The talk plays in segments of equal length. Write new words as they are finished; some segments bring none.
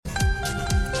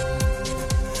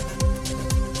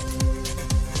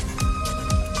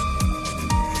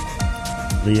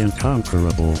The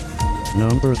Incomparable.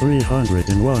 Number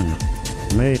 301.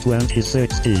 May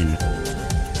 2016.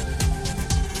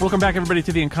 Welcome back, everybody,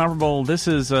 to The Incomparable. This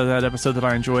is that episode that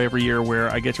I enjoy every year where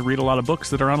I get to read a lot of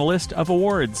books that are on a list of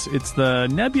awards. It's the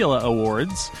Nebula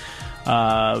Awards.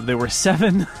 There were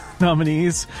 7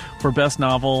 nominees for Best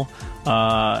Novel.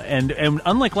 And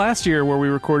unlike last year where we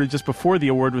recorded just before the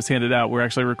award was handed out, we're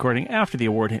actually recording after the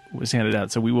award was handed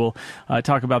out. So we will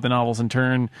talk about the novels in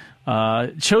turn,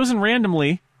 chosen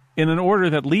randomly in an order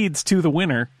that leads to the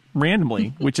winner.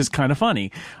 Randomly, which is kind of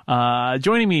funny.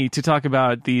 Joining me to talk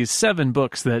about these 7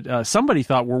 books that somebody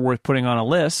thought were worth putting on a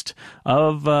list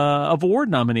of award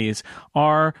nominees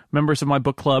are members of my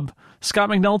book club, Scott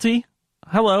McNulty.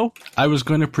 Hello. I was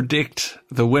going to predict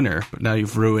the winner, but now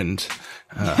you've ruined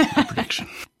the prediction.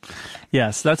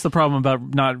 Yes, that's the problem about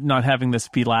not having this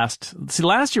be last. See,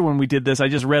 last year when we did this, I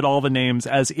just read all the names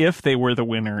as if they were the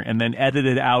winner and then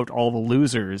edited out all the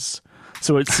losers.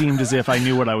 So it seemed as if I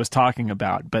knew what I was talking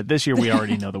about. But this year we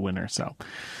already know the winner. So,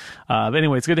 but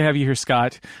anyway, it's good to have you here,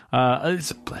 Scott.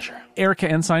 It's a pleasure. Erica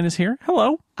Ensign is here.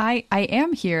 Hello. I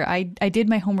am here. I did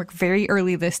my homework very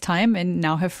early this time and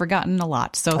now have forgotten a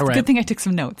lot. So it's a good thing I took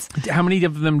some notes. How many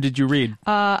of them did you read?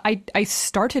 I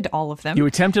started all of them. You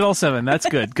attempted all 7. That's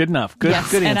good. Good enough. Good,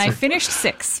 yes, good answer. And I finished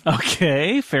 6.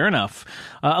 Okay, fair enough.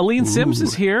 Aline Sims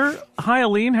is here. Hi,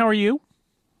 Aline. How are you?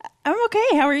 I'm okay.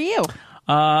 How are you?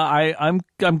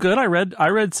 I'm good. I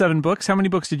read 7 books. How many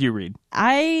books did you read?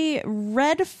 I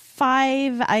read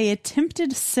 5. I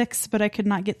attempted 6, but I could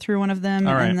not get through one of them.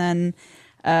 All right. And then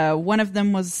one of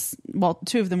them was,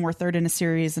 2 of them were third in a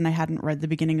series, and I hadn't read the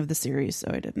beginning of the series, so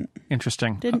I didn't.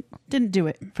 Interesting. Didn't do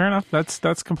it. Fair enough.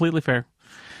 That's completely fair.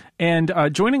 And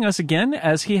joining us again,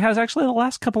 as he has actually the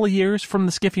last couple of years from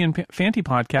the Skiffy and Fanty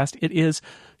podcast, it is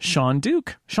Sean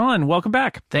Duke. Sean, welcome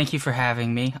back. Thank you for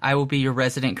having me. I will be your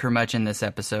resident curmudgeon this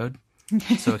episode,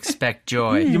 so expect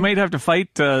joy. You might have to fight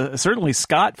certainly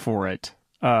Scott for it,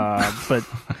 but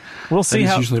we'll see.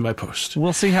 That is usually my post.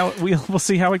 We'll see how we'll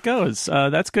see how it goes.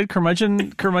 That's good.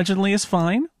 Curmudgeonly is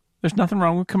fine. There's nothing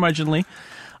wrong with curmudgeonly.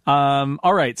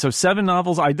 All right, so 7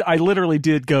 novels. I literally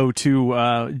did go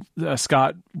to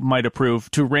Scott might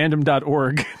approve to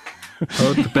random.org.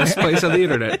 Oh, the best place on the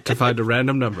internet to find a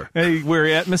random number. Where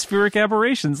atmospheric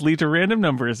aberrations lead to random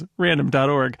numbers,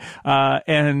 random.org.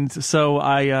 And so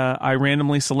I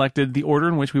randomly selected the order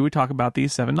in which we would talk about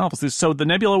these 7 novels. So the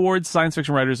Nebula Awards, Science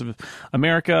Fiction Writers of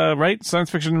America, right? Science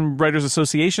Fiction Writers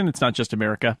Association. It's not just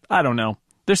America. I don't know.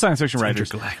 They're science fiction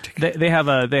writers. They have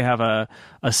a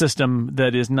system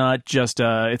that is not just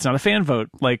it's not a fan vote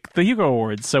like the Hugo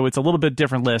Awards, so it's a little bit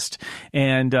different list,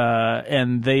 and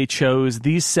they chose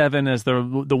these 7 as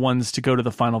the ones to go to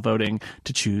the final voting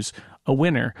to choose a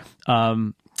winner.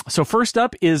 So first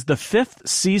up is The Fifth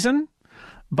Season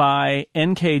by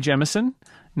N.K. Jemisin.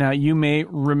 Now you may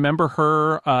remember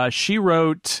her. She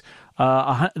wrote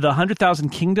The 100,000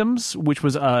 Kingdoms, which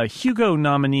was a Hugo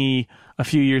nominee a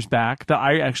few years back that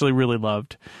I actually really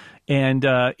loved. And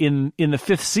in the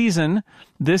 5th season,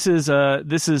 this is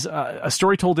a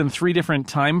story told in 3 different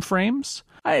time frames.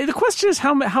 The question is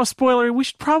how spoilery. We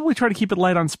should probably try to keep it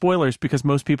light on spoilers because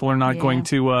most people are not going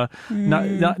to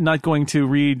not going to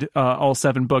read all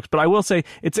 7 books. But I will say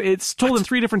it's told in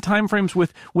 3 different time frames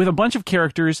with a bunch of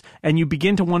characters, and you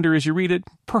begin to wonder as you read it,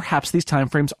 perhaps these time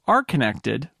frames are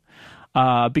connected.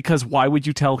 Because why would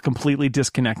you tell completely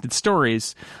disconnected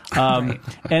stories? And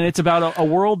it's about a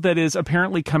world that is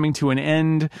apparently coming to an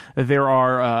end.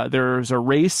 There's a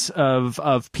race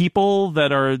of people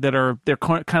they're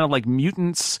kind of like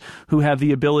mutants who have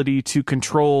the ability to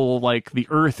control like the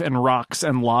earth and rocks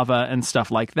and lava and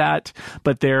stuff like that.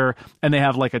 But they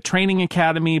have like a training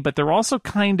academy, but they're also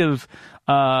kind of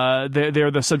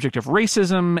they're the subject of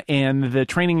racism, and the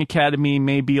training academy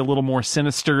may be a little more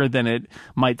sinister than it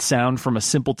might sound from a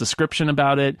simple description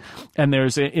about it. And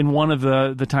there's in one of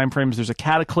the time frames, there's a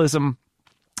cataclysm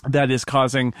that is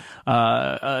causing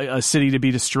a city to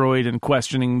be destroyed and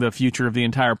questioning the future of the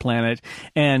entire planet.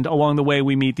 And along the way,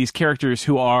 we meet these characters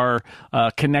who are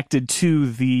connected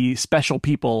to the special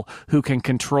people who can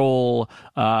control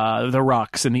the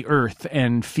rocks and the earth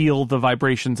and feel the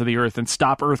vibrations of the earth and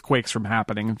stop earthquakes from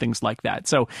happening and things like that.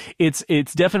 So it's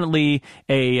definitely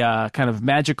a kind of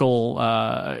magical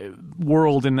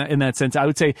world in that sense. I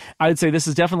would say this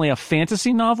is definitely a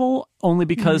fantasy novel, only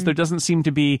because there doesn't seem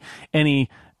to be any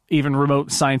even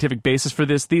remote scientific basis for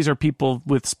this. These are people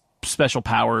with special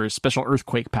powers, special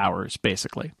earthquake powers,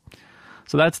 basically.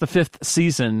 So that's the 5th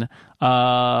season.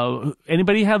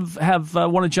 Anybody have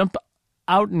want to jump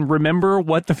out and remember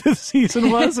what the 5th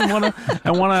season was and want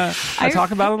to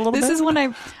talk about it a little bit? This is one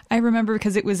I remember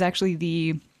because it was actually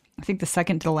the I think the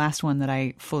second to the last one that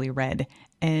I fully read,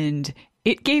 and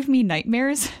it gave me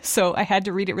nightmares, so I had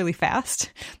to read it really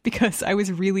fast because I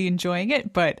was really enjoying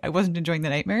it, but I wasn't enjoying the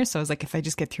nightmares. So I was like, if I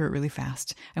just get through it really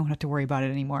fast, I won't have to worry about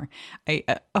it anymore.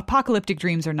 Apocalyptic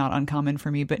dreams are not uncommon for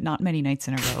me, but not many nights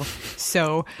in a row.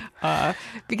 So,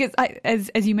 because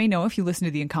as you may know, if you listen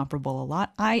to The Incomparable a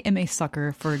lot, I am a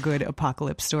sucker for a good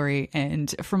apocalypse story.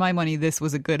 And for my money, this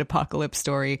was a good apocalypse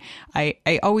story.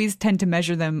 I always tend to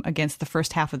measure them against the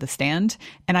first half of The Stand.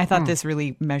 And I thought this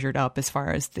really measured up as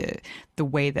far as the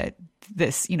way that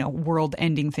this, world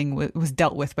ending thing was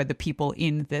dealt with by the people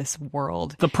in this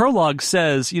world. The prologue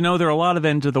says, there are a lot of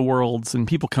end of the worlds and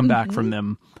people come back from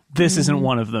them. This isn't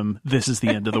one of them. This is the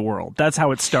end of the world. That's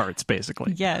how it starts,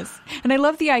 basically. Yes. And I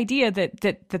love the idea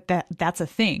that's a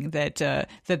thing, that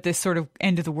this sort of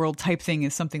end of the world type thing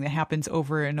is something that happens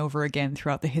over and over again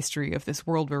throughout the history of this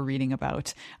world we're reading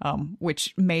about,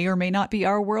 which may or may not be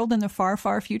our world in the far,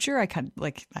 far future. I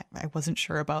wasn't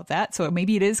sure about that. So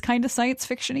maybe it is kind of science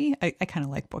fiction-y. I kind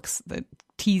of like books that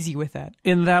tease you with that.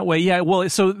 In that way, yeah. Well,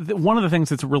 so one of the things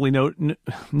that's really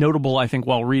notable, I think,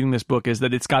 while reading this book is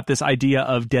that it's got this idea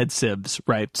of dead civs,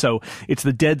 right? So it's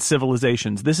the dead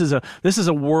civilizations. This is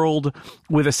a world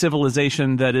with a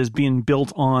civilization that is being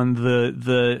built on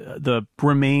the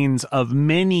remains of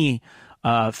many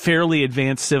fairly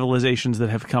advanced civilizations that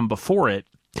have come before it.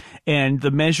 And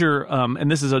the measure, and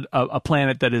this is a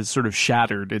planet that is sort of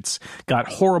shattered. It's got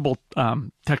horrible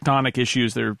tectonic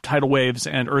issues. There are tidal waves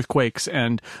and earthquakes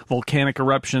and volcanic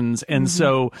eruptions. And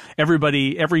so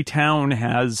every town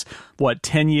has,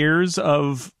 10 years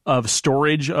of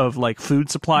storage of like food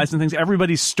supplies and things.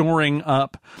 Everybody's storing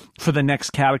up for the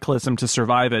next cataclysm to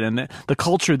survive it. And the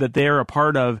culture that they're a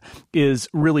part of is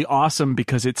really awesome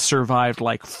because it's survived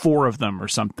like 4 of them or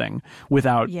something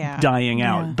without dying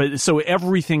out. Yeah. But so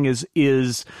everything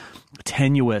is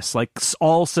tenuous, like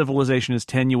all civilization is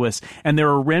tenuous, and there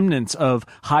are remnants of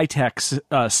high-tech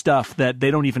stuff that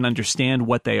they don't even understand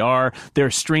what they are. There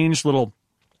are strange little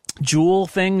jewel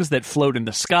things that float in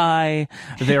the sky.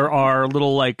 There are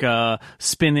little like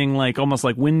spinning, like almost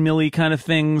like windmill-y kind of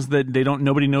things that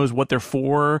nobody knows what they're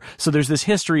for. So there's this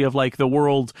history of like the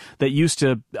world that used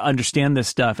to understand this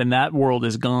stuff, and that world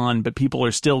is gone, but people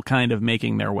are still kind of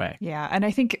making their way. Yeah, and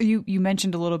I think you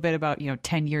mentioned a little bit about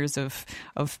 10 years of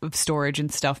storage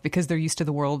and stuff because they're used to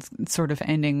the world sort of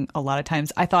ending a lot of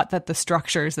times. I thought that the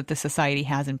structures that the society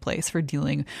has in place for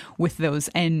dealing with those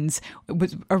ends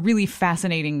was a really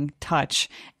fascinating touch,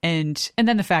 and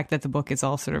then the fact that the book is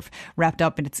all sort of wrapped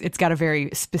up and it's got a very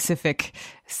specific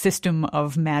system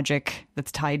of magic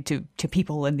that's tied to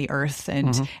people and the earth,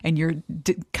 and you're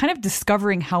kind of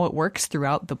discovering how it works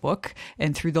throughout the book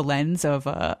and through the lens of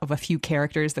a few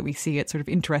characters that we see at sort of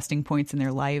interesting points in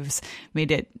their lives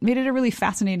made it a really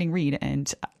fascinating read,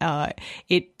 and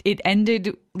it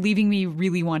ended leaving me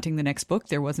really wanting the next book.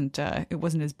 It wasn't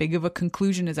as big of a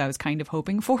conclusion as I was kind of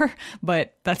hoping for,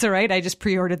 but that's all right. I just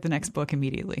pre-ordered the next book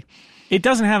immediately. It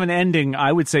doesn't have an ending.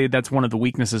 I would say that's one of the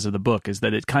weaknesses of the book, is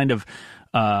that it kind of,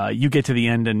 you get to the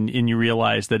end and you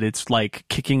realize that it's like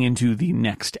kicking into the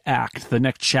next act, the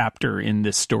next chapter in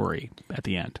this story at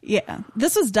the end. Yeah,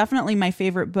 this was definitely my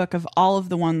favorite book of all of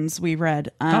the ones we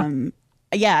read.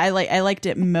 Yeah, I liked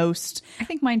it most. I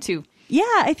think mine too. Yeah,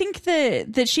 I think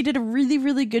that she did a really,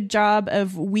 really good job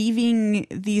of weaving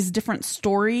these different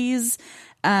stories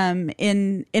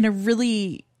in a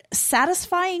really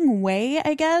satisfying way,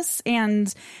 I guess,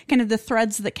 and kind of the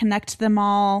threads that connect them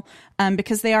all,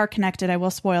 because they are connected. I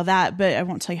will spoil that, but I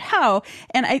won't tell you how.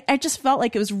 And I just felt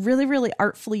like it was really, really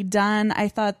artfully done. I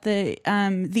thought the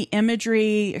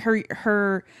imagery,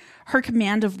 her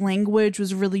command of language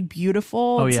was really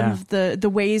beautiful. Oh, yeah. Some of the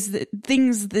ways that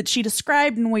things that she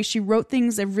described and the way she wrote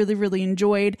things, I really, really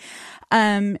enjoyed.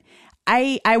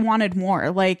 I wanted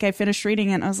more. Like, I finished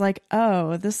reading it and I was like,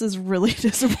 oh, this is really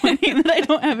disappointing that I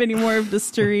don't have any more of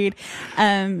this to read.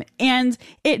 And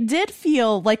it did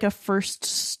feel like a first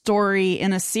story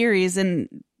in a series, and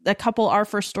a couple are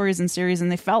first stories in series, and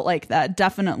they felt like that,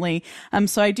 definitely.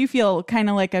 So I do feel kind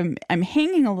of like I'm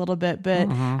hanging a little bit, but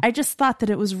I just thought that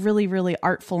it was really, really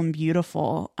artful and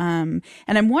beautiful. And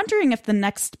I'm wondering if the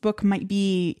next book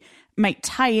might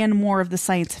tie in more of the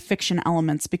science fiction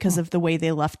elements because of the way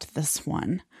they left this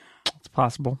one. It's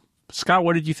possible. Scott,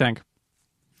 what did you think?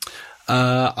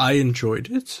 I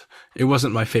enjoyed it. It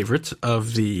wasn't my favorite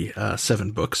of the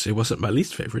 7 books. It wasn't my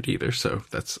least favorite either, so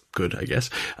that's good, I guess,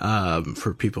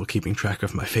 for people keeping track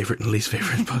of my favorite and least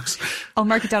favorite books. I'll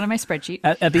mark it down on my spreadsheet.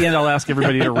 At the end, I'll ask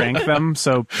everybody to rank them,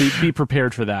 so be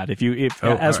prepared for that.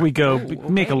 As we go,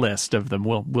 make a list of them.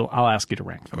 I'll ask you to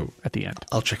rank them at the end.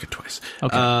 I'll check it twice.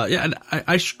 Okay. And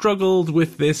I struggled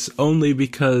with this only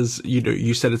because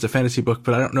you said it's a fantasy book,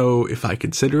 but I don't know if I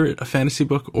consider it a fantasy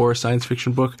book or a science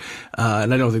fiction book,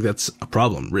 and I don't think that's a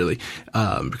problem really.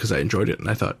 Because I enjoyed it and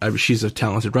I thought she's a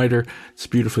talented writer. It's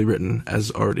beautifully written, as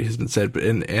already has been said.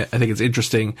 And I think it's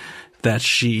interesting that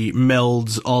she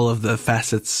melds all of the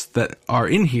facets that are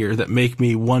in here that make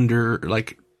me wonder,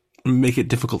 like, make it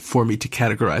difficult for me to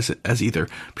categorize it as either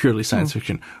purely science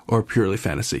fiction or purely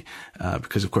fantasy.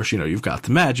 Because of course, you've got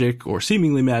the magic or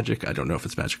seemingly magic. I don't know if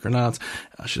it's magic or not.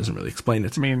 She doesn't really explain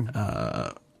it. I mean,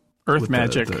 Earth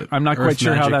magic. I'm not quite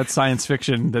sure how that's science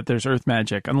fiction, that there's Earth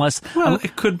magic, unless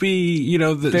it could be,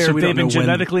 they've been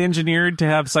genetically engineered to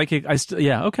have psychic.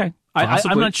 Okay.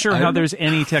 I'm not sure how there's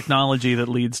any technology that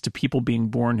leads to people being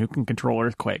born who can control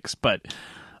earthquakes, but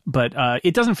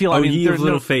it doesn't feel. Ye of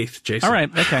little faith, Jason. All right,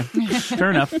 okay, fair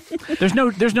enough. There's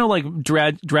no like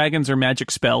dragons or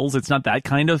magic spells. It's not that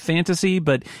kind of fantasy,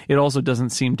 but it also doesn't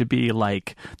seem to be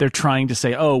like they're trying to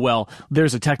say, oh well,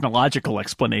 there's a technological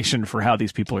explanation for how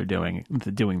these people are doing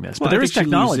this. But there is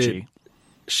technology.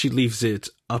 She leaves it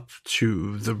up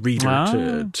to the reader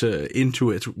to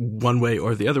intuit one way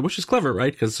or the other, which is clever,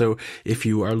 right? Because so if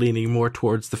you are leaning more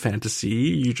towards the fantasy,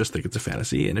 you just think it's a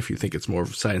fantasy. And if you think it's more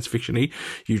science fiction-y,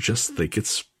 you just think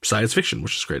it's science fiction,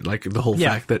 which is great. Like the whole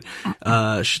fact that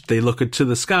they look into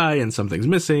the sky and something's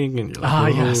missing and you're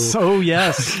like, yes. Oh,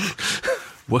 yes.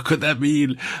 What could that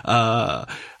mean?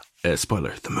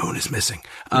 Spoiler, the moon is missing.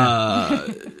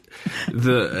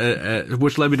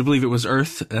 Which led me to believe it was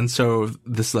Earth, and so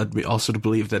this led me also to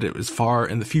believe that it was far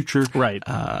in the future. Right.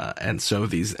 And so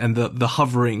the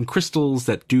hovering crystals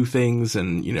that do things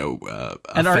and,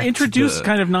 and are introduced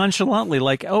kind of nonchalantly,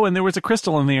 like, oh, and there was a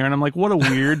crystal in the air, and I'm like, what a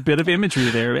weird bit of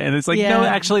imagery there. And it's like, no,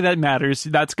 actually that matters.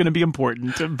 That's going to be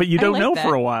important, but you don't know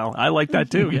for a while. I like that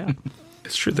too. Yeah.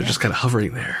 It's true. They're just kind of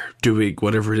hovering there, doing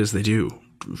whatever it is they do.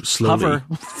 Slowly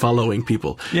following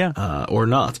people, or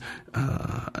not.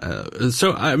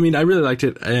 So I mean, I really liked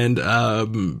it, and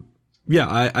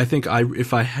I think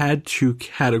if I had to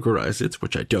categorize it,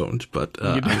 which I don't, but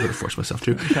I'm going to force myself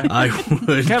to, okay. I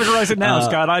would categorize it now,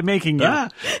 Scott. I'm making you. I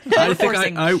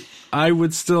think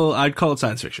I'd call it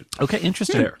science fiction. Okay,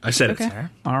 interesting. There, I said it.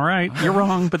 All right, you're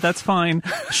wrong, but that's fine.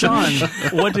 Sean,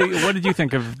 what did you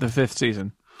think of the 5th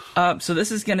season? So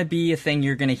this is going to be a thing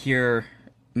you're going to hear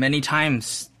many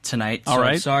times tonight, so all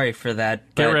right. I'm sorry for that.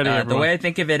 But, Get ready, everyone. The way I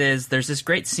think of it is there's this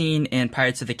great scene in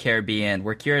Pirates of the Caribbean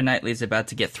where Keira Knightley's about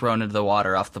to get thrown into the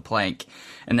water off the plank.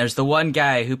 And there's the one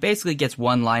guy who basically gets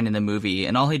one line in the movie,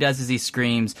 and all he does is he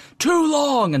screams, "Too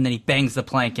long!" and then he bangs the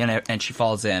plank in it, and she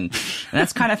falls in. And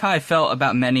that's kind of how I felt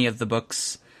about many of the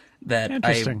books that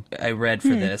I read for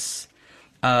this.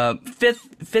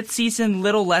 Fifth season,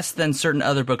 little less than certain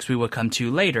other books we will come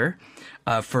to later.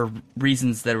 For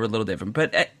reasons that were a little different.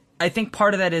 But I think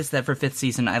part of that is that for 5th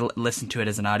season, I listened to it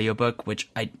as an audiobook, which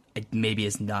I maybe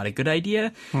is not a good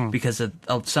idea because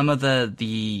of some of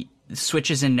the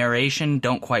switches in narration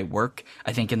don't quite work,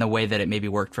 I think, in the way that it maybe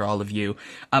worked for all of you.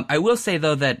 I will say,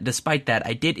 though, that despite that,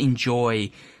 I did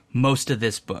enjoy most of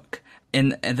this book.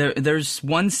 And there's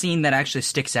one scene that actually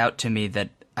sticks out to me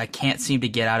that I can't seem to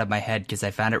get out of my head because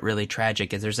I found it really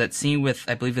tragic. Is there's that scene with,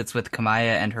 I believe it's with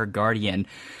Kamaya and her guardian,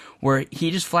 where he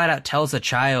just flat out tells a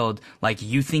child, like,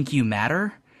 you think you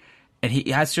matter? And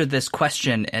he asks her this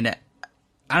question, and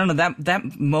I don't know,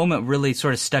 that moment really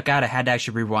sort of stuck out. I had to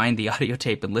actually rewind the audio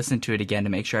tape and listen to it again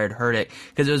to make sure I'd heard it,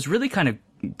 because it was really kind of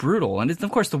brutal. And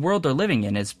of course, the world they're living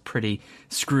in is pretty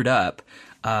screwed up,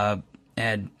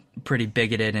 and pretty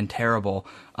bigoted and terrible.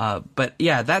 But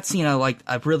yeah, that scene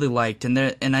I really liked, and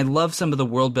I love some of the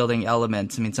world building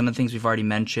elements. I mean, some of the things we've already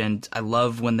mentioned. I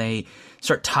love when they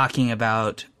start talking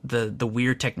about the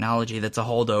weird technology that's a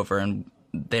holdover, and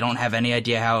they don't have any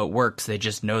idea how it works. They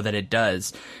just know that it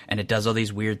does, and it does all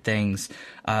these weird things.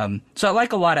 So I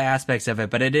like a lot of aspects of it,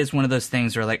 but it is one of those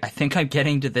things where, like, I think I'm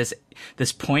getting to this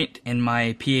point in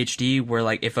my PhD where,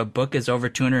 like, if a book is over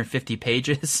 250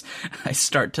 pages, I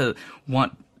start to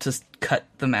want to cut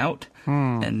them out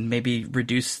and maybe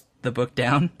reduce the book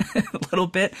down a little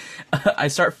bit. I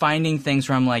start finding things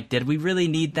where I'm like, did we really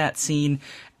need that scene?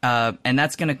 And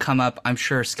that's going to come up. I'm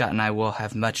sure Scott and I will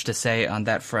have much to say on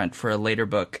that front for a later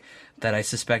book that I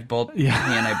suspect both he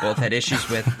and I both had issues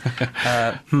with.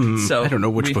 So I don't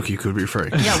know which book you could be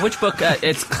referring. Yeah, which book?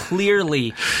 It's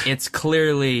clearly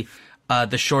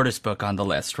the shortest book on the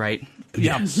list, right?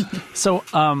 Yes. So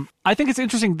I think it's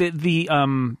interesting that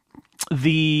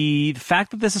the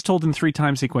fact that this is told in 3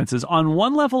 time sequences, on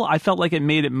one level, I felt like it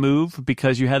made it move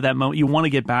because you had that moment. You want to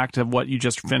get back to what you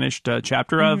just finished a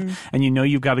chapter of, and you know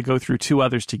you've got to go through 2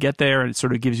 others to get there, and it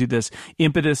sort of gives you this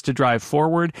impetus to drive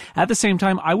forward. At the same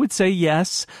time, I would say,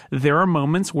 yes, there are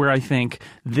moments where I think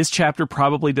this chapter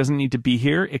probably doesn't need to be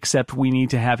here, except we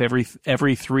need to have every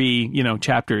 3,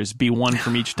 chapters be one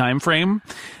from each time frame.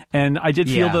 And I did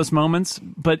feel those moments,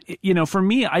 but for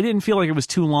me, I didn't feel like it was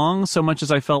too long so much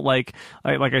as I felt like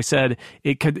I said,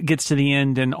 it gets to the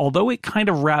end, and although it kind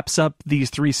of wraps up these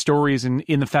 3 stories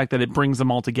in the fact that it brings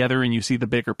them all together and you see the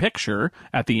bigger picture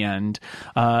at the end,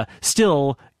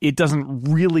 still, it doesn't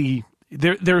really...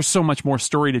 There's so much more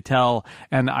story to tell,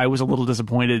 and I was a little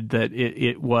disappointed that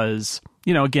it was...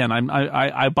 again,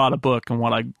 I bought a book, and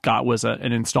what I got was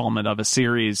an installment of a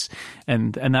series,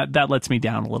 and that lets me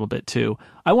down a little bit too.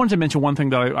 I wanted to mention one thing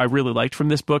that I really liked from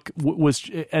this book was,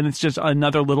 and it's just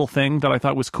another little thing that I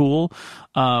thought was cool,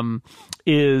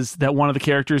 is that one of the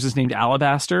characters is named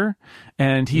Alabaster,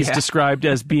 and he's described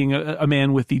as being a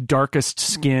man with the darkest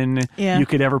skin you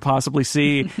could ever possibly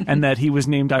see, and that he was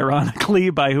named ironically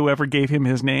by whoever gave him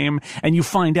his name. And you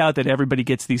find out that everybody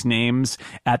gets these names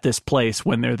at this place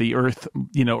when they're the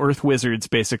Earth wizards,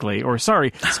 basically, or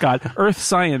sorry, Scott, Earth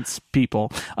science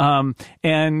people. I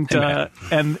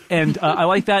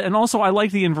like that. And also I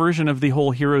like the inversion of the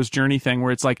whole hero's journey thing,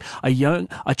 where it's like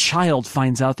a child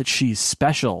finds out that she's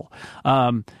special.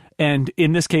 And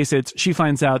in this case, she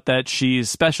finds out that she's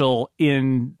special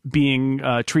in being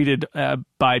treated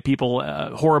by people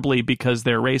horribly because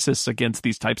they're racist against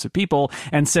these types of people,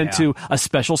 and sent to a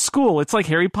special school. It's like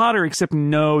Harry Potter, except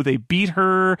no, they beat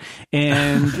her,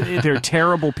 and they're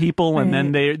terrible people. And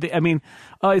then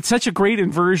it's such a great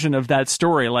inversion of that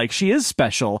story. Like, she is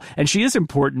special and she is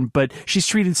important, but she's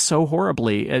treated so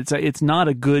horribly. It's not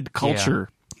a good culture.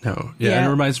 No. Yeah. It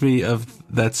reminds me of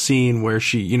that scene where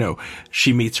she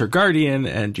meets her guardian,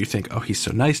 and you think, oh, he's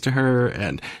so nice to her,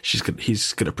 and he's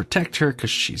going to protect her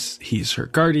because he's her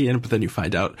guardian. But then you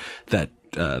find out that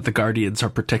the guardians are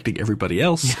protecting everybody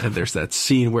else, and there's that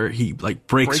scene where he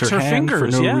breaks her hand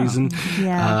fingers, for no reason.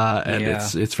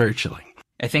 It's very chilling.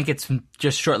 I think it's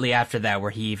just shortly after that where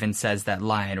he even says that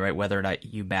line, right? Whether or not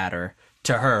you matter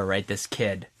to her, right? This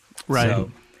kid, right?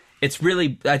 So, it's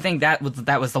really, I think that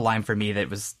was the line for me that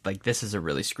was like, this is a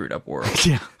really screwed up world.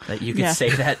 Yeah. That you could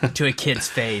say that to a kid's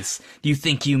face. Do you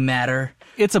think you matter?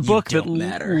 It's a book that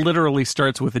literally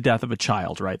starts with the death of a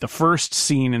child, right? The first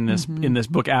scene in this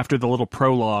book, after the little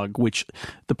prologue, which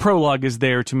the prologue is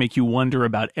there to make you wonder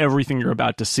about everything you're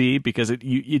about to see, because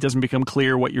it doesn't become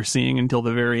clear what you're seeing until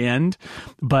the very end.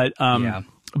 But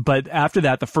But after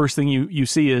that, the first thing you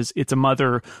see is it's a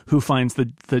mother who finds the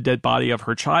dead body of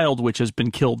her child, which has been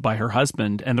killed by her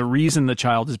husband. And the reason the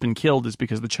child has been killed is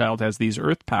because the child has these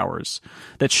earth powers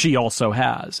that she also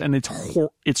has. And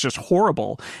it's just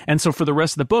horrible. And so for the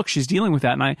rest of the book, she's dealing with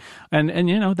that.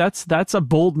 And that's a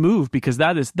bold move, because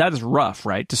that is rough,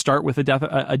 right? To start with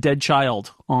a dead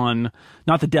child on,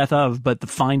 not the death of, but the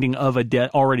finding of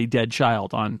already dead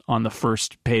child on the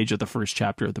first page of the first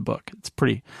chapter of the book. It's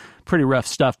pretty rough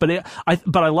stuff, but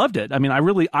I loved it. I mean, I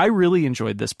really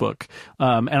enjoyed this book,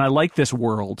 and I like this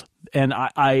world, and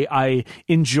I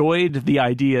enjoyed the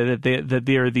idea that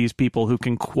there are these people who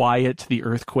can quiet the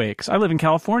earthquakes. I live in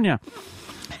California.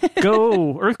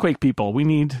 Go earthquake people! We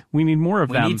need more of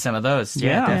them. We need some of those.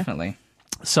 Yeah, definitely.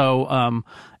 So,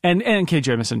 and Kay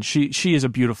Jemison, she is a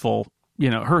beautiful.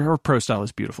 Her prose style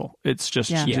is beautiful. It's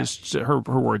just her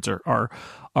words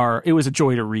are. It was a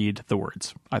joy to read the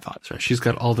words, I thought. Sorry, she's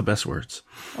got all the best words.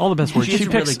 All the best words. She's she a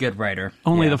picks really good writer.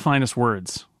 Only the finest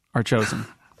words are chosen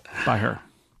by her.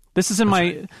 This is in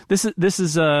this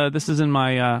is in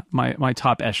my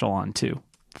top echelon too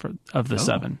of the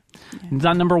 7. It's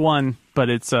not number 1, but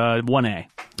it's 1A.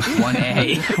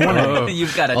 1A. 1A.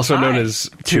 You've got a also tie. Known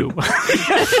as 2.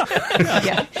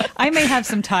 Yeah, I may have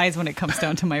some ties when it comes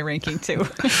down to my ranking too.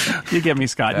 You get me,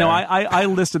 Scott. No, I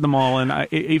listed them all, and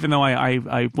even though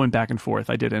I went back and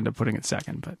forth, I did end up putting it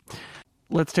second. But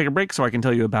let's take a break so I can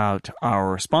tell you about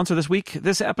our sponsor this week.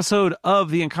 This episode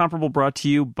of The Incomparable brought to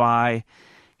you by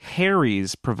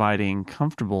Harry's, providing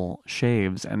comfortable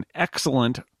shaves and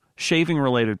excellent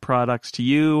shaving-related products to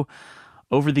you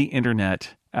over the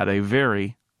internet at a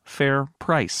very fair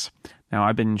price. Now,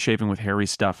 I've been shaving with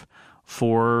Harry's stuff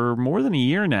for more than a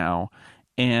year now,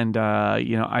 and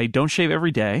I don't shave every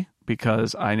day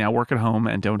because I now work at home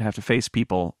and don't have to face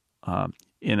people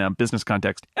in a business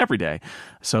context every day.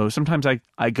 So sometimes I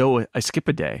skip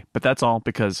a day, but that's all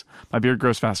because my beard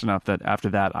grows fast enough that after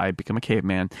that I become a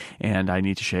caveman and I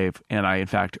need to shave. And I, in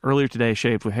fact, earlier today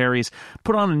shaved with Harry's,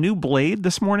 put on a new blade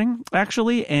this morning,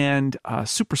 actually, and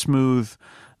super smooth.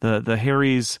 The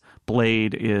Harry's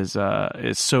blade is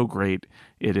so great.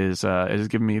 It has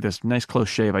given me this nice close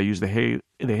shave. I use the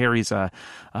Harry's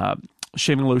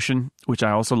shaving lotion, which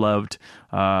I also loved.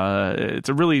 It's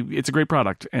a great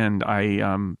product, and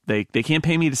they can't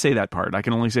pay me to say that part. I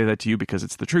can only say that to you because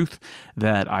it's the truth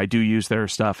that I do use their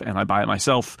stuff and I buy it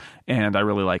myself and I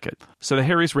really like it. So the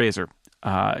Harry's razor.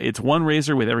 It's one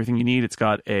razor with everything you need. It's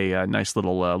got a nice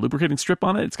little lubricating strip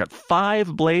on it. It's got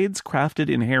 5 blades crafted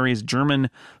in Harry's German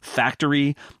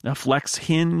factory, a flex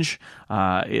hinge.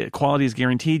 Quality is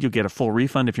guaranteed. You'll get a full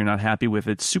refund if you're not happy with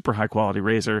it. Super high quality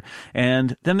razor.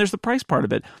 And then there's the price part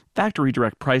of it. Factory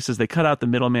direct prices. They cut out the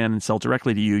middleman and sell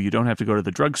directly to you. You don't have to go to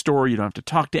the drugstore. You don't have to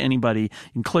talk to anybody. You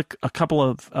can click a couple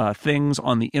of things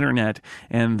on the internet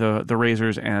and the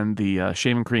razors and the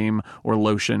shaving cream or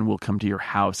lotion will come to your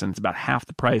house. And it's about half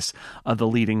the price of the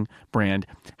leading brand.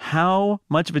 How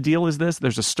much of a deal is this?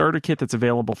 There's a starter kit that's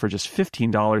available for just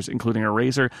 $15, including a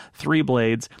razor, 3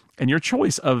 blades, and your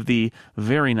choice of the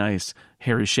very nice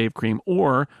Harry's shave cream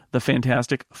or the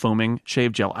fantastic foaming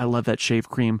shave gel. I love that shave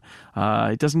cream.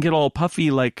 It doesn't get all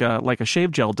puffy like a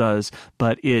shave gel does,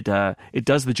 but it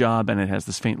does the job, and it has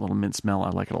this faint little mint smell.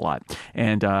 I like it a lot.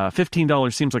 And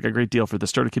 $15 seems like a great deal for the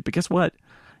starter kit, but guess what?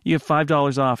 You have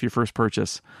 $5 off your first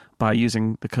purchase by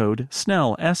using the code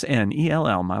SNELL,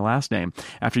 SNELL, my last name.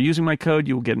 After using my code,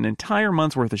 you will get an entire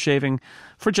month's worth of shaving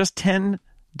for just $10.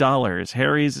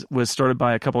 Harry's was started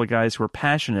by a couple of guys who are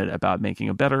passionate about making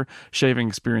a better shaving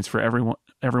experience for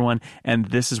everyone, and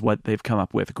this is what they've come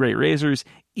up with. Great razors,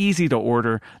 easy to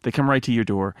order, they come right to your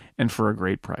door, and for a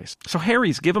great price. So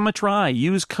Harry's, give them a try.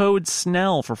 Use code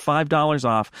SNELL for $5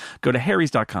 off. Go to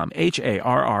harrys.com,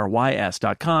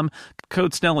 HARRYS.com,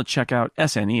 code SNELL at checkout,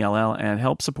 SNELL, and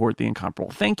help support The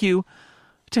Incomparable. Thank you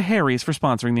to Harry's for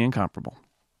sponsoring The Incomparable.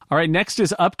 All right, next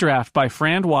is Updraft by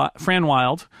Fran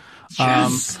Wilde.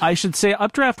 Yes. I should say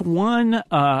Updraft won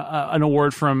an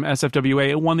award from SFWA.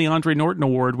 It won the Andre Norton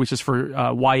Award, which is for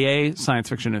YA science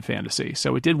fiction and fantasy.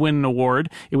 So it did win an award.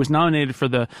 It was nominated for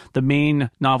the main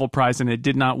novel prize, and it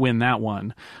did not win that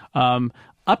one.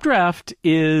 Updraft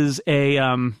is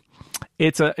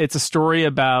It's a story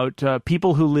about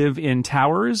people who live in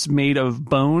towers made of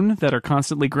bone that are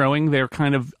constantly growing. They're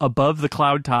kind of above the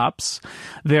cloud tops.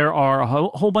 There are a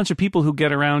whole bunch of people who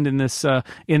get around in this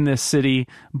city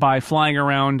by flying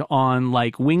around on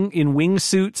like wing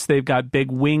suits. They've got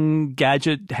big wing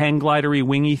gadget hang glidery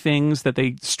wingy things that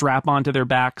they strap onto their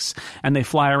backs, and they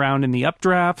fly around in the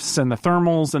updrafts and the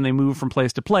thermals, and they move from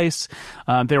place to place.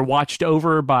 They're watched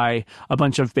over by a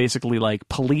bunch of basically like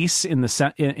police in this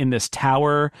tower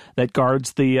that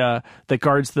guards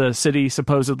the city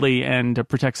supposedly and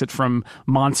protects it from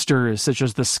monsters such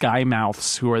as the sky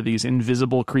mouths, who are these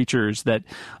invisible creatures that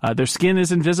their skin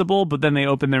is invisible, but then they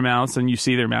open their mouths and you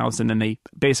see their mouths, and then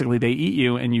they eat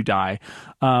you and you die.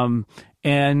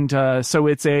 And so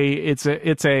it's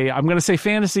a I'm going to say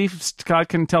fantasy. Scott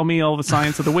can tell me all the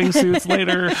science of the wingsuits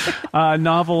later.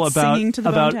 Novel about Singing to the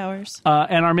bone towers.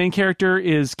 And our main character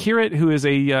is Kirit, who is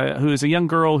a young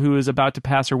girl who is about to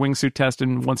pass her wingsuit test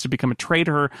and wants to become a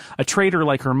trader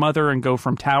like her mother and go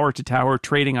from tower to tower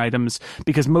trading items,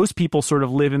 because most people sort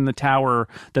of live in the tower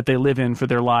that they live in for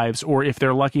their lives, or if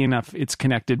they're lucky enough, it's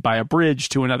connected by a bridge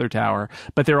to another tower,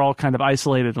 but they're all kind of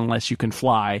isolated unless you can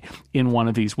fly in one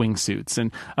of these wingsuits.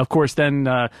 And of course, then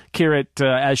Kirit,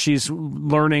 as she's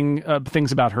learning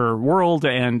things about her world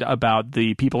and about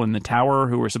the people in the tower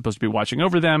who are supposed to be watching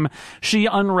over them, she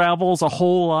unravels a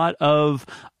whole lot of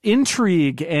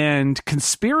intrigue and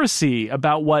conspiracy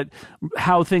about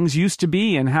how things used to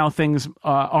be and how things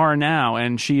are now,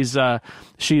 and she's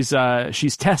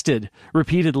tested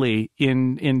repeatedly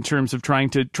in terms of trying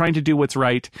to do what's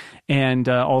right, and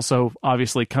also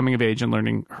obviously coming of age and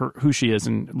learning who she is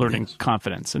and learning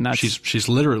confidence. And that's she's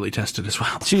literally tested as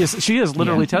well. She is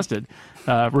literally tested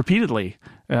repeatedly.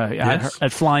 Yes.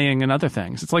 At flying and other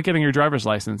things. It's like getting your driver's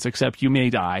license, except you may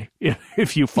die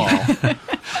if you fall.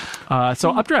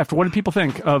 So Updraft, what do people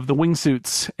think of the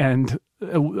wingsuits and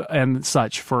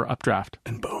such for Updraft?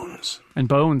 And bones,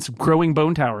 growing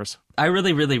bone towers. I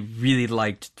really, really, really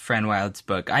liked Fran Wilde's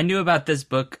book. I knew about this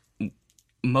book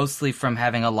mostly from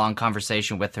having a long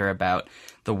conversation with her about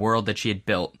the world that she had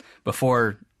built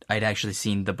before I'd actually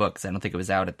seen the book, 'cause I don't think it was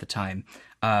out at the time.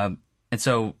 And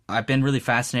so I've been really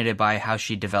fascinated by how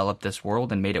she developed this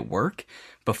world and made it work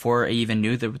before I even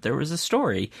knew that there was a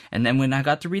story. And then when I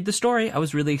got to read the story, I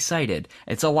was really excited.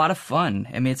 It's a lot of fun.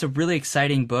 I mean, it's a really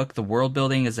exciting book. The world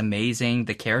building is amazing.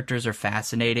 The characters are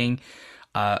fascinating.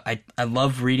 I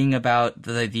love reading about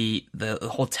the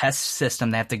whole test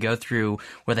system they have to go through,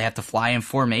 where they have to fly in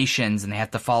formations and they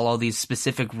have to follow these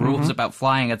specific rules about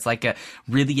flying. It's like a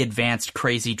really advanced,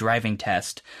 crazy driving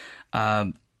test.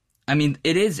 I mean,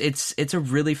 it's a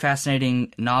really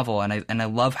fascinating novel, and I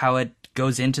love how it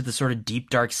goes into the sort of deep,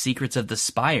 dark secrets of the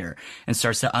Spire and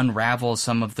starts to unravel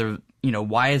some of the,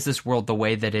 why is this world the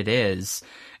way that it is?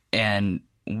 And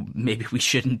maybe we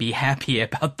shouldn't be happy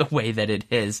about the way that it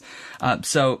is.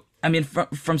 So, I mean,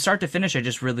 from start to finish, I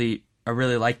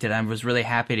really liked it. I was really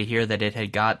happy to hear that it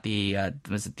had got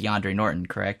was it DeAndre Norton,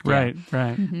 correct? Right, yeah.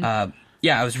 right. Mm-hmm.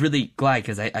 Yeah, I was really glad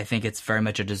because I think it's very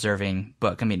much a deserving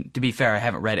book. I mean, to be fair, I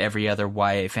haven't read every other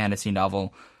YA fantasy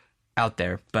novel out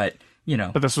there, but,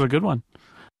 But this was a good one.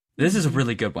 This is a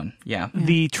really good one, yeah.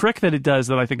 The trick that it does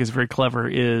that I think is very clever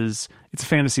is it's a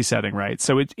fantasy setting, right?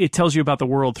 So it tells you about the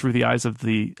world through the eyes of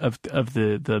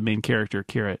the main character,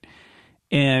 Kirit.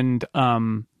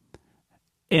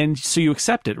 And so you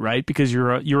accept it, right? Because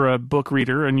you're a book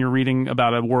reader and you're reading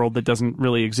about a world that doesn't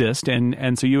really exist,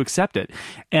 and so you accept it.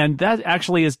 And that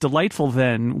actually is delightful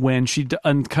then when she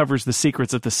uncovers the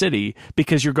secrets of the city,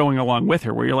 because you're going along with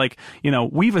her, where you're like,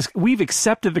 we've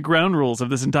accepted the ground rules of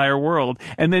this entire world,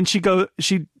 and then she goes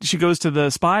to the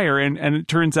Spire, and it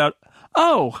turns out,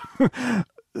 oh.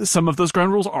 Some of those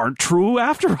ground rules aren't true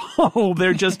after all.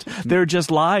 They're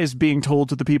just lies being told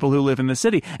to the people who live in the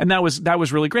city. And that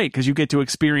was really great, because you get to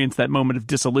experience that moment of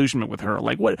disillusionment with her.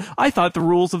 Like, what? I thought the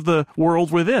rules of the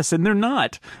world were this, and they're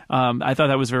not. I thought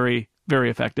that was very, very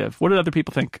effective. What did other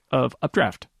people think of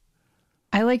Updraft?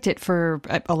 I liked it for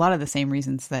a lot of the same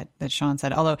reasons that Sean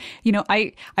said. Although,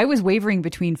 I was wavering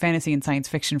between fantasy and science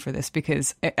fiction for this,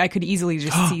 because I could easily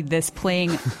just see this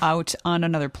playing out on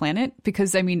another planet.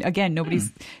 Because, I mean, again,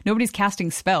 nobody's casting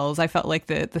spells. I felt like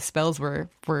the spells were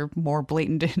more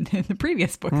blatant in the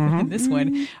previous book than in this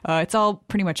one. It's all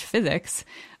pretty much physics.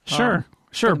 Sure.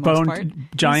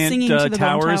 Giant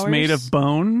towers made of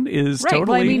bone is right, totally,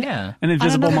 well, I mean, and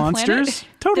invisible monsters,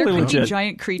 planet, totally legit.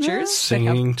 Giant creatures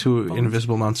singing to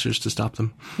invisible monsters to stop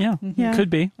them. Yeah, could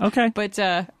be. Okay, but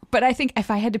I think if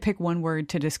I had to pick one word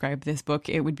to describe this book,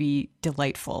 it would be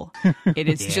delightful. It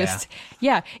is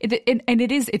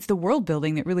it's the world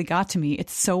building that really got to me.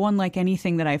 It's so unlike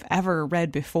anything that I've ever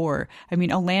read before. I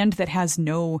mean, a land that has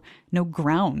no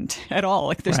ground at all.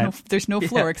 Like there's no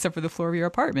floor except for the floor of your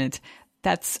apartment.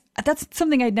 That's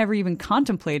something I'd never even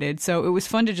contemplated. So it was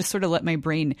fun to just sort of let my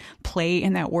brain play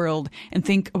in that world and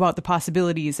think about the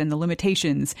possibilities and the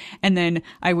limitations. And then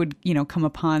I would, come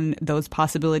upon those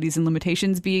possibilities and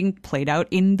limitations being played out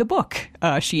in the book.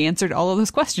 She answered all of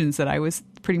those questions that I was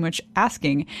pretty much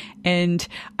asking. And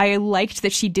I liked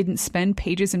that she didn't spend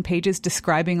pages and pages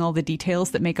describing all the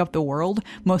details that make up the world.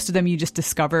 Most of them you just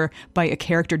discover by a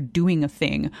character doing a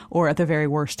thing, or at the very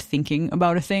worst thinking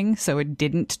about a thing. So it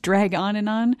didn't drag on and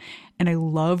on. And I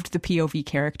loved the POV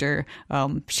character.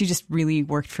 She just really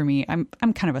worked for me. I'm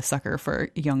kind of a sucker for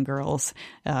young girls.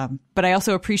 But I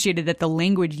also appreciated that the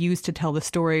language used to tell the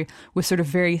story was sort of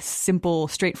very simple,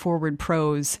 straightforward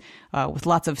prose with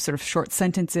lots of sort of short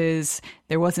sentences.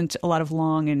 There wasn't a lot of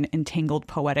long and entangled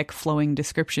poetic flowing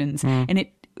descriptions.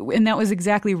 And that was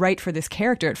exactly right for this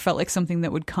character. It felt like something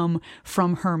that would come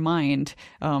from her mind.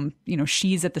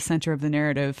 She's at the center of the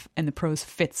narrative, and the prose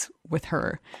fits with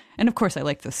her. And of course, I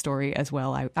liked the story as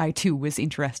well. I too was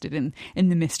interested in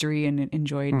the mystery and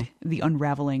enjoyed the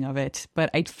unraveling of it. But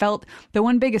I felt the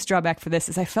one biggest drawback for this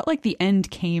is I felt like the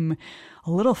end came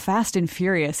a little fast and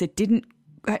furious. I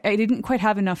didn't quite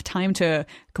have enough time to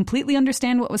completely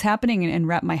understand what was happening and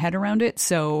wrap my head around it.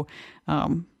 So,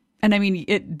 and I mean,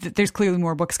 there's clearly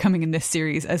more books coming in this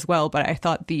series as well, but I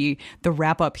thought the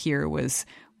wrap up here was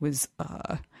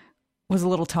a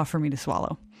little tough for me to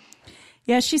swallow.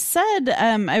 Yeah, she said,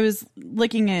 I was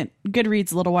looking at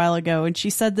Goodreads a little while ago, and she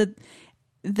said that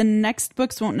the next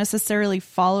books won't necessarily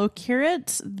follow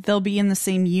Kirit. They'll be in the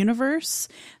same universe.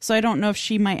 So I don't know if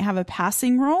she might have a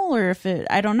passing role, or if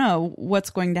I don't know what's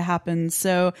going to happen.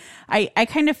 So I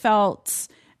kind of felt,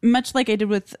 much like I did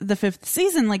with the 5th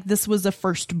season, like this was a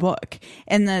first book,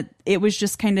 and that it was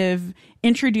just kind of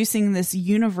introducing this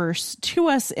universe to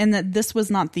us, and that this was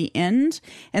not the end.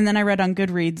 And then I read on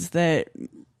Goodreads that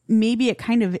maybe it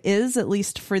kind of is, at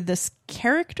least for this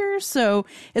character. So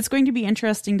it's going to be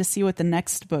interesting to see what the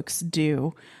next books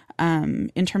do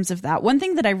in terms of that. One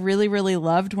thing that I really, really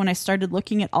loved when I started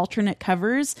looking at alternate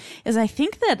covers is I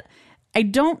think that I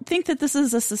don't think that this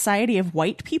is a society of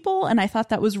white people, and I thought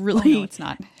that was really no, it's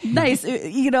not. nice.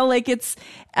 Like it's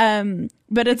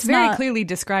but it's very not clearly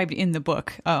described in the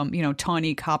book.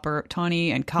 Tawny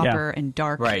and copper and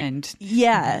dark and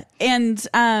yeah, and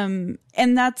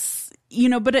that's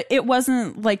but it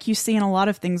wasn't like you see in a lot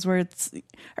of things where it's,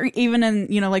 or even in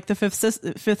like the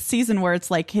fifth season where it's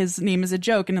like his name is a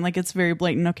joke and like it's very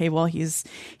blatant. Okay, well he is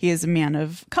a man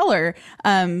of color.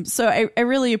 So I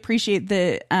really appreciate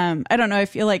that. I don't know. I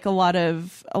feel like a lot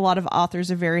of authors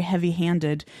are very heavy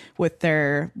handed with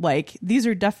their like these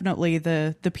are definitely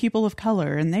the people of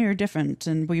color and they are different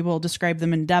and we will describe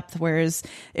them in depth. Whereas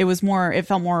it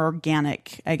felt more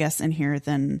organic, I guess, in here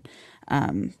than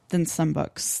some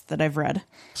books that I've read.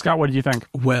 Scott, what did you think?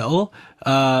 Well,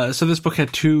 so this book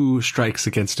had two strikes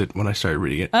against it when I started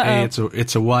reading it. A,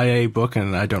 it's a YA book,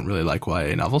 and I don't really like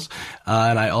YA novels.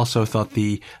 And I also thought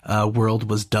the world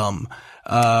was dumb,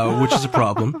 which is a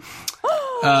problem.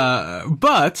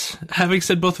 But having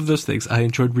said both of those things, I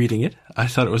enjoyed reading it. I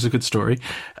thought it was a good story.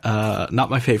 Not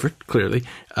my favorite, clearly.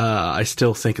 I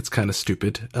still think it's kind of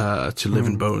stupid, to live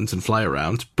in bones and fly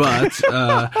around, but,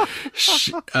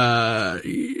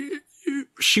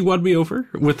 she won me over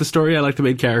with the story. I like the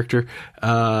main character.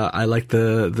 I like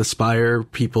the spire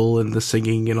people and the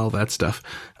singing and all that stuff.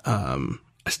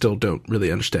 I still don't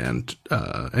really understand,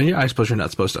 and yeah, I suppose you're not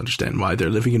supposed to understand why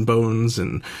they're living in bones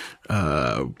and,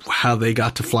 how they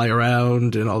got to fly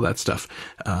around and all that stuff.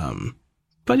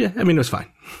 But yeah, I mean, it was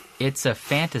fine. It's a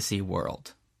fantasy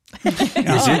world. Is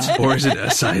it, or is it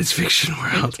a science fiction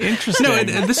world? Interesting. No, and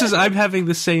I'm having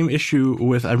the same issue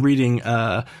with, I'm reading,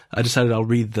 I decided I'll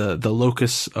read the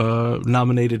Locus,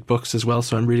 nominated books as well.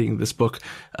 So I'm reading this book,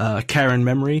 Karen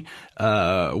Memory,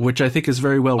 which I think is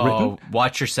very well written. Oh,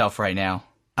 watch yourself right now.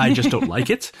 I just don't like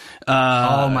it.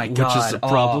 Oh my God. Which is a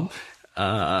problem.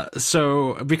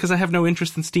 So because I have no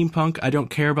interest in steampunk, I don't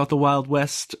care about the Wild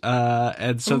West.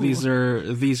 And so these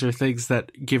are things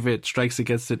that give it strikes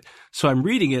against it. So I'm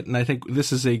reading it and I think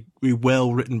this is a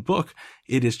well-written book.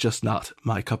 It is just not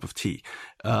my cup of tea.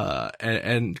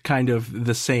 And kind of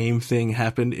the same thing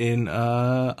happened in,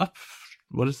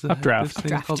 what is the Updraft.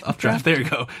 Thing called? Updraft. There you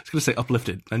go. I was going to say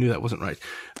Uplifted. I knew that wasn't right.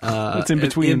 It's in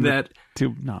between that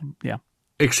two. No, yeah.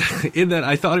 Exactly. In that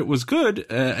I thought it was good.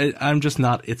 I'm just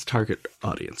not its target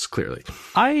audience, clearly.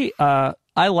 I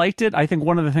liked it. I think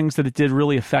one of the things that it did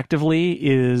really effectively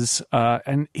is,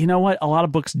 and you know what? A lot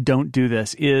of books don't do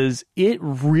this, is it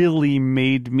really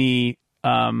made me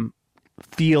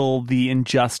feel the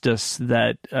injustice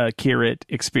that Kirit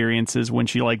experiences when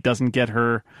she like doesn't get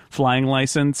her flying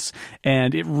license.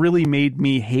 And it really made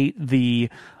me hate the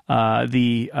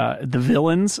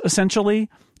villains, essentially.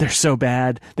 They're so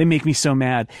bad. They make me so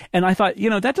mad. And I thought,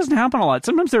 that doesn't happen a lot.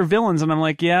 Sometimes they're villains and I'm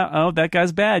like, yeah, oh, that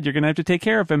guy's bad. You're going to have to take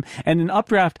care of him. And in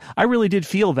Updraft, I really did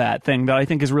feel that thing that I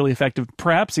think is really effective,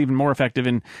 perhaps even more effective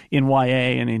in YA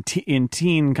and in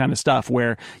teen kind of stuff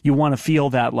where you want to feel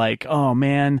that like, oh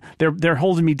man, they're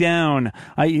holding me down.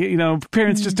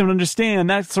 Parents just don't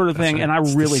understand that sort of thing. Right. And I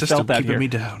really felt that here. Me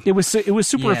down. It was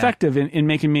super effective in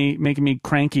making me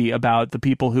cranky about the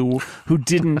people who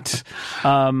didn't,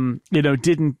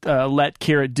 didn't let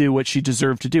Kirit do what she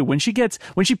deserved to do. When she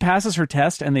passes her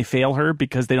test and they fail her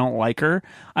because they don't like her,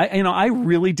 I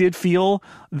really did feel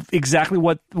exactly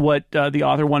what the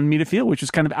author wanted me to feel, which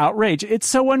was kind of outrage. It's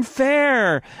so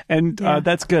unfair, and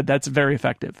that's good. That's very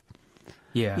effective.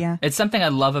 Yeah. It's something I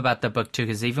love about the book too,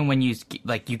 because even when you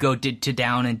go to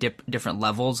down in different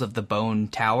levels of the Bone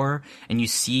Tower, and you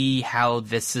see how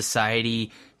this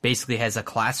society basically has a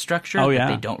class structure that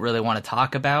they don't really want to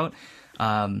talk about.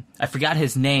 I forgot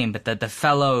his name, but the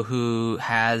fellow who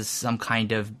has some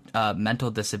kind of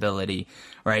mental disability,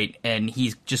 right? And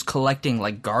he's just collecting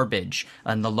like garbage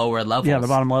on the lower levels. Yeah, the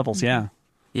bottom levels, yeah.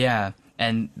 Yeah,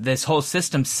 and this whole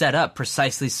system's set up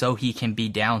precisely so he can be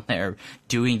down there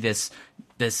doing this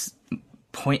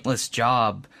pointless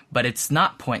job. But it's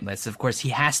not pointless. Of course, he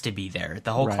has to be there.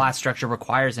 The whole class structure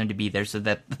requires him to be there so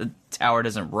that the tower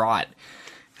doesn't rot,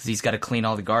 because he's got to clean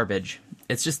all the garbage.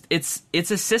 It's just it's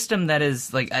a system that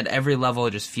is like at every level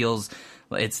it just feels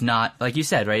it's not, like you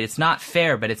said, right? It's not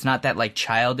fair, but it's not that like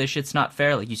childish. It's not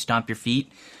fair. Like you stomp your feet,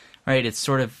 right? It's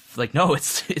sort of like, no,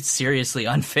 it's seriously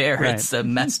unfair. Right. It's a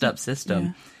messed up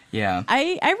system. Yeah.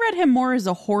 I read him more as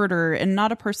a hoarder and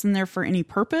not a person there for any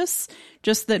purpose,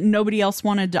 just that nobody else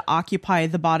wanted to occupy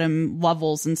the bottom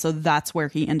levels, and so that's where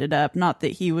he ended up, not that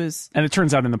he was... And it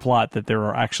turns out in the plot that there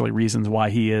are actually reasons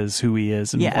why he is who he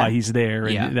is and why he's there,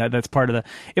 and that's part of the...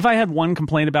 If I had one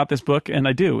complaint about this book, and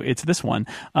I do, it's this one,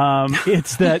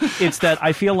 it's that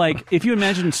I feel like if you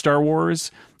imagine Star Wars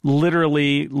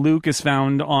literally Luke is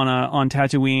found on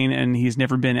Tatooine, and he's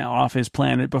never been off his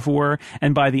planet before.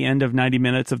 And by the end of 90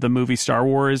 minutes of the movie Star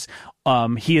Wars,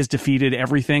 he has defeated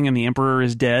everything, and the Emperor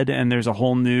is dead, and there's a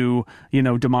whole new,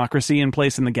 democracy in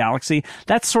place in the galaxy.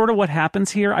 That's sort of what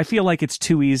happens here. I feel like it's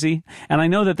too easy, and I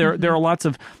know that there are lots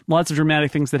of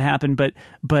dramatic things that happen, but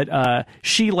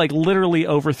she like literally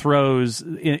overthrows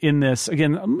in this,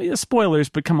 again, spoilers,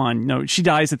 but come on, no, she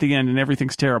dies at the end, and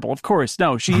everything's terrible. Of course,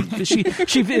 no, she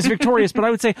is victorious, but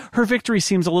I would say her victory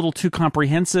seems a little too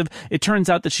comprehensive. It turns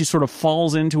out that she sort of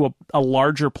falls into a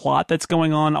larger plot that's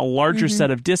going on, a larger set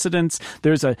of dissidents.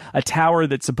 There's a tower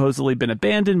that's supposedly been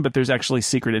abandoned, but there's actually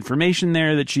secret information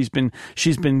there that she's been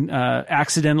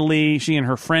accidentally, she and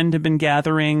her friend have been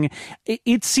gathering.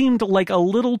 It seemed like a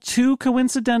little too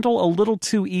coincidental, a little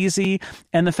too easy,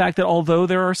 and the fact that although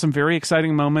there are some very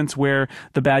exciting moments where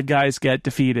the bad guys get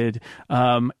defeated,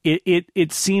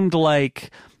 it seemed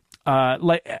like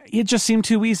it just seemed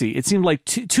too easy. It seemed like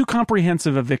too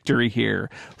comprehensive a victory here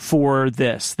for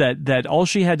this, that all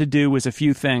she had to do was a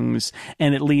few things,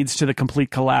 and it leads to the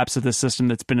complete collapse of the system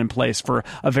that's been in place for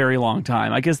a very long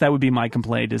time. I guess that would be my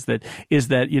complaint, is that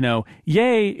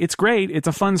yay, it's great, it's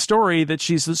a fun story that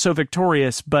she's so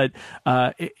victorious, but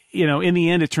in the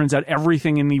end, it turns out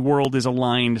everything in the world is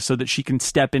aligned so that she can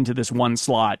step into this one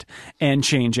slot and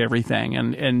change everything,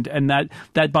 and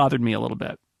that bothered me a little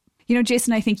bit.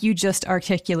 Jason, I think you just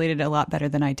articulated a lot better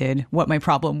than I did what my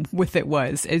problem with it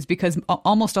is because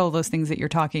almost all of those things that you're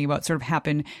talking about sort of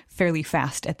happen fairly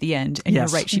fast at the end. And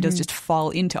yes. You're right, she does just fall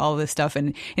into all of this stuff,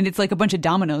 and it's like a bunch of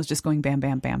dominoes just going bam,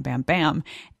 bam, bam, bam, bam.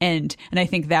 And I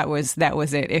think that was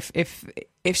it.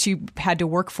 If she had to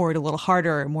work for it a little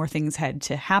harder, or more things had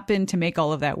to happen to make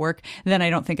all of that work, then I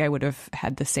don't think I would have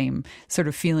had the same sort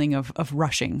of feeling of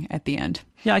rushing at the end.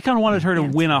 Yeah, I kind of wanted her to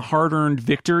win a hard-earned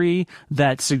victory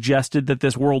that suggested that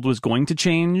this world was going to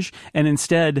change, and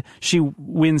instead she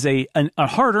wins a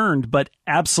hard-earned but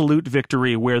absolute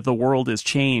victory where the world is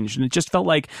changed. And it just felt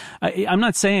like, I'm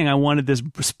not saying I wanted this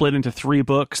split into 3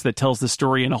 books that tells the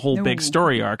story in a whole big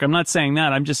story arc. I'm not saying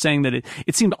that. I'm just saying that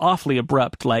it seemed awfully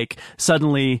abrupt, like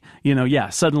suddenly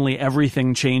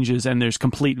everything changes and there's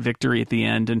complete victory at the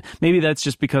end. And maybe that's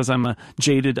just because I'm a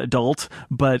jaded adult,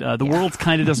 but the world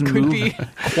kind of doesn't move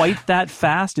quite that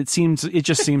fast. It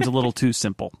just seems a little too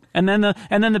simple. And then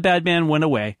the bad man went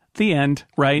away. The end,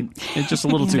 right? It's just a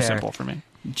little too simple for me.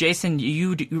 Jason,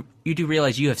 you do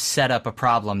realize you have set up a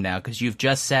problem now, because you've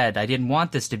just said, I didn't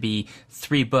want this to be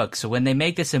 3 books. So when they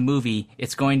make this a movie,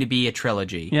 it's going to be a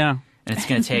trilogy. Yeah. And it's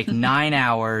going to take 9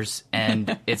 hours,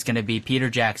 and it's going to be Peter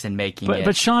Jackson making it.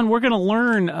 But Sean, we're going to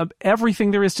learn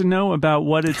everything there is to know about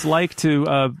what it's like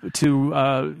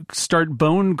to start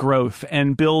bone growth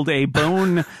and build a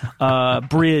bone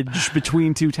bridge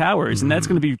between 2 towers, and that's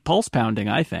going to be pulse pounding,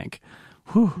 I think.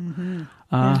 Whew. Mm-hmm.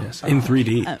 Yes, in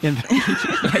 3D.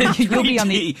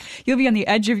 You'll be on the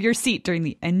edge of your seat during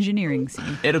the engineering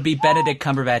scene. It'll be Benedict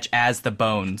Cumberbatch as the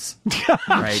bones.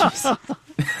 Right.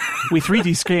 We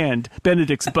 3D scanned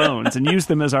Benedict's bones and used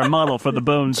them as our model for the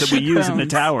bones that we use in the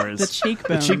towers. The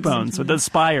cheekbones. The cheekbones. So the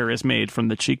spire is made from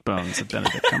the cheekbones of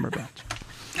Benedict Cumberbatch.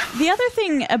 The other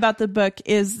thing about the book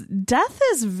is death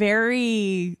is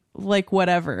very like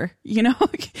whatever,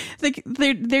 like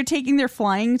they're taking their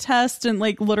flying test and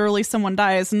like literally someone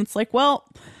dies and it's like, well,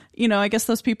 I guess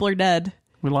those people are dead.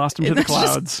 We lost them to the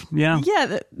clouds.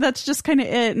 That's just kind of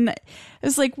it. And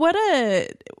it's like, what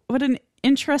an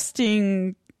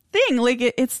interesting thing. Like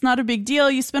it's not a big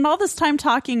deal. You spend all this time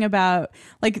talking about,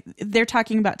 like, they're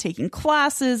talking about taking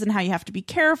classes and how you have to be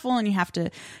careful and you have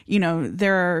to,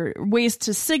 there are ways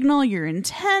to signal your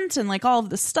intent and like all of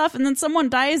this stuff, and then someone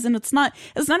dies and it's not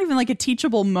even like a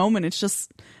teachable moment. It's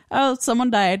just, oh,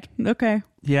 someone died, okay.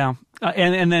 Yeah.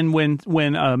 And then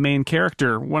when a main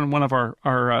character, one of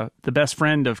our the best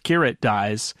friend of Kirit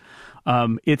dies,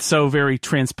 it's so very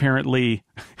transparently,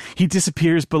 he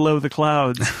disappears below the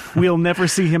clouds. We'll never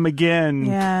see him again.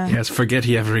 Yeah. Yes, forget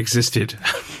he ever existed.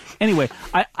 Anyway,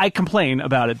 I complain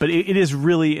about it, but it is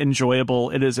really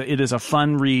enjoyable. It is a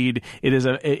fun read. It is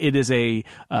a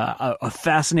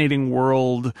fascinating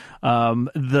world.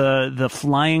 The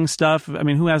flying stuff. I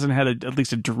mean, who hasn't had at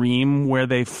least a dream where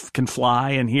they can fly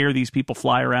and hear these people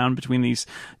fly around between these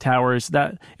towers?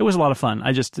 That it was a lot of fun.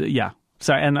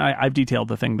 Sorry, and I've detailed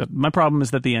the thing. That my problem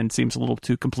is that the end seems a little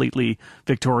too completely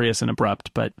victorious and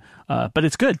abrupt, but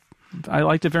it's good. I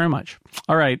liked it very much.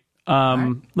 All right.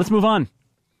 Let's move on.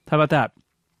 How about that?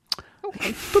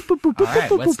 Okay. All right,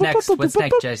 what's next? What's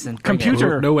next, Jason?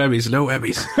 Computer. No Emmys, no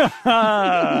Emmys.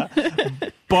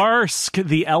 Barsk,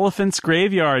 The Elephant's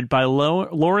Graveyard by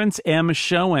Lawrence M.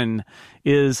 Schoen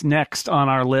is next on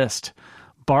our list.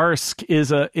 Barsk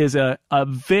is a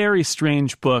very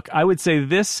strange book. I would say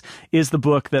this is the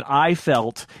book that I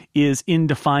felt is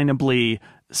indefinably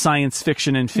science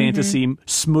fiction and fantasy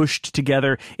smooshed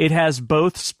together. It has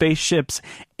both spaceships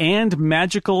and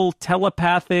magical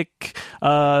telepathic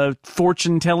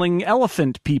fortune-telling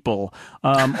elephant people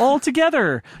all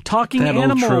together, talking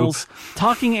animals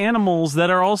that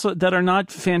are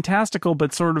not fantastical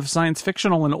but sort of science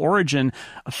fictional in origin.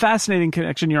 A fascinating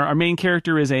connection. Our main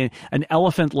character is an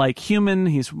elephant-like human.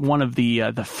 He's one of the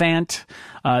Fant.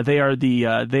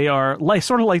 They are like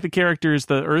sort of like the characters,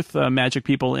 the Earth magic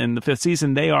people in the 5th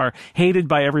season. They are hated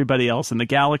by everybody else in the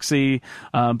galaxy.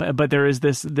 But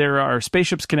there are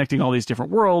spaceships connecting all these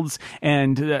different worlds,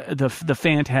 and the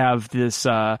Fant have this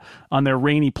on their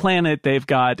rainy planet. They've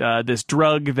got this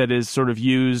drug that is sort of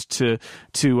used to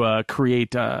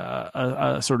create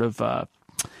a sort of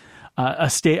a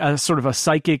sort of a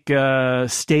psychic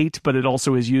state, but it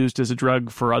also is used as a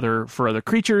drug for other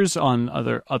creatures on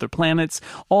other planets.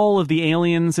 All of the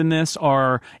aliens in this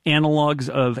are analogs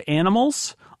of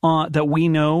animals that we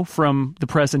know from the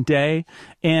present day,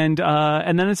 and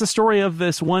then it's a story of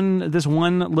this one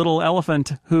little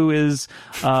elephant who is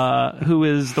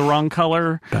the wrong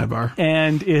color, Babar.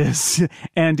 and is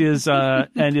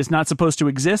not supposed to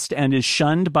exist and is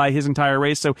shunned by his entire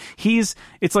race. So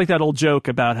it's like that old joke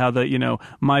about how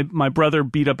my brother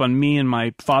beat up on me and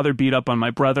my father beat up on my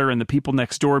brother and the people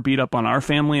next door beat up on our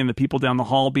family and the people down the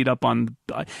hall beat up on.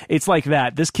 It's like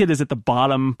that. This kid is at the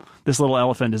bottom. This little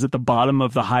elephant is at the bottom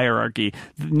of the hierarchy.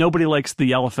 Nobody likes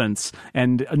the elephants,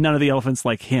 and none of the elephants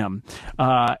like him.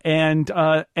 And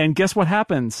guess what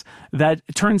happens? That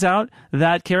turns out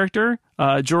that character,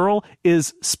 Jorl,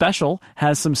 is special,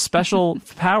 has some special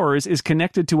powers, is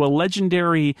connected to a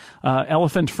legendary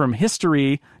elephant from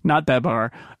history, not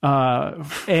Babar,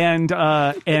 and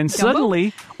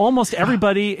suddenly almost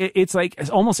everybody, it's like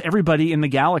almost everybody in the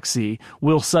galaxy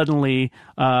will suddenly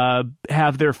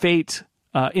have their fate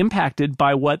impacted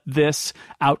by what this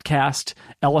outcast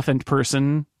elephant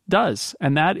person does,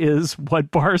 and that is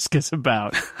what Barsk is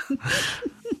about.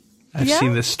 I've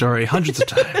seen this story hundreds of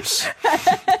times.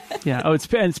 Yeah. Oh, it's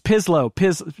Pislow.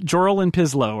 Jorl and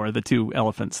Pislow are the two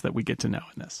elephants that we get to know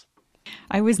in this.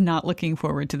 I was not looking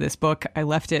forward to this book. I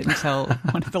left it until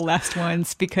one of the last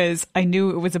ones because I knew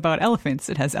it was about elephants.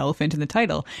 It has elephant in the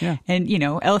title. Yeah. And,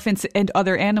 elephants and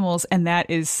other animals. And that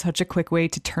is such a quick way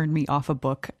to turn me off a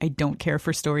book. I don't care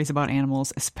for stories about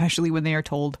animals, especially when they are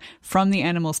told from the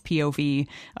animal's POV.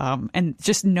 And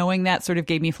just knowing that sort of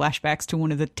gave me flashbacks to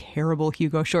one of the terrible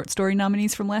Hugo short story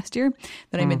nominees from last year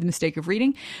that I made the mistake of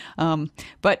reading.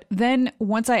 But then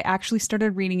once I actually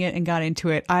started reading it and got into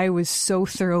it, I was so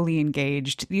thoroughly engaged.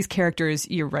 These characters,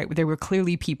 you're right, they were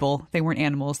clearly people. They weren't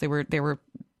animals. They were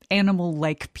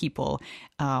animal-like people.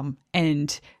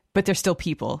 But they're still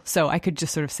people. So I could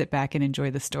just sort of sit back and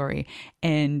enjoy the story.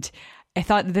 And I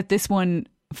thought that this one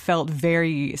felt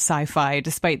very sci-fi,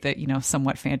 despite the,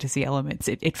 somewhat fantasy elements.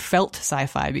 It felt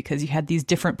sci-fi because you had these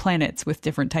different planets with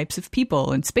different types of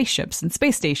people and spaceships and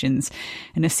space stations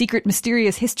and a secret,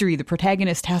 mysterious history the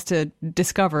protagonist has to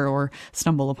discover or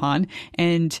stumble upon.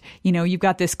 And, you've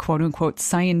got this quote unquote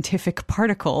scientific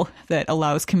particle that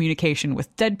allows communication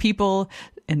with dead people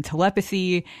and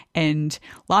telepathy and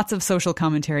lots of social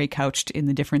commentary couched in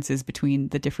the differences between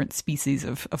the different species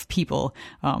of people.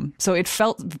 So it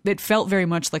felt very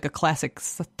much like a classic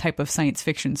type of science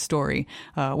fiction story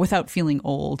without feeling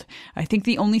old. I think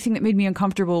the only thing that made me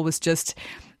uncomfortable was just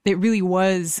it really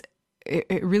was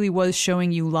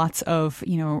showing you lots of,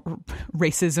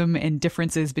 racism and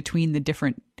differences between the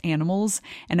different animals.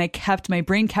 And my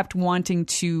brain kept wanting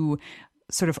to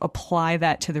sort of apply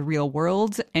that to the real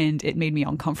world, and it made me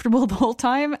uncomfortable the whole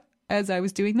time as I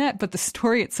was doing that. But the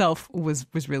story itself was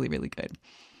really, really good.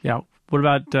 Yeah. What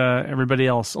about everybody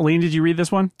else? Aline, did you read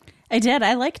this one? I did.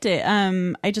 I liked it.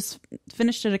 I just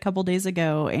finished it a couple days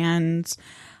ago, and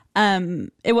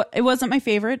it wasn't my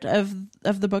favorite of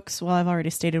the books. Well, I've already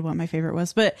stated what my favorite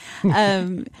was, but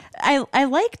I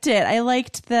liked it. I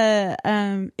liked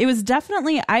it was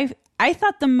definitely I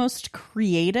thought the most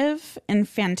creative and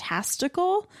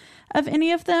fantastical of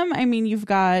any of them. I mean, you've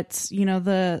got,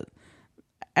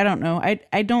 I don't know.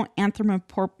 I don't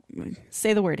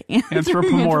say the word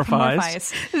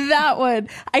anthropomorphize. That one.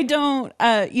 I don't,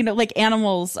 like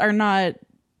animals are not,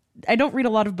 I don't read a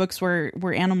lot of books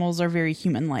where animals are very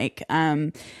human-like.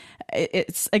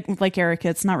 It's like Erica,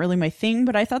 it's not really my thing,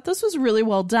 but I thought this was really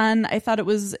well done. I thought it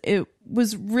was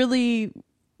really,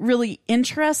 really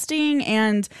interesting,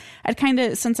 and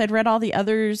since I'd read all the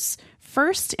others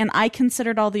first and I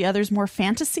considered all the others more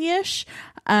fantasy-ish,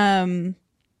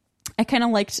 I kind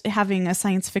of liked having a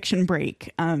science fiction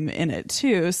break in it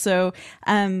too. So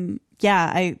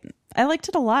yeah, I liked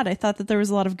it a lot. I thought that there was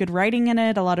a lot of good writing in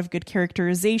it, a lot of good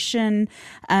characterization,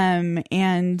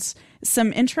 and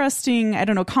some interesting, I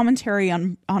don't know, commentary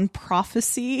on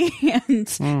prophecy and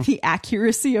the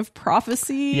accuracy of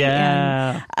prophecy.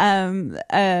 Yeah.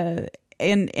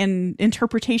 And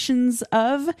interpretations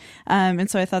of,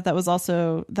 and so I thought that was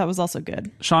also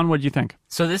good. Sean, what do you think?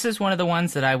 So this is one of the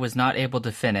ones that I was not able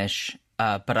to finish,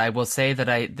 but I will say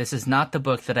that this is not the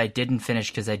book that I didn't finish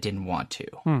because I didn't want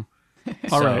to.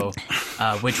 All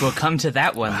right. Which we'll come to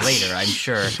that one later, I'm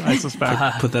sure. I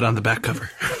suspect. Put that on the back cover.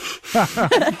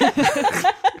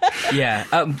 Yeah,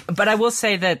 but I will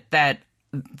say that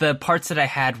the parts that I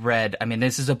had read, I mean,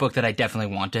 this is a book that I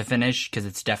definitely want to finish because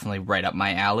it's definitely right up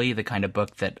my alley, the kind of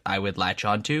book that I would latch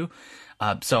onto.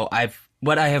 So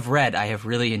what I have read, I have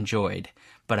really enjoyed,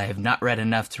 but I have not read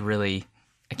enough to really,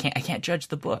 I can't judge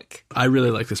the book. I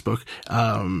really like this book.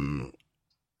 I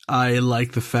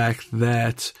like the fact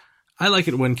that I like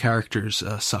it when characters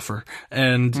suffer,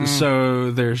 and so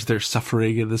there's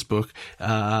suffering in this book.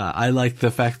 I like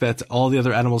the fact that all the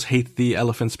other animals hate the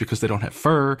elephants because they don't have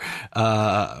fur,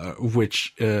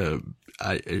 which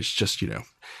is just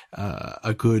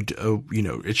a good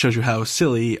it shows you how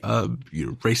silly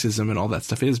racism and all that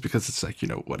stuff is, because it's like,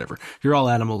 whatever, you're all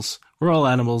animals. We're all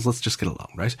animals. Let's just get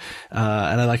along, right?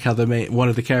 And I like how one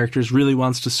of the characters really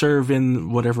wants to serve in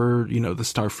whatever, the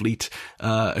Starfleet,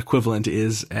 equivalent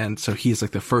is. And so he's like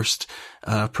the first,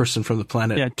 person from the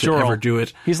planet to ever do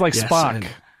it. He's like Spock.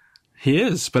 He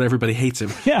is, but everybody hates him.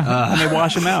 Yeah, and they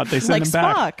wash him out. They send him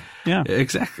back. Spock. Yeah,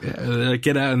 exactly.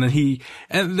 Get out, and then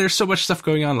and there's so much stuff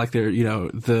going on. Like they're,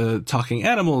 the talking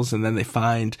animals, and then they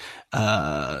find,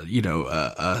 a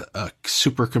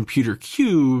supercomputer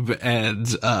cube, and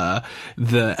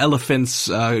the elephants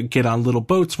get on little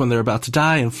boats when they're about to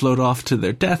die and float off to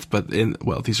their death. But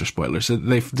these are spoilers.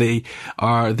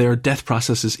 Their death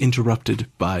process is interrupted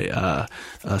by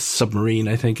a submarine.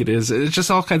 I think it is. It's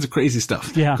just all kinds of crazy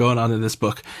stuff going on in this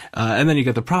book. And then you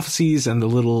get the prophecies and the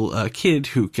little kid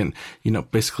who can,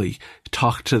 basically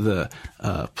talk to the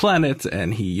planet,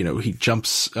 and he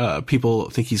jumps. People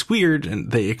think he's weird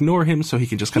and they ignore him, so he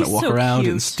can just kind of walk around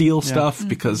and steal stuff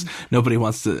because nobody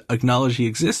wants to acknowledge he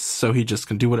exists, so he just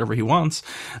can do whatever he wants.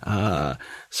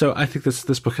 So I think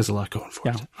this book has a lot going for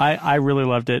it. I really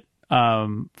loved it.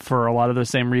 For a lot of the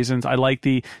same reasons. I like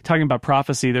talking about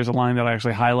prophecy. There's a line that I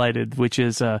actually highlighted, which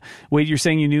is, wait, you're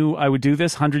saying you knew I would do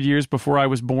this 100 years before I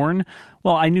was born?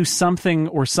 Well, I knew something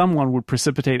or someone would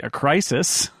precipitate a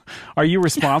crisis. Are you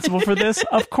responsible for this?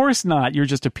 Of course not. You're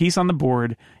just a piece on the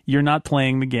board. You're not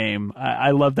playing the game.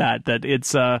 I love that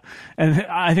it's, and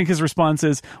I think his response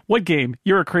is, what game?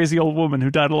 You're a crazy old woman who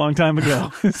died a long time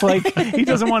ago. It's like, he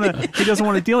doesn't want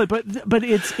to deal it, but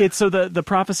it's, so the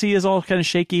prophecy is all kind of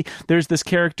shaky. There's this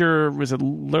character, was it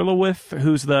Lilith,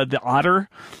 who's the otter?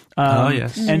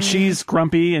 Yes. And she's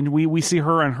grumpy, and we see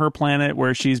her on her planet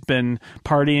where she's been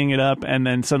partying it up, and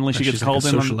then suddenly she gets called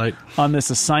in on this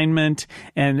assignment,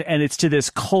 and it's to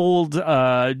this cold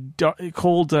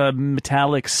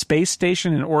metallic space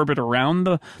station in orbit around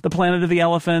the planet of the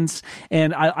elephants.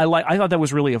 And I thought that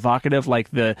was really evocative, like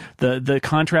the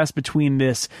contrast between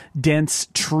this dense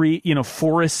tree,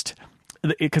 forest,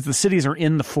 because the cities are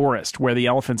in the forest where the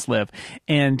elephants live,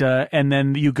 and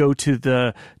then you go to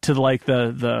the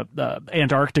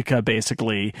Antarctica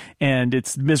basically, and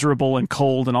it's miserable and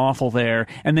cold and awful there,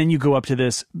 and then you go up to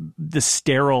this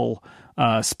sterile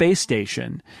space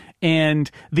station. And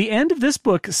the end of this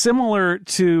book, similar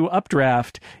to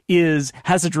Updraft,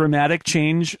 has a dramatic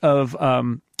change of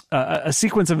a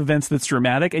sequence of events that's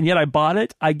dramatic, and yet I bought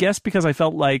it, I guess, because I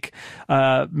felt like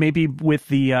maybe with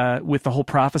the whole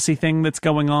prophecy thing that's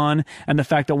going on, and the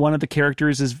fact that one of the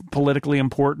characters is politically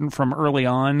important from early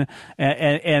on,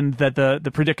 and that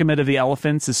the predicament of the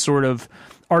elephants is sort of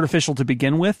artificial to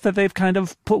begin with, that they've kind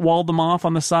of walled them off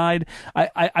on the side.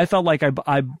 I felt like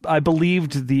I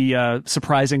believed the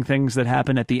surprising things that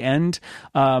happen at the end,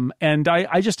 and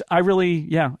I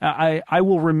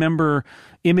will remember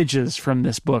images from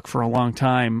this book for a long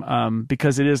time,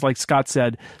 because it is, like Scott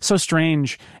said, so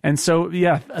strange, and so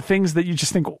things that you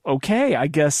just think, okay, I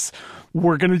guess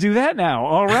we're going to do that now.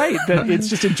 All right. That it's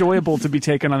just enjoyable to be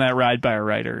taken on that ride by a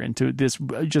writer, and to this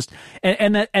just,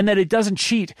 and that it doesn't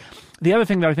cheat. The other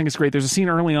thing that I think is great, there's a scene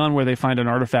early on where they find an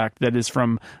artifact that is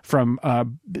from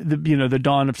the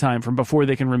dawn of time, from before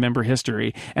they can remember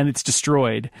history, and it's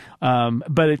destroyed.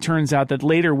 But it turns out that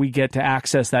later we get to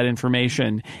access that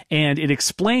information, and it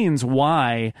explains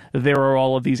why there are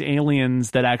all of these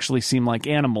aliens that actually seem like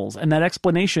animals. And that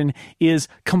explanation is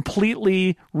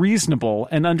completely reasonable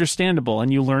and understandable. understandable,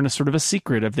 and you learn a sort of a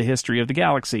secret of the history of the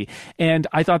galaxy. And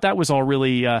I thought that was all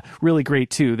really really great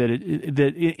too. That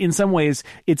in some ways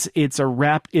it's all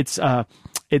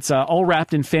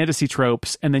wrapped in fantasy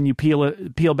tropes, and then you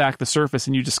peel back the surface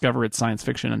and you discover it's science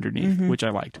fiction underneath, which I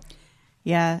liked.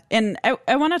 Yeah, and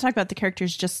I want to talk about the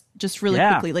characters just really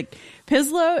quickly. Like,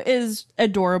 Pizlo is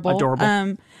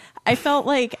adorable. I felt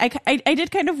like I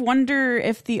did kind of wonder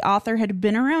if the author had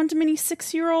been around many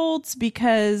 6-year-olds,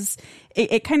 because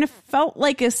it kind of felt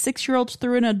like a 6-year-old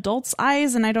through an adult's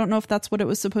eyes, and I don't know if that's what it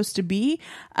was supposed to be.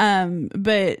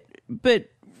 But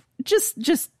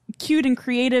just cute and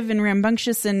creative and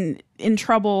rambunctious and in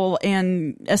trouble,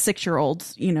 and a 6-year-old,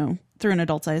 through an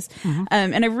adult's eyes.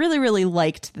 And I really, really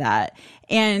liked that.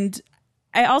 And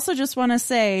I also just want to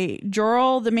say,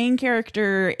 Jorl, the main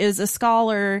character, is a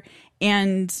scholar,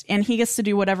 and he gets to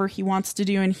do whatever he wants to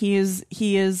do, and he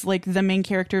is like the main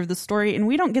character of the story, and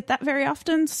we don't get that very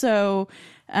often. So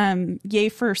yay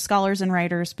for scholars and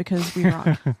writers, because we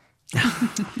rock.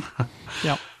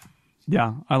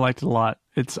 Yeah, I liked it a lot.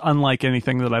 It's unlike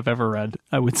anything that I've ever read,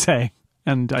 I would say.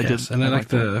 And I like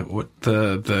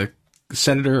the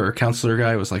senator or counselor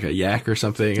guy was like a yak or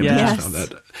something, and I just found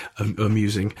that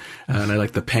amusing. And I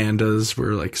like the pandas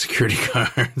were like security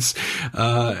guards.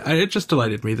 It just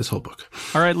delighted me, this whole book.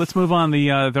 All right, let's move on.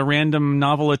 The random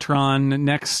novelatron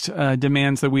next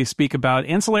demands that we speak about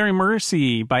Ancillary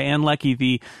Mercy by Ann Leckie,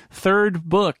 the third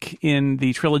book in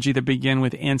the trilogy that began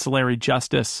with Ancillary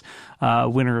Justice,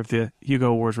 winner of the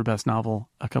Hugo Awards for Best Novel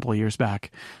a couple of years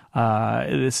back.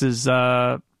 This is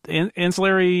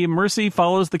Ancillary Mercy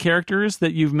follows the characters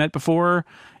that you've met before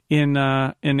in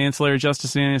Ancillary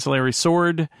Justice and Ancillary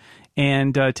Sword,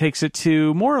 and takes it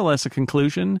to more or less a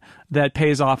conclusion that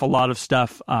pays off a lot of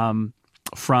stuff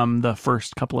from the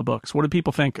first couple of books. What do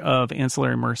people think of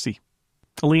Ancillary Mercy?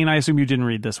 Aline, I assume you didn't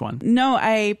read this one. No,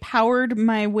 I powered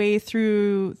my way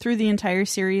through the entire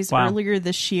series earlier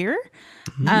this year.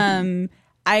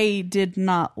 I did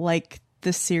not like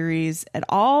the series at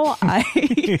all.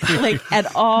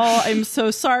 At all. I'm so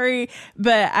sorry,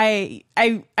 but I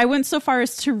went so far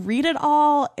as to read it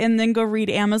all and then go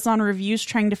read Amazon reviews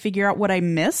trying to figure out what I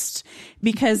missed,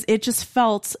 because it just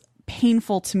felt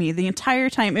painful to me the entire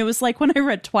time. It was like when I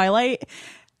read Twilight,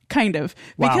 kind of.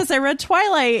 Wow. Because I read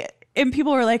Twilight and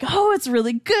people were like, "Oh, it's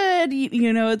really good.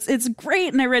 It's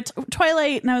great." And I read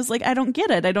Twilight and I was like, "I don't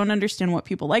get it. I don't understand what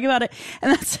people like about it."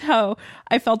 And that's how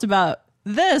I felt about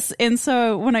this. And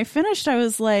so when I finished, I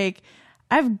was like,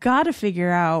 I've got to figure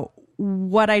out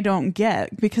what I don't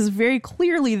get, because very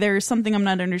clearly there's something I'm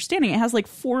not understanding. It has like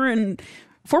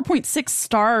 4.6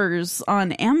 stars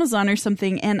on Amazon or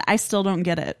something, and I still don't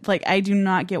get it. Like, I do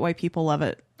not get why people love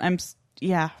it.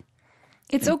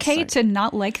 It's okay to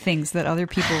not like things that other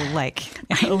people like.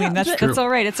 I mean, that's all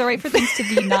right. It's all right for things to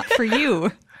be not for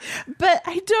you. But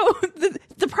I don't.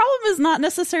 The problem is not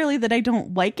necessarily that I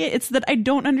don't like it. It's that I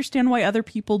don't understand why other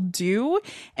people do,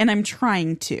 and I'm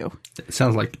trying to. It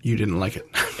sounds like you didn't like it.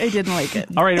 I didn't like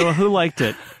it. All right. Well, who liked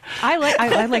it? I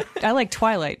like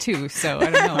Twilight too. So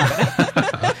I don't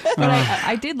know. But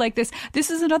I did like this. This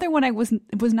is another one I was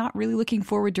not really looking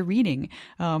forward to reading.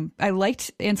 I liked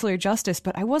Ancillary Justice,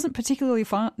 but I wasn't particularly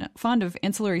fond of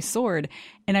Ancillary Sword,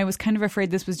 and I was kind of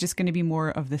afraid this was just going to be more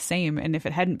of the same. And if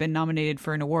it hadn't been nominated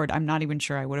for an award, I'm not even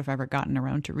sure I would have ever gotten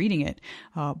around to reading it.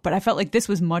 But I felt like this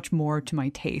was much more to my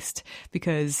taste,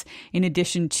 because in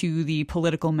addition to the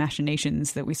political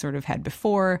machinations that we sort of had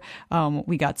before,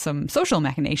 we got some social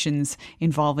machinations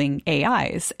involving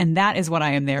AIs, and that is what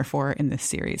I am there for in this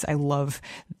series. I love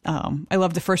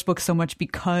the first book so much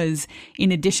because,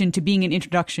 in addition to being an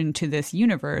introduction to this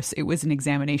universe, it was an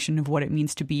examination of what it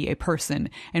means to be a person,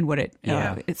 and what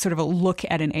it's sort of a look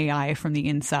at an AI from the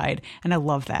inside, and I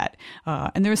love that.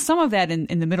 And there was some of that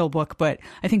in the middle book, but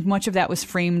I think much of that was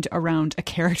framed around a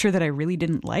character that I really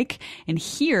didn't like. And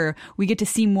here we get to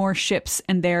see more ships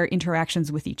and their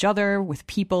interactions with each other, with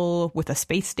people, with a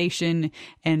space station.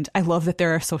 And I love that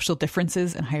there are social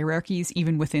differences and hierarchies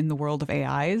even within the world of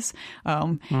AIs.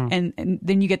 And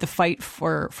then you get the fight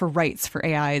for rights for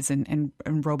AIs and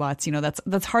robots.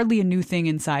 That's hardly a new thing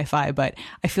in sci-fi, but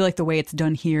I feel like the way it's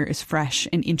done here is fresh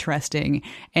and interesting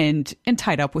and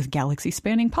tied up with galaxy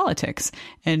spanning politics.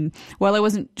 And while I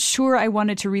wasn't sure I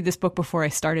wanted to read this book before I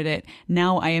started it,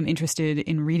 now I am interested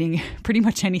in reading pretty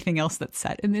much anything else that's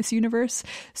set in this universe.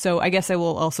 So I guess I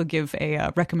will also give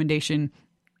a recommendation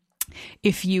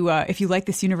If you like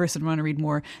this universe and want to read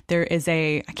more, there is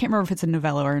I can't remember if it's a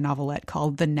novella or a novelette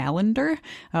called The Nalander,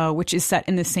 which is set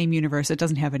in the same universe. It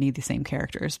doesn't have any of the same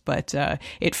characters, but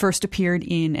it first appeared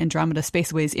in Andromeda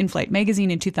Spaceways In-Flight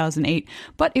magazine in 2008,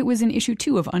 but it was in issue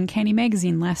 2 of Uncanny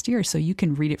magazine last year, so you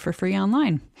can read it for free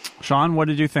online. Sean, what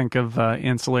did you think of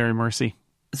Ancillary Mercy?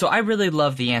 So I really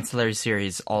love the Ancillary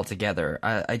series altogether.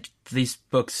 These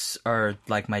books are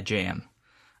like my jam.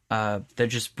 They're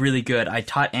just really good. I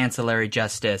taught Ancillary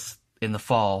Justice in the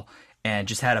fall and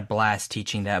just had a blast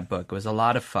teaching that book. It was a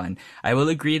lot of fun. I will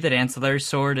agree that Ancillary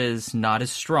Sword is not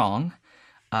as strong,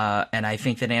 and I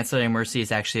think that Ancillary Mercy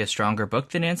is actually a stronger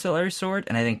book than Ancillary Sword,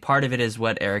 and I think part of it is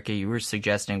what, Erica, you were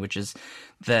suggesting, which is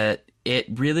that it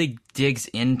really digs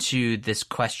into this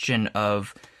question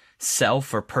of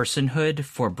self or personhood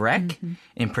for Breck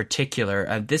in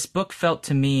particular. This book felt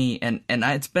to me, and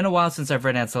it's been a while since I've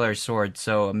read Ancillary Sword,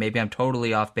 so maybe I'm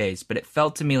totally off base, but it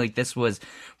felt to me like this was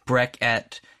Breck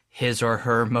at his or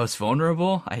her most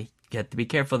vulnerable. I get to be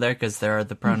careful there because there are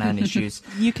the pronoun issues.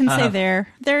 You can say there.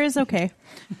 There is okay.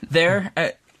 There.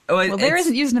 Well, there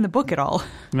isn't used in the book at all.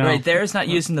 No. Right, there is not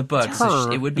used in the book. It's So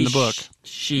her it would be in the book.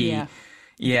 She.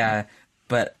 Yeah.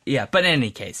 But in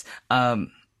any case,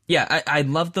 I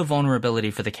love the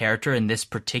vulnerability for the character in this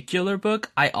particular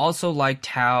book. I also liked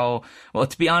how, well,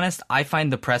 to be honest, I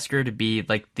find the Presker to be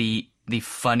like the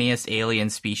funniest alien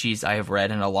species I have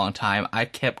read in a long time. I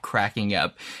kept cracking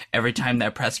up every time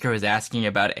that Presker was asking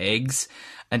about eggs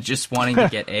and just wanting to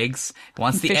get eggs.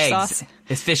 Wants the Fish eggs. sauce.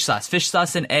 It's fish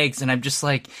sauce and eggs. And I'm just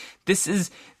like, this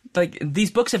is like,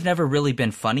 these books have never really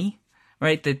been funny.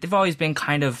 Right, they've always been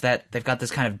kind of that. They've got this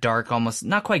kind of dark, almost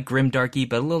not quite grimdarky,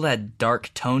 but a little that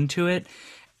dark tone to it.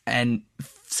 And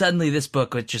suddenly, this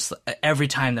book was just every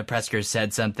time the Presker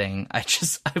said something, I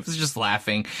was just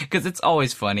laughing because it's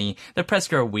always funny. The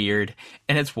Presker are weird,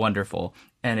 and it's wonderful,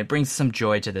 and it brings some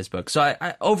joy to this book. So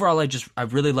overall, I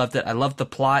really loved it. I loved the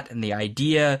plot and the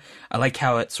idea. I like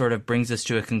how it sort of brings us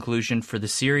to a conclusion for the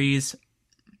series,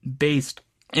 based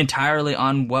entirely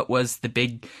on what was the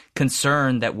big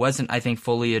concern that wasn't, I think,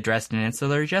 fully addressed in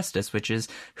Ancillary Justice, which is,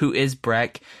 who is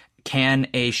Breck? Can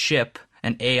a ship,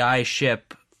 an AI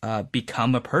ship,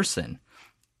 become a person?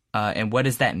 And what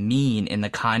does that mean in the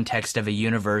context of a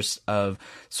universe of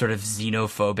sort of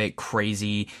xenophobic,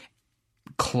 crazy,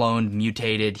 cloned,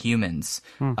 mutated humans?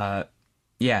 Maya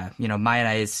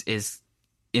is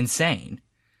insane.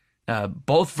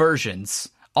 Both versions,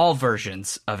 all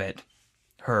versions of it,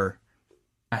 her.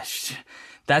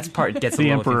 That part gets a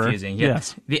little Emperor. confusing. Yeah.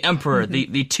 Yes. The Emperor,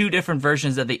 the two different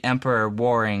versions of the Emperor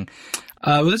warring.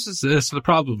 Well, this is the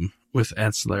problem with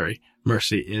Ancillary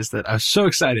Mercy is that I was so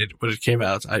excited when it came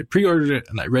out. I pre-ordered it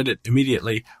and I read it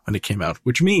immediately when it came out,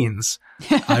 which means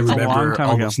I remember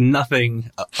almost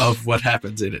nothing of what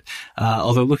happens in it.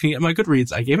 Although looking at my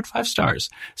Goodreads, I gave it 5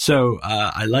 stars. So,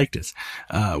 I liked it,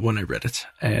 when I read it.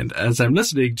 And as I'm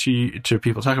listening to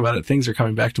people talk about it, things are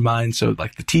coming back to mind. So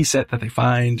like the tea set that they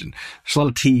find, and there's a lot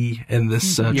of tea in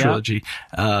this trilogy.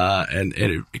 And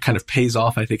it kind of pays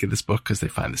off, I think, in this book because they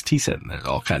find this tea set and then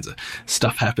all kinds of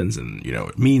stuff happens and,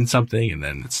 it means something and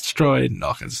then it's destroyed and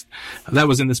all kinds of, that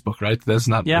was in this book, right? That's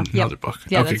not in another book.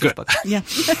 Yeah, okay, good. Book. Yeah.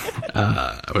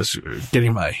 I was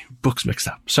getting my books mixed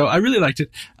up. So I really liked it.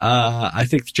 I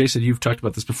think, Jason, you've talked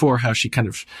about this before, how she kind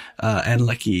of, and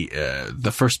Lecky,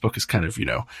 the first book is kind of,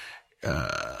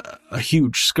 a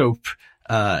huge scope.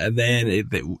 And then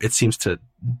it seems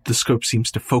the scope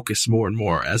seems to focus more and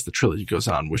more as the trilogy goes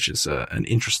on, which is an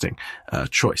interesting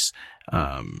choice.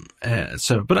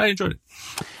 But I enjoyed it.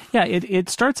 Yeah, it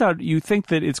starts out, you think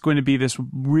that it's going to be this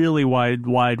really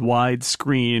wide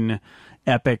screen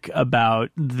epic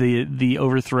about the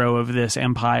overthrow of this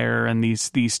empire and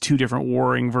these two different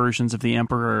warring versions of the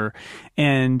Emperor.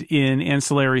 And in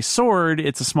Ancillary Sword,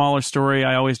 it's a smaller story.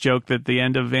 I always joke that the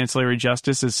end of Ancillary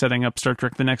Justice is setting up Star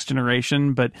Trek The Next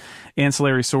Generation, but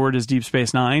Ancillary Sword is Deep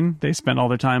Space Nine. They spend all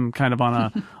their time kind of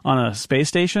on a space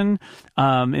station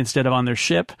instead of on their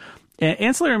ship.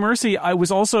 Ancillary Mercy, I was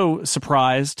also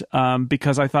surprised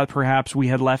because I thought perhaps we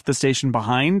had left the station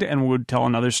behind and would tell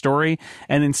another story.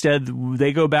 And instead,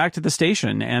 they go back to the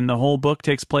station and the whole book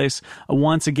takes place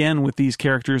once again with these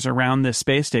characters around this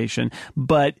space station.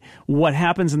 But what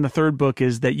happens in the third book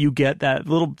is that you get that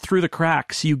little through the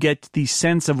cracks, you get the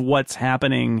sense of what's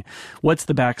happening, what's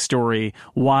the backstory,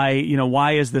 why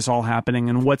is this all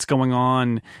happening, and what's going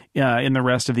on in the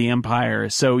rest of the empire.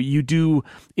 So you do,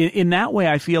 in that way,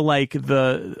 I feel like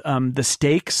the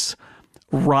stakes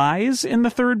rise in the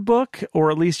third book,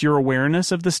 or at least your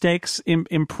awareness of the stakes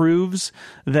improves.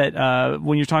 That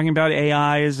when you're talking about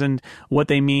AIs and what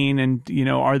they mean, and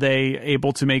are they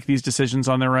able to make these decisions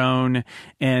on their own,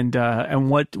 and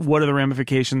what are the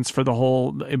ramifications for the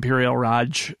whole Imperial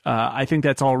Raj? I think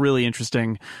that's all really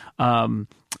interesting.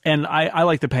 And I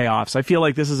like the payoffs. I feel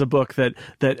like this is a book that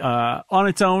on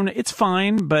its own it's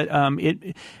fine, but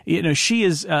she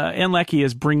is Ann Leckie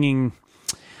is bringing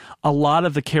a lot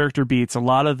of the character beats, a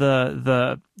lot of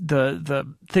the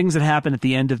things that happen at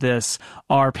the end of this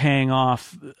are paying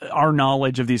off our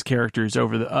knowledge of these characters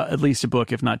over at least a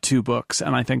book, if not two books.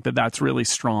 And I think that that's really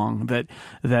strong, that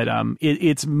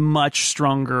it's much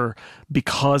stronger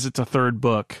because it's a third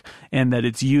book and that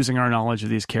it's using our knowledge of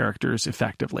these characters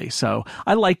effectively. So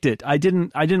I liked it. I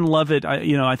didn't love it.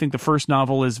 I think the first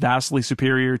novel is vastly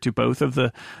superior to both of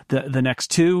the next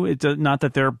two. It's not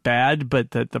that they're bad, but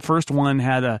that the first one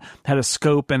had a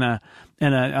scope and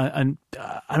an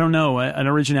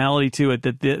originality to it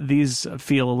that these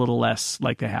feel a little less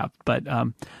like they have.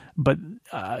 But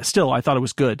still, I thought it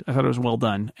was good. I thought it was well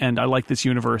done, and I like this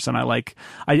universe. And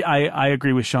I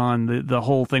agree with Sean. The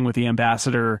whole thing with the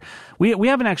ambassador. We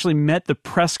haven't actually met the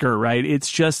Presker, right? It's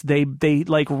just they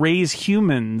like raise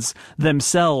humans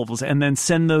themselves and then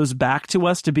send those back to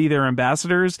us to be their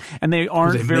ambassadors, and they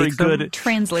aren't very good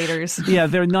translators. Yeah,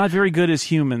 they're not very good as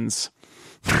humans.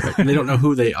 Right. And they don't know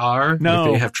who they are. No.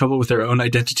 Like they have trouble with their own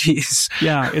identities.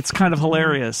 Yeah, it's kind of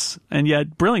hilarious and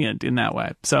yet brilliant in that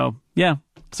way. So yeah,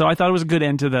 so I thought it was a good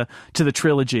end to the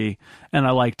trilogy, and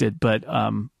I liked it, but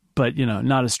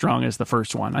not as strong as the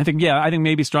first one. I think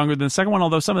maybe stronger than the second one,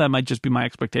 although some of that might just be my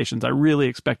expectations. I really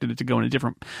expected it to go in a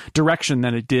different direction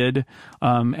than it did.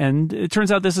 And it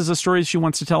turns out this is a story she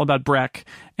wants to tell about Breck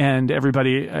and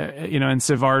everybody, and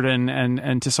Sivarden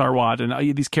and Tisarwat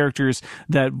and these characters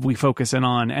that we focus in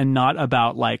on, and not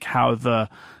about like how the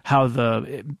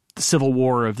civil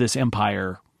war of this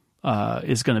empire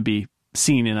is going to be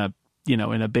seen on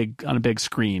a big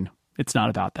screen. It's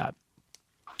not about that.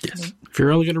 Yes. If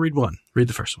you're only going to read one, read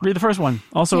the first one. Read the first one.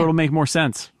 Also, It'll make more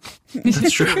sense.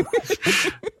 That's true.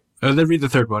 And then read the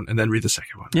third one, and then read the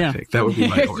second one. Yeah. I think that would be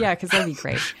my order. Yeah, because that'd be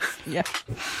great. Yeah.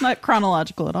 Not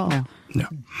chronological at all. No.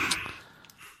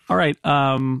 All right.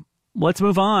 Let's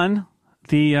move on.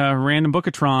 The Random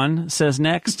Bookatron says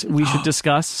next we should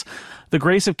discuss The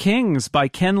Grace of Kings by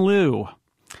Ken Liu.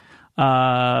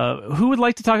 Who would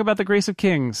like to talk about The Grace of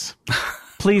Kings?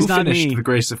 Please, not me. The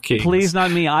Grace of Kings. Please,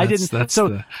 not me. I didn't.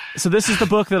 So this is the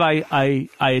book that I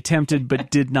attempted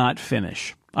but did not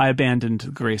finish. I abandoned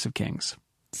The Grace of Kings.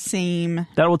 Same.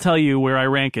 That will tell you where I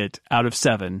rank it out of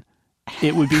 7.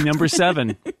 It would be number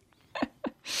 7.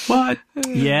 What?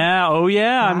 Yeah. Oh,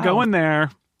 yeah. Wow. I'm going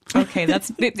there. Okay,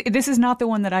 this is not the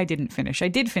one that I didn't finish. I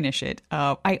did finish it.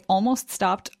 I almost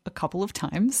stopped a couple of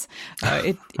times.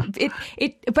 But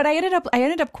I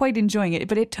ended up quite enjoying it.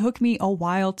 But it took me a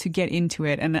while to get into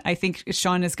it, and I think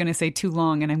Sean is going to say too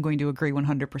long, and I'm going to agree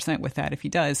 100% with that if he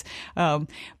does.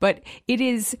 But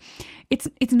it's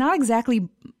not exactly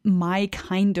my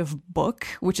kind of book,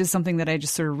 which is something that I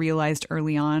just sort of realized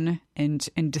early on and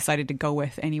decided to go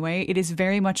with anyway. It is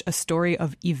very much a story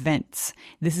of events.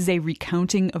 This is a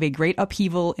recounting of a great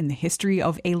upheaval in the history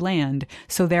of a land.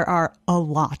 So there are a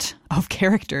lot of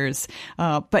characters,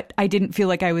 but I didn't feel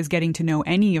like I was getting to know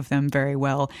any of them very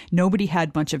well. Nobody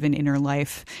had much of an inner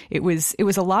life. It was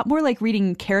a lot more like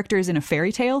reading characters in a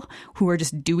fairy tale who are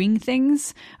just doing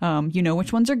things. You know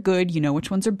which ones are good, you know which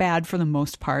ones are bad for the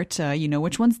most part, you know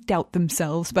which ones doubt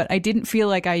themselves, but I didn't feel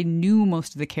like I knew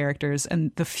most of the characters,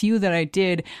 and the few that I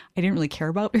didn't really care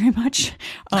about very much.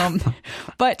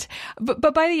 But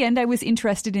by the end, I was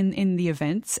interested in the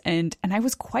events, and I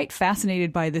was quite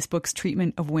fascinated by this book's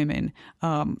treatment of women.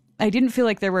 I didn't feel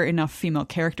like there were enough female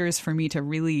characters for me to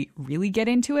really, really get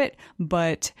into it,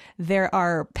 but there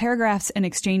are paragraphs and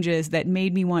exchanges that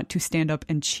made me want to stand up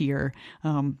and cheer.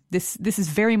 This is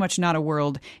very much not a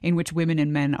world in which women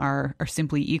and men are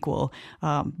simply equal.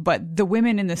 But the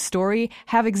women in the story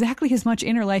have exactly as much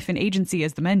inner life and agency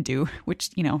as the men do, which,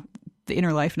 the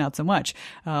inner life, not so much.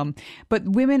 But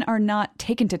women are not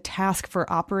taken to task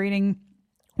for operating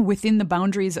within the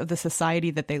boundaries of the society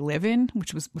that they live in,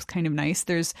 which was kind of nice.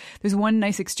 There's one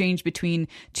nice exchange between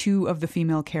two of the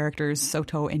female characters,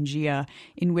 Soto and Gia,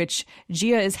 in which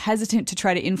Gia is hesitant to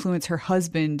try to influence her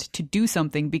husband to do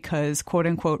something because, quote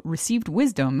unquote, received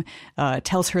wisdom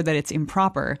tells her that it's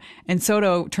improper. And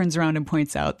Soto turns around and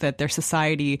points out that their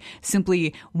society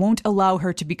simply won't allow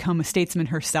her to become a statesman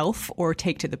herself or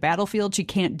take to the battlefield. She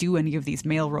can't do any of these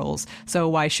male roles. So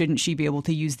why shouldn't she be able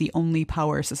to use the only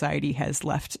power society has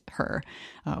left left her,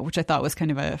 which I thought was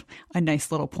kind of a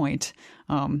nice little point.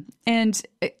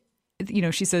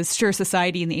 She says, sure,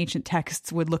 society in the ancient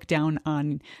texts would look down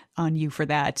on you for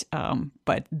that,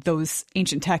 but those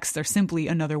ancient texts are simply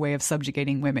another way of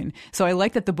subjugating women. So I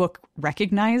like that the book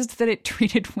recognized that it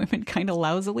treated women kind of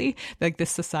lousily, like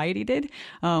this society did.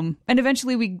 And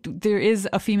eventually there is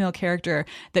a female character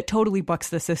that totally bucks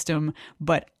the system,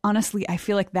 but honestly, I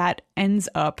feel like that ends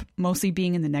up mostly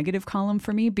being in the negative column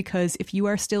for me, because if you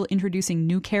are still introducing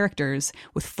new characters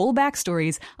with full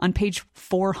backstories on page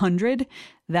 400,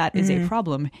 that is a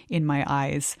problem in my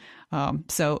eyes.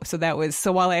 So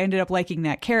while I ended up liking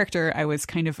that character, I was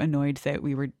kind of annoyed that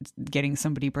we were getting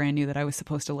somebody brand new that I was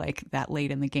supposed to like that late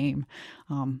in the game.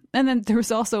 And then there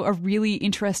was also a really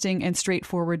interesting and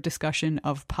straightforward discussion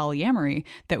of polyamory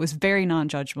that was very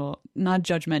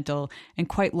non-judgmental and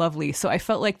quite lovely. So I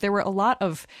felt like there were a lot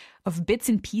of bits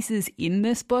and pieces in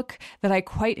this book that I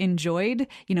quite enjoyed,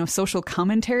 social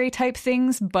commentary type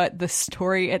things, but the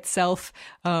story itself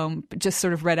just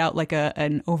sort of read out like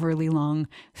an overly long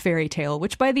fairy tale,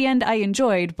 which by the end I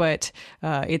enjoyed, but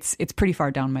it's pretty far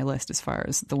down my list as far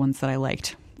as the ones that I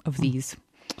liked of these.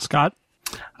 Scott?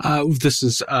 This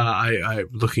is I'm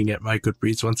looking at my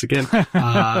Goodreads once again.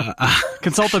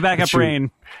 Consult the backup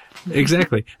brain.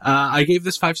 Exactly. I gave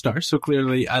this 5 stars, so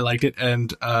clearly I liked it.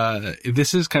 And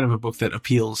this is kind of a book that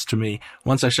appeals to me.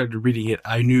 Once I started reading it,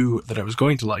 I knew that I was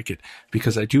going to like it,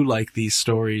 because I do like these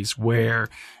stories where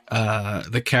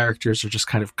the characters are just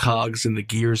kind of cogs in the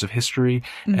gears of history.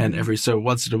 Mm-hmm. And every so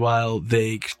once in a while,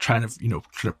 they try to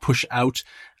push out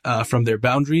from their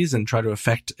boundaries and try to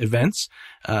affect events.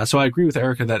 So I agree with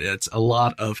Erica that it's a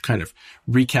lot of kind of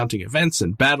recounting events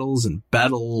and battles and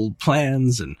battle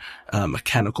plans and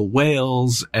mechanical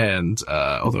whales. And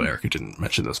although Erica didn't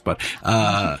mention this, but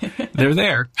they're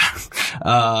there.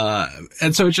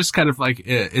 And so it just kind of like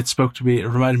it spoke to me. It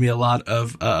reminded me a lot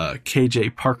of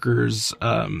KJ Parker's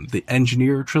The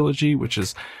Engineer trilogy, which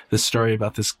is this story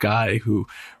about this guy who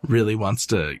really wants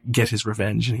to get his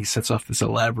revenge, and he sets off this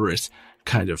elaborate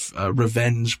kind of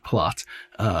revenge plot.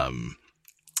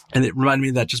 And it reminded me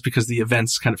of that just because the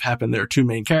events kind of happen. There are 2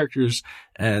 main characters,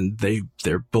 and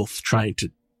they're both trying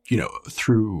to,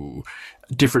 through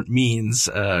different means,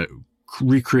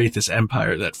 recreate this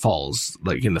empire that falls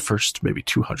like in the first maybe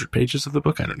 200 pages of the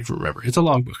book. I don't even remember. It's a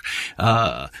long book.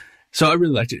 So I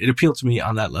really liked it. It appealed to me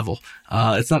on that level.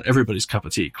 It's not everybody's cup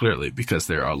of tea, clearly, because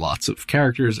there are lots of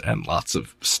characters and lots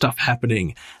of stuff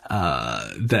happening,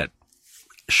 that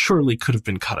surely could have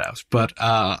been cut out, but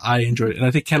I enjoyed it, and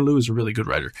I think Ken Liu is a really good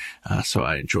writer, so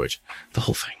I enjoyed the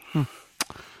whole thing.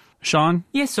 Sean?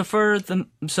 Yeah,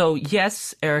 so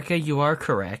yes, Erica, you are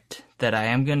correct that I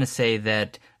am going to say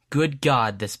that, good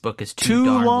God, this book is too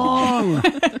darn long.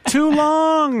 Too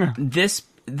long.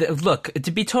 Look,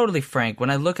 to be totally frank,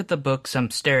 when I look at the books,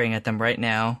 I'm staring at them right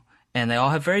now, and they all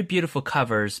have very beautiful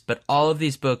covers, but all of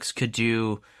these books could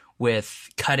do with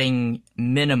cutting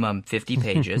minimum 50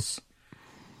 pages.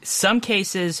 Some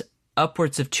cases,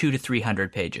 upwards of 200 to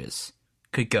 300 pages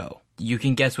could go. You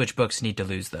can guess which books need to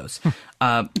lose those.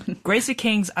 Grace of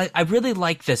Kings, I really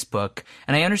like this book,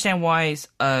 and I understand why,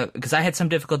 because I had some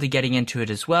difficulty getting into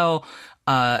it as well.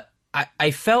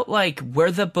 I felt like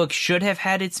where the book should have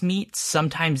had its meat,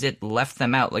 sometimes it left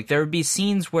them out. Like, there would be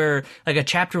scenes where, like, a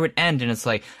chapter would end, and it's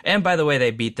like, and by the way,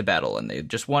 they beat the battle, and they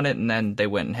just won it, and then they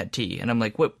went and had tea. And I'm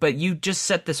like, what? But you just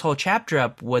set this whole chapter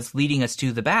up was leading us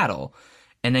to the battle.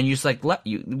 And then you just like, what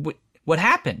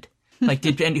happened? Like,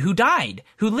 and who died?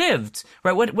 Who lived?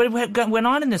 Right? What went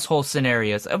on in this whole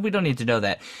scenario? We don't need to know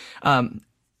that.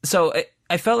 So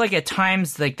I felt like at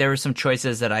times, like, there were some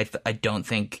choices that I don't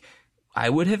think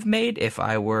I would have made if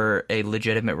I were a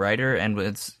legitimate writer and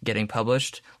was getting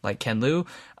published like Ken Liu.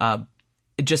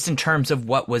 Just in terms of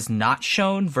what was not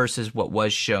shown versus what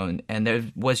was shown. And there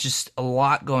was just a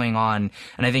lot going on.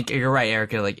 And I think you're right,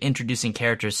 Erica, like, introducing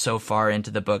characters so far into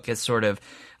the book is sort of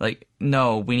like,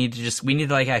 no, we need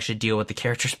to like actually deal with the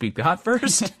characters we got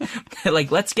first. Like,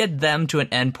 let's get them to an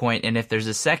end point. And if there's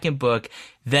a second book,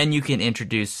 then you can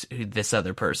introduce this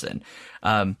other person.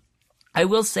 I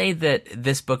will say that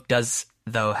this book does,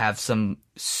 though, have some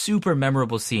super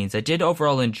memorable scenes. I did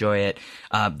overall enjoy it.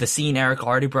 The scene Eric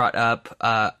already brought up,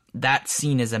 that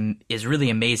scene is really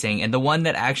amazing. And the one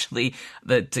that actually,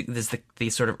 the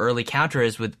sort of early counter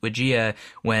is with Gia,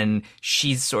 when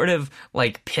she's sort of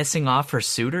like pissing off her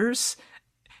suitors.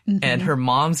 Mm-hmm. And her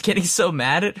mom's getting so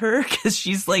mad at her because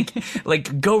she's like,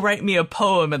 go write me a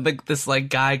poem. And this like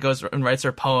guy goes and writes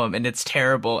her a poem, and it's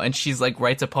terrible. And she's like,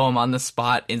 writes a poem on the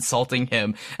spot, insulting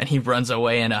him, and he runs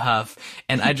away in a huff.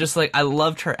 And I just I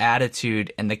loved her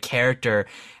attitude and the character.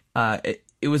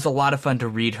 it was a lot of fun to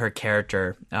read her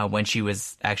character when she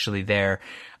was actually there.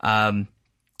 And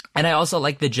I also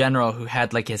like the general who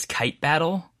had like his kite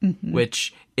battle,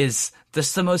 which is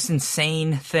just the most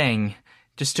insane thing.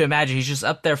 Just to imagine, he's just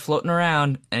up there floating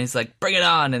around, and he's like, "Bring it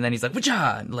on!" And then he's like,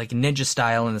 "Whatcha!" Like ninja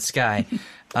style in the sky.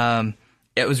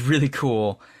 It was really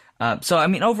cool. So I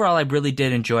mean, overall, I really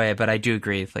did enjoy it, but I do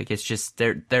agree. Like, it's just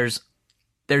there's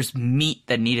meat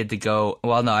that needed to go.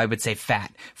 Well, no, I would say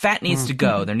fat. Fat needs to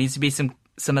go. There needs to be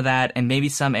some of that, and maybe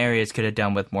some areas could have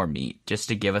done with more meat just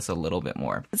to give us a little bit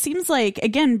more. It seems like,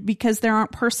 again, because there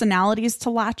aren't personalities to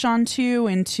latch onto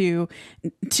and to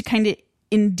kind of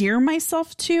endear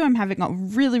myself to, I'm having a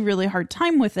really, really hard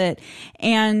time with it.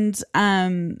 And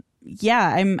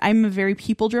yeah, I'm a very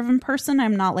people driven person.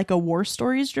 I'm not like a war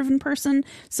stories driven person,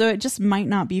 so it just might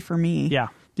not be for me. Yeah,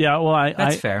 well,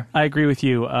 That's fair. I agree with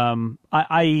you.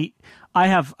 I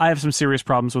have some serious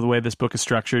problems with the way this book is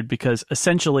structured, because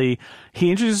essentially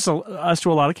he introduces us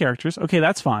to a lot of characters. Okay,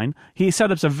 that's fine. He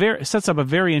sets up a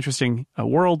very interesting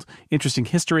world, interesting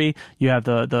history. You have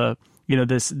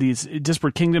these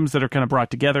disparate kingdoms that are kind of brought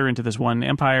together into this one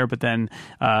empire, but then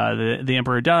the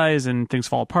emperor dies and things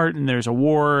fall apart, and there's a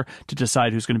war to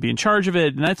decide who's going to be in charge of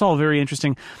it, and that's all very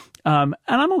interesting. And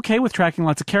I'm okay with tracking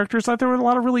lots of characters. Like, there were a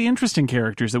lot of really interesting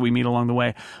characters that we meet along the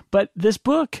way. But this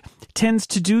book tends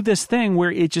to do this thing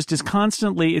where it just is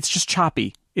constantly, it's just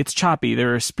choppy. It's choppy.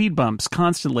 There are speed bumps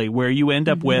constantly where you end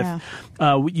up with,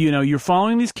 you're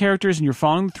following these characters and you're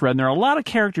following the thread. And there are a lot of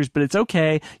characters, but it's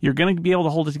okay. You're going to be able to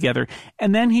hold it together.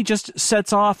 And then he just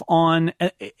sets off on,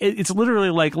 it's literally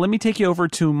like, let me take you over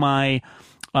to my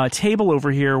table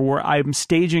over here where I'm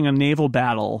staging a naval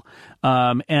battle.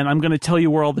 And I'm going to tell you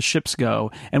where all the ships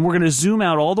go, and we're going to zoom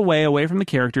out all the way away from the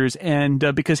characters. And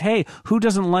because, hey, who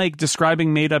doesn't like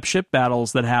describing made-up ship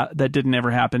battles that didn't ever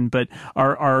happen, but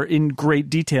are in great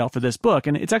detail for this book?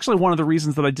 And it's actually one of the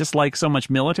reasons that I dislike so much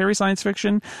military science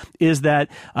fiction, is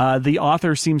that the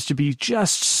author seems to be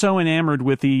just so enamored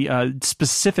with the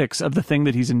specifics of the thing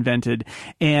that he's invented,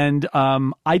 and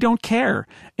I don't care.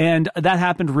 And that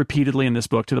happened repeatedly in this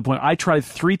book, to the point I tried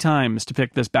 3 times to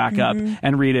pick this back up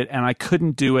and read it, and I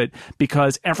couldn't do it,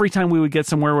 because every time we would get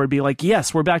somewhere where it'd be like,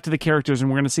 yes, we're back to the characters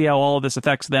and we're going to see how all of this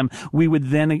affects them, we would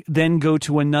then go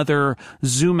to another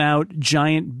zoom out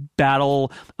giant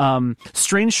battle.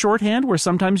 Strange shorthand where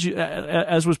sometimes,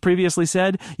 as was previously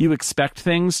said, you expect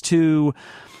things to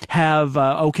have,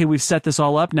 okay, we've set this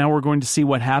all up, now we're going to see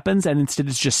what happens, and instead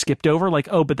it's just skipped over, like,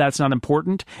 oh, but that's not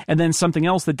important, and then something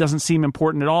else that doesn't seem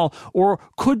important at all, or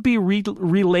could be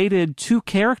related to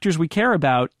characters we care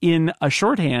about in a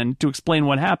shorthand to explain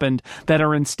what happened, that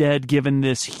are instead given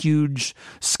this huge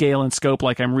scale and scope,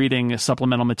 like I'm reading a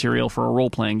supplemental material for a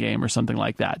role-playing game or something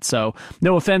like that. So,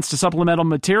 no offense to supplemental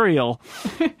material.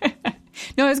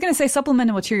 No, I was going to say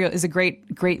supplemental material is a great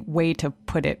way to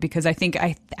put it, because I think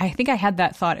I had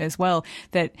that thought as well,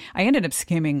 that I ended up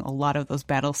skimming a lot of those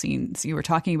battle scenes you were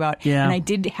talking about. Yeah. And I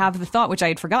did have the thought, which I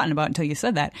had forgotten about until you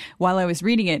said that, while I was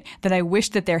reading it, that I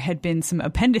wished that there had been some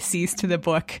appendices to the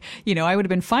book. You know, I would have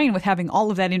been fine with having all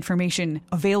of that information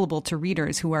available to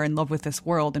readers who are in love with this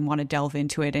world and want to delve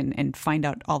into it and find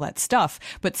out all that stuff.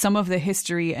 But some of the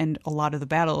history and a lot of the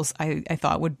battles I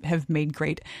thought would have made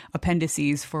great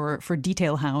appendices for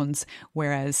detail hounds,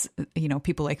 whereas, you know,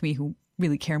 people like me who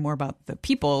really care more about the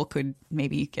people could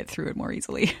maybe get through it more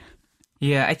easily.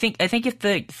 Yeah, I think if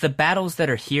the battles that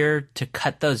are here to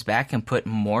cut those back and put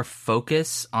more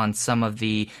focus on some of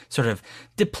the sort of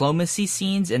diplomacy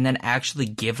scenes, and then actually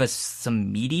give us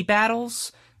some meaty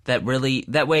battles that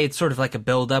way it's sort of like a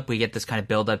build up. We get this kind of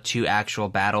build up to actual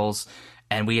battles,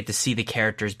 and we get to see the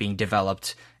characters being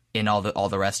developed in all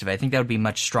the rest of it. I think that would be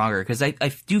much stronger, because I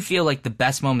do feel like the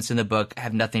best moments in the book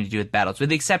have nothing to do with battles, with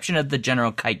the exception of the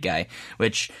general kite guy,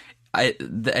 which I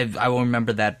will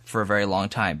remember that for a very long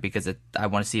time, because I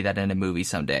want to see that in a movie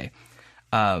someday.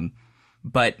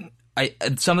 But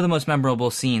some of the most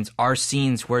memorable scenes are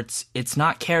scenes where it's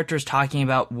not characters talking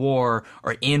about war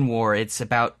or in war. It's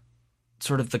about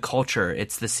sort of the culture.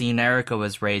 It's the scene Erica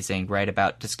was raising, right,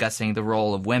 about discussing the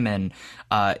role of women.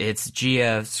 It's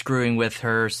Gia screwing with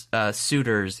her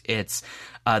suitors. It's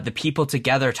the people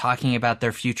together talking about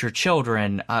their future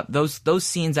children. Those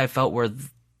scenes I felt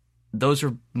those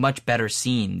were much better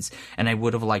scenes, and I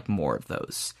would have liked more of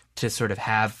those to sort of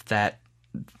have that.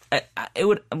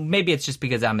 Maybe it's just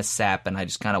because I'm a sap and I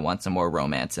just kind of want some more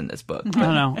romance in this book. I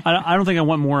don't know. I don't think I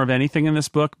want more of anything in this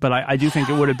book, but I do think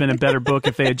it would have been a better book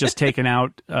if they had just taken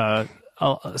out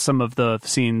some of the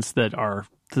scenes that are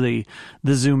the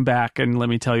zoom back and let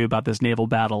me tell you about this naval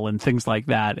battle and things like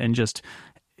that, and just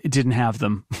didn't have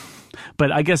them.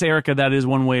 But I guess, Erica, that is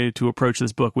one way to approach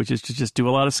this book, which is to just do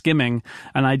a lot of skimming.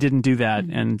 And I didn't do that.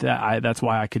 And that's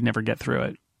why I could never get through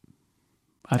it.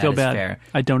 I feel bad. Fair.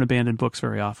 I don't abandon books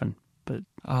very often. But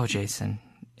oh, Jason,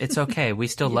 it's okay. We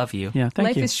still love you. Yeah, thank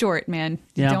Life you. is short, man.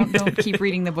 Yeah. Don't keep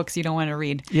reading the books you don't want to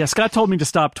read. Yeah, Scott told me to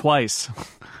stop twice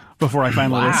before I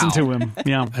finally listened to him.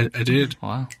 Yeah. I did.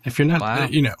 Wow. If you're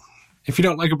not, if you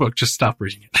don't like a book, just stop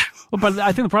reading it. Well, but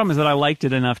I think the problem is that I liked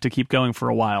it enough to keep going for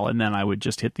a while, and then I would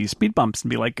just hit these speed bumps and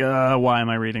be like, why am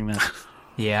I reading this?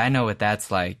 Yeah, I know what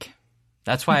that's like.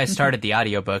 That's why I started the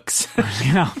audiobooks.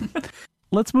 Yeah.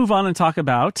 Let's move on and talk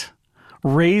about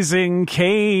Raising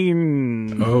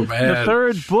Cain. Oh, man. The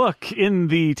third book in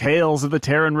the Tales of the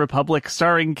Terran Republic,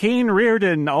 starring Cain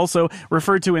Reardon, also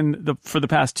referred to for the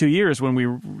past 2 years when we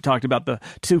talked about the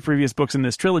 2 previous books in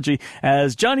this trilogy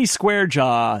as Johnny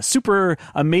Squarejaw, super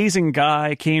amazing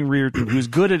guy, Cain Reardon, who's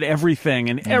good at everything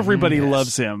and everybody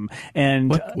loves him.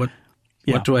 And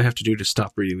What do I have to do to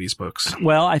stop reading these books?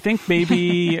 well, I think maybe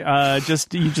you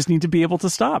just need to be able to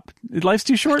stop. Life's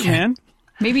too short, man.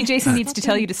 Maybe Jason needs to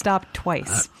tell you to stop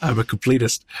twice. I'm a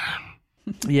completist.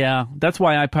 Yeah, that's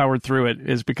why I powered through it,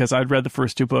 is because I'd read the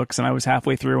first 2 books and I was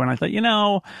halfway through and I thought,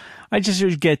 I just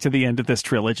should get to the end of this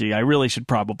trilogy. I really should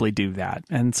probably do that.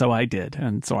 And so I did.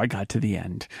 And so I got to the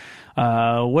end.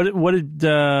 What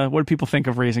did people think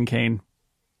of Raising Cain?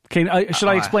 Should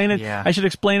I explain it? Yeah. I should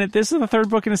explain it. This is the third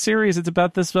book in a series. It's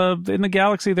about this, in the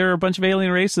galaxy, there are a bunch of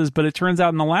alien races, but it turns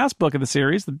out in the last book of the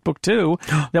series, the book 2,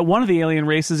 that one of the alien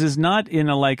races is not in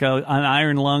an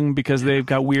iron lung because they've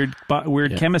got weird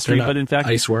chemistry, but in fact,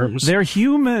 ice worms. They're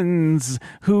humans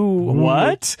who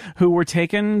were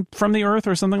taken from the Earth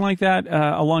or something like that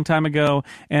a long time ago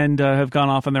and have gone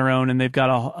off on their own, and they've got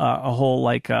a whole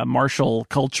martial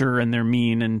culture, and they're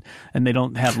mean and they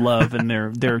don't have love, and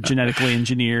they're genetically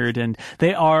engineered. And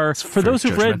they are, for those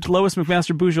who've read Lois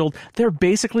McMaster Bujold, they're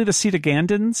basically the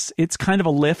Cetagandans. It's kind of a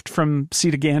lift from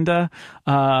Cetaganda.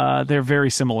 They're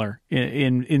very similar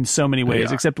in so many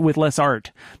ways, except with less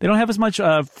art. They don't have as much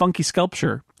funky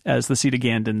sculpture as the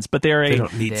Cetagandans, but they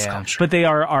don't need sculpture. But they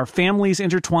are families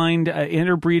intertwined,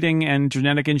 interbreeding and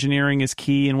genetic engineering is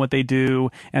key in what they do,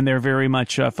 and they're very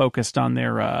much focused on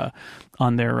their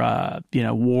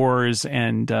wars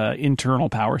and internal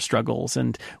power struggles.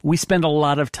 And we spend a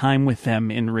lot of time with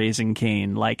them in Raising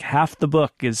Cain. Like half the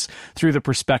book is through the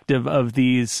perspective of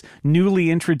these newly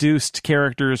introduced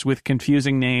characters with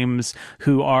confusing names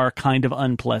who are kind of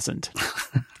unpleasant.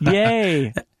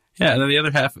 Yay! Yeah, and then the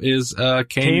other half is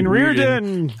Cain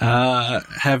Reardon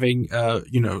having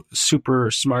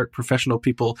super smart professional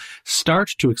people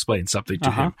start to explain something to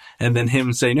him, and then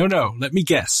him say, "No, let me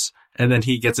guess." And then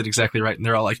he gets it exactly right, and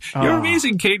they're all like, "You're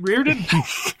amazing, Cain Reardon."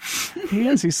 He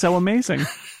is. He's so amazing.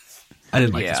 I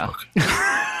didn't like this book.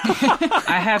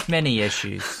 I have many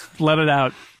issues. Let it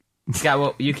out. Scott,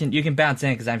 well, you can bounce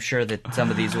in because I'm sure that some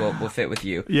of these will fit with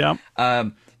you. Yeah.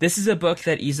 This is a book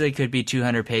that easily could be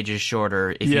 200 pages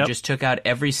shorter if you just took out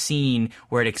every scene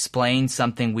where it explains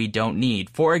something we don't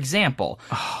need. For example,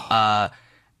 the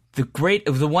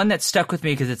one that stuck with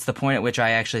me because it's the point at which I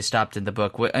actually stopped in the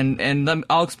book, and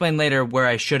I'll explain later where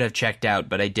I should have checked out,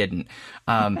 but I didn't.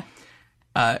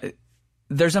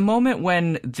 There's a moment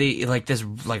when this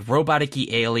robotic-y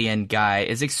alien guy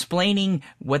is explaining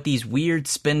what these weird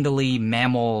spindly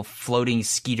mammal floating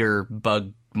skeeter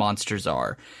bug monsters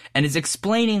are, and is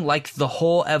explaining the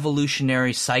whole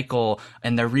evolutionary cycle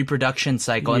and their reproduction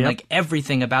cycle and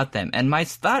everything about them. And my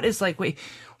thought is wait,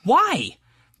 why?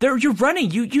 You're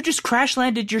running. You just crash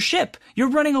landed your ship. You're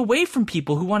running away from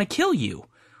people who want to kill you.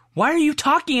 Why are you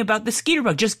talking about the skeeter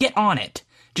bug? Just get on it.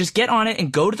 Just get on it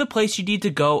and go to the place you need to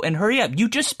go and hurry up. You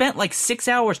just spent 6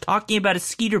 hours talking about a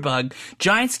skeeter bug,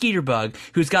 giant skeeter bug,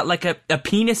 who's got a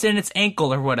penis in its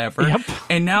ankle or whatever. Yep.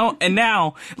 And now,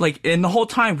 the whole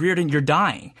time, Reardon, you're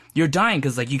dying. You're dying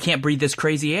because you can't breathe this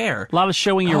crazy air. A lot of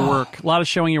showing your work.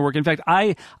 In fact,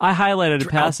 I highlighted a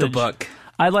passage. The book.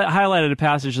 I highlighted a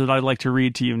passage that I'd like to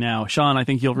read to you now. Sean, I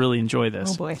think you'll really enjoy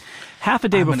this. Oh, boy. Half a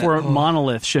day before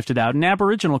Monolith shifted out, an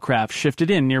Aboriginal craft shifted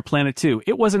in near Planet 2.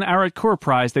 It was an Arat Core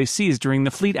prize they seized during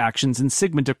the fleet actions in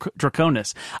Sigma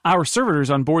Draconis. Our servitors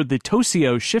on board the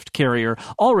Tosio shift carrier,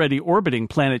 already orbiting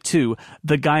Planet 2,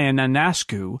 the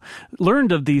Gaiananasku,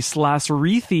 learned of the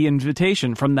Slasrethi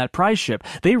invitation from that prize ship.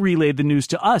 They relayed the news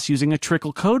to us using a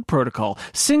trickle code protocol.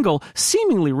 Single,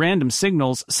 seemingly random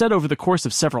signals set over the course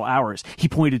of several hours. He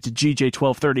pointed to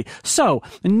GJ1230. So,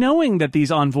 knowing that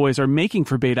these envoys are making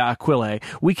for Beta Aquila,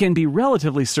 we can be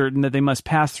relatively certain that they must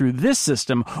pass through this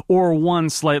system or one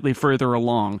slightly further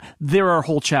along. There are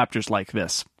whole chapters like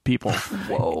this, people.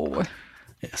 Whoa.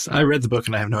 Yes, I read the book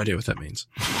and I have no idea what that means.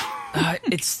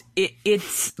 It's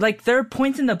like there are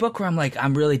points in the book where I'm like,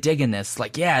 I'm really digging this.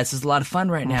 Like, yeah, this is a lot of fun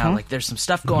right now. Like, there's some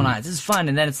stuff going on. This is fun.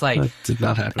 And then it's like, That did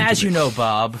not happen. as you know,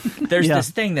 Bob, there's this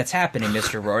thing that's happening,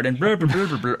 Mr. Riordan. Blah, blah, blah,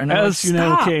 blah, blah. And I'm As like, you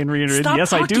know, stop, Kane Riordan. stop Yes,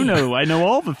 talking. I do know. I know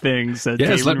all the things. Said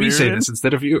Yes, Kane let me say Riordan. this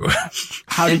instead of you.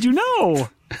 How did you know?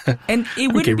 And it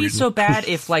wouldn't be Riordan. so bad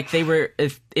if like they were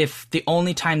if the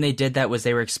only time they did that was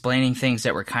they were explaining things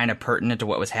that were kind of pertinent to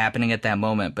what was happening at that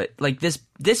moment. But like this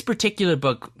particular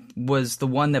book was the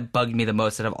one that bugged me the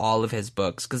most out of all of his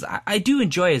books, because I do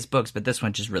enjoy his books, but this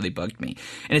one just really bugged me.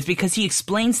 And it's because he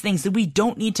explains things that we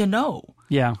don't need to know.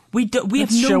 Yeah. We have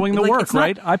It's no, showing the like, work, it's not-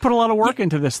 right? I put a lot of work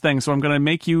into this thing, so I'm going to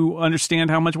make you understand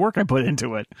how much work I put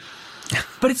into it.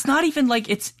 But it's not even like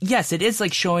yes, it is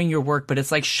like showing your work, but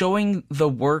it's like showing the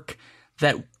work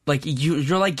that like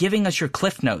you're like giving us your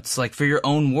cliff notes like for your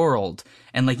own world,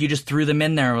 and like you just threw them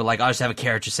in there and were like, I'll just have a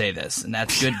character say this, and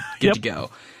that's good Yep. to go.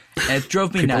 And it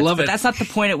drove me People nuts. love But it. that's not the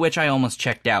point at which I almost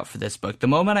checked out for this book. The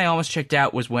moment I almost checked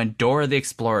out was when Dora the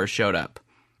Explorer showed up.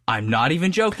 I'm not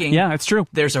even joking. Yeah, it's true.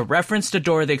 There's a reference to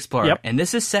Dora the Explorer, Yep. and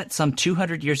this is set some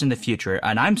 200 years in the future,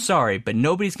 and I'm sorry, but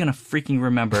nobody's going to freaking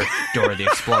remember Dora the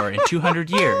Explorer in 200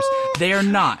 years. They are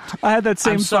not. I had that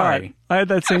same I'm thought. sorry. I had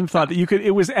that same thought that you could.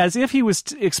 It was as if he was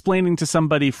explaining to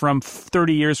somebody from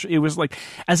 30 years. It was like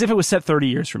as if it was set 30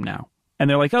 years from now, and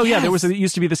they're like, "Oh yeah, there was. It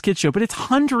used to be this kid show, but it's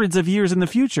hundreds of years in the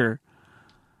future."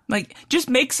 Like, just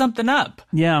make something up.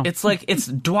 Yeah. It's like, it's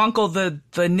Dwonkle the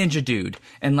ninja dude.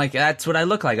 And, like, that's what I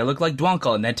look like. I look like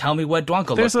Dwonkle, and then tell me what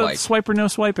Dwonkle There's looks a like. swipe or no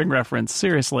swiping reference.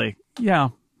 Seriously, yeah,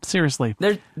 seriously.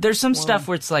 There's some stuff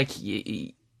where it's like,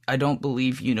 I don't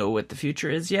believe you know what the future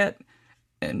is yet,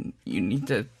 and you need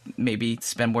to maybe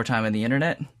spend more time on the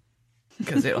internet,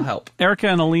 because it'll help. Erica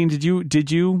and Aline,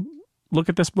 did you look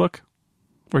at this book,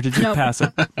 or did you Nope. pass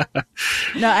it?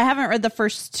 No, I haven't read the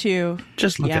first two.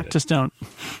 Just look at it. Just don't.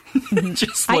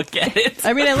 Just look at it.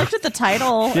 I mean, I looked at the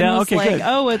title and Yeah, was okay, like, good.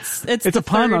 oh, it's It's the a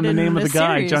pun third on the in name of the this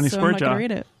guy, series, Johnny so I'm not Squirtle. gonna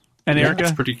read it. And Yeah, Erica,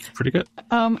 that's pretty good.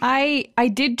 I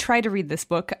did try to read this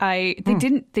book. They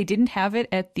didn't have it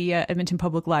at the Edmonton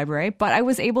Public Library, but I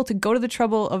was able to go to the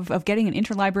trouble of getting an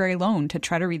interlibrary loan to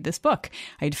try to read this book.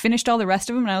 I had finished all the rest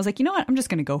of them, and I was like, you know what, I'm just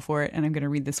going to go for it, and I'm going to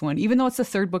read this one, even though it's the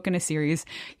third book in a series.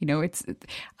 You know,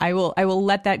 I will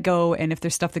let that go, and if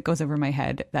there's stuff that goes over my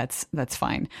head, that's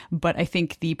fine. But I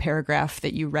think the paragraph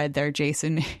that you read there,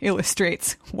 Jason,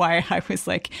 illustrates why I was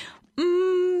like,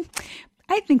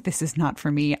 I think this is not for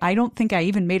me. I don't think I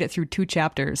even made it through 2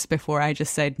 chapters before I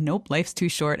just said, nope, life's too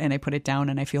short, and I put it down,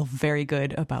 and I feel very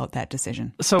good about that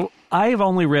decision. so I've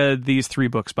only read these 3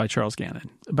 books by Charles Gannon,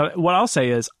 but what I'll say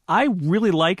is I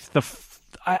really liked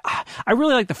I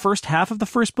really liked the first half of the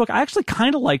first book. I actually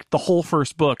kind of liked the whole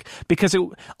first book because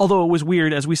although it was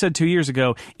weird, as we said 2 years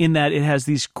ago, in that it has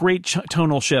these great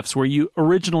tonal shifts where you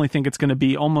originally think it's going to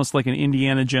be almost like an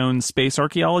Indiana Jones space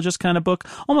archaeologist kind of book,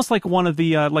 almost like one of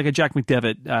the, like a Jack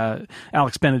McDevitt,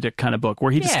 Alex Benedict kind of book,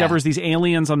 where he discovers these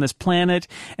aliens on this planet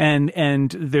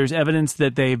and there's evidence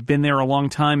that they've been there a long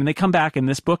time, and they come back in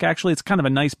this book. Actually, it's kind of a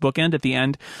nice bookend at the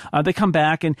end. They come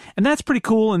back and that's pretty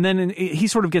cool. And then he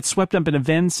sort of gets swept up in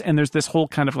events, and there's this whole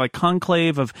kind of like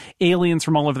conclave of aliens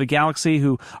from all over the galaxy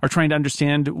who are trying to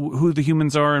understand who the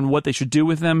humans are and what they should do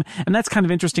with them. And that's kind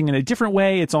of interesting in a different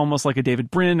way. It's almost like a David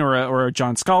Brin or a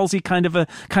John Scalzi kind of a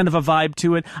vibe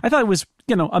to it. I thought it was,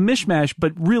 a mishmash,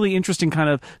 but really interesting kind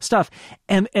of stuff.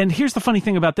 And here's the funny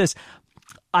thing about this.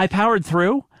 I powered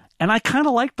through, and I kind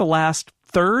of liked the last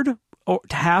third or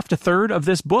half to third of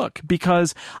this book,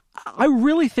 because I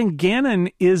really think Gannon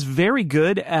is very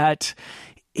good at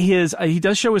he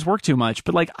does show his work too much,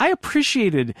 but like I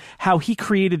appreciated how he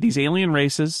created these alien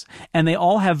races, and they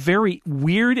all have very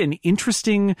weird and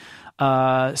interesting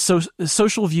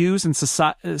social views and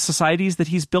societies that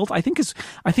he's built. I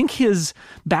think his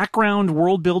background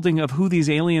world building of who these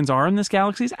aliens are in this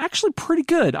galaxy is actually pretty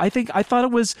good. I thought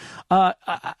it was.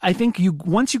 I think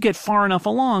once you get far enough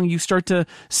along, you start to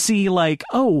see like,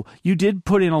 oh, you did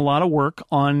put in a lot of work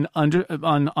on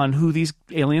who these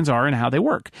aliens are and how they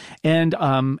work, and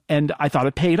I thought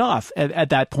it paid off at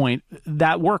that point.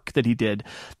 That work that he did.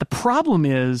 The problem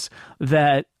is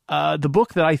that the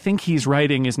book that I think he's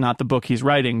writing is not the book he's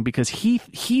writing, because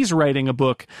he's writing a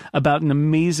book about an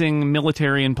amazing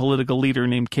military and political leader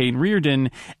named Kane Riordan,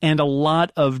 and a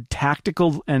lot of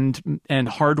tactical and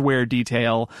hardware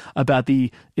detail about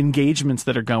the engagements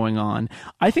that are going on.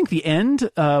 I think the end,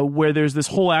 where there's this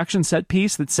whole action set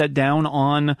piece that's set down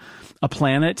on a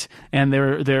planet, and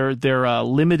they're a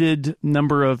limited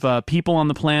number of people on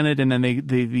the planet, and then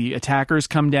the attackers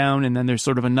come down, and then there's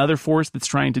sort of another force that's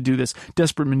trying to do this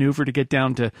desperate maneuver maneuver to get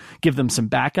down to give them some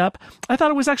backup. I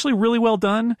thought it was actually really well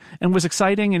done and was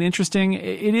exciting and interesting.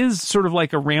 It is sort of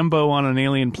like a Rambo on an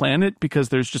alien planet because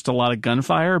there's just a lot of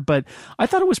gunfire, but I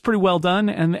thought it was pretty well done,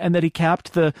 and that he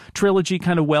capped the trilogy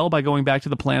kind of well by going back to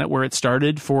the planet where it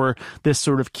started for this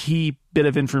sort of key bit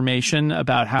of information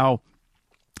about how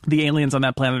the aliens on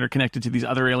that planet are connected to these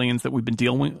other aliens that we've been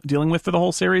dealing with for the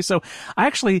whole series. So I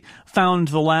actually found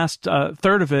the last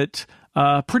third of it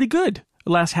pretty good.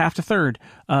 Last half to third.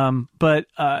 But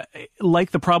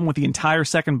like the problem with the entire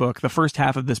second book, the first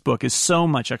half of this book is so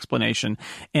much explanation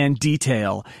and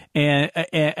detail and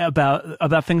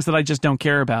about things that I just don't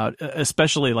care about,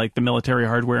 especially like the military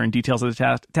hardware and details of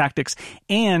the tactics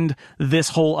and this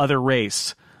whole other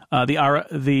race. Not the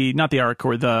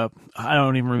Arakor, I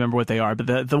don't even remember what they are,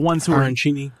 but the ones who are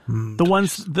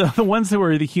the ones who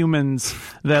are the humans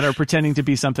that are pretending to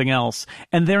be something else,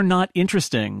 and they're not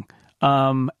interesting.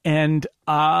 I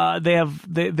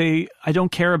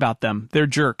don't care about them. They're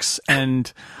jerks,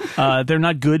 and they're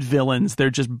not good villains. They're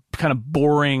just kind of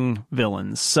boring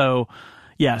villains. So,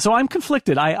 yeah. So I'm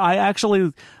conflicted. I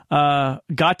actually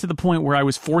got to the point where I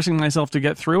was forcing myself to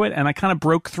get through it, and I kind of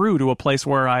broke through to a place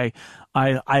where I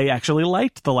actually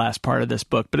liked the last part of this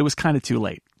book, but it was kind of too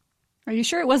late. Are you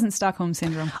sure it wasn't Stockholm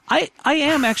Syndrome? I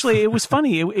am actually. It was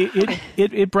funny.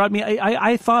 It brought me.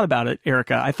 I thought about it,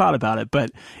 Erica. I thought about it, but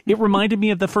it reminded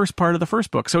me of the first part of the first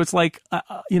book. So it's like,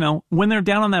 when they're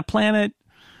down on that planet,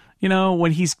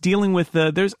 when he's dealing with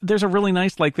there's a really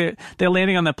nice, like they're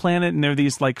landing on that planet and there are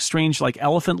these like strange like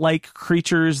elephant-like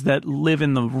creatures that live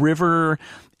in the river,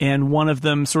 and one of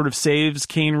them sort of saves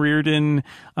Kane Reardon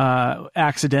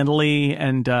accidentally,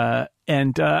 and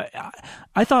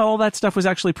I thought all that stuff was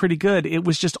actually pretty good. It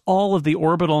was just all of the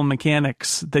orbital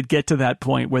mechanics that get to that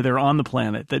point where they're on the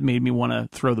planet that made me want to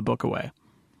throw the book away.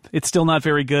 It's still not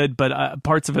very good, but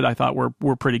parts of it I thought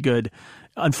were pretty good.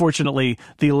 Unfortunately,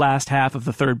 the last half of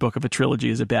the third book of a trilogy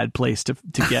is a bad place to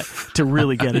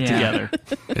really get it together.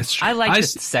 It's true. I like the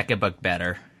second book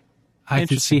better. I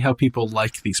can see how people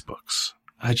like these books.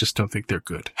 I just don't think they're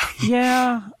good.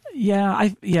 I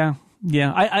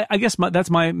guess that's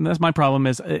my problem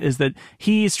is that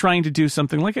he's trying to do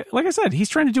something like I said, he's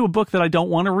trying to do a book that I don't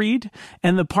want to read,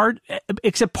 and part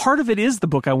of it is the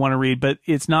book I want to read, but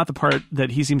it's not the part that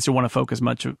he seems to want to focus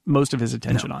most of his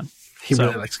attention on. He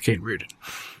really likes Kane Reardon.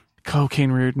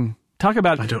 Kane Reardon. Talk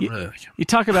about I don't really like him. You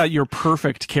talk about your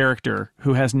perfect character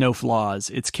who has no flaws.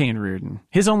 It's Kane Reardon.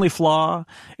 His only flaw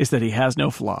is that he has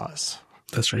no flaws.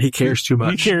 That's right. He cares too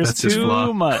much. He cares That's his too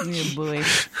flaw. much. Oh, boy.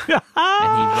 And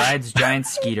he rides giant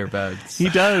skeeter boats. He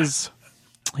does.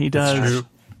 That's true.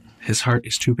 His heart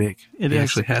is too big. It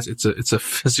actually has. It's a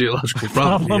physiological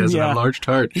problem. He has an enlarged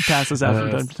heart. He passes out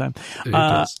from time to time. He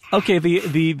does. Okay, the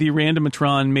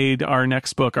Randomatron made our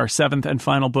next book, our seventh and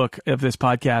final book of this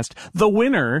podcast, The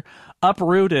Winner,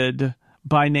 Uprooted,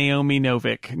 by Naomi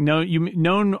Novik.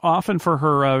 Known often for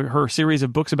her series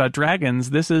of books about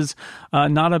dragons. This is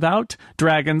not about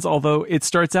dragons, although it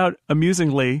starts out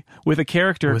amusingly with a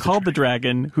character called the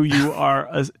Dragon, who you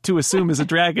are to assume is a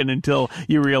dragon until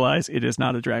you realize it is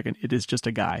not a dragon. It is just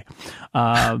a guy.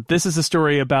 This is a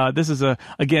story about,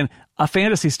 again, a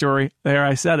fantasy story. There,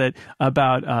 I said it,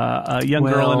 about a young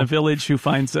girl in a village who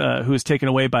is taken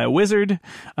away by a wizard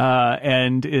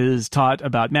and is taught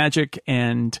about magic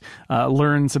and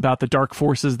learns about the dark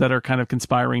forces that are kind of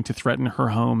conspiring to threaten her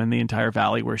home and the entire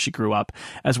valley where she grew up,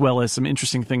 as well as some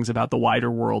interesting things about the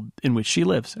wider world in which she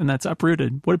lives. And that's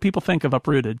Uprooted. What do people think of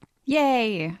Uprooted?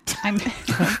 Yay! I'm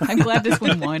glad this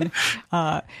one won.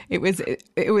 It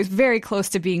was very close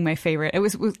to being my favorite. I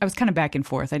was kind of back and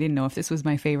forth. I didn't know if this was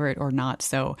my favorite or not.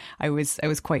 So I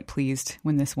was quite pleased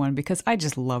when this won because I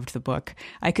just loved the book.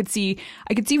 I could see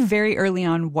very early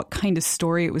on what kind of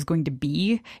story it was going to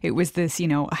be. It was this,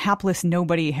 a hapless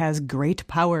nobody has great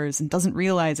powers and doesn't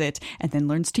realize it, and then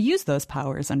learns to use those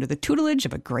powers under the tutelage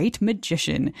of a great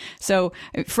magician. So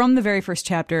from the very first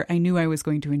chapter, I knew I was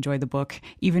going to enjoy the book,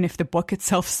 even if the book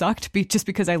itself sucked, just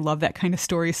because I love that kind of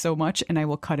story so much, and I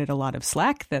will cut it a lot of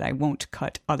slack that I won't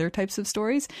cut other types of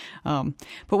stories. But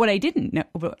what I didn't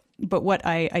know, but what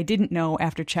I didn't know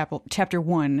after chapter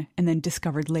 1 and then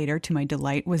discovered later to my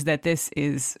delight was that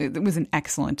it was an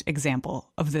excellent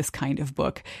example of this kind of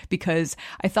book, because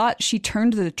I thought she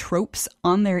turned the tropes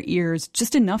on their ears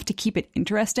just enough to keep it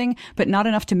interesting, but not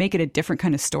enough to make it a different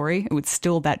kind of story. It was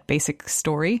still that basic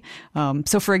story.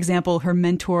 So for example, her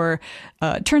mentor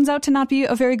turns out to not be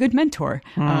a very good mentor,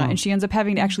 and she ends up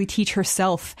having to actually teach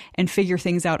herself and figure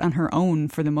things out on her own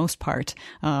for the most part.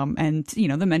 And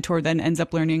the mentor then ends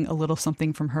up learning a little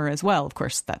something from her as well. Of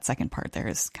course, that second part there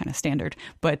is kind of standard,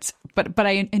 but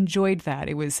I enjoyed that.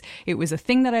 It was a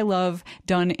thing that I love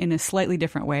done in a slightly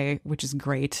different way, which is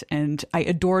great. And I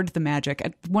adored the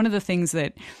magic. One of the things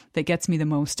that gets me the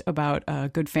most about a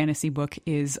good fantasy book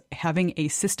is having a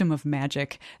system of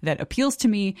magic that appeals to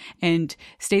me and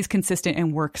stays consistent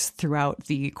and works throughout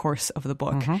the course of the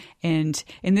book. And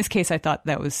in this case, I thought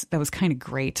that was kind of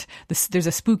great. There's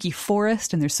a spooky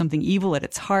forest and there's something evil at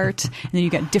its heart. And then you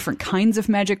got different kinds of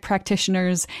magic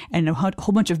practitioners and a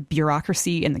whole bunch of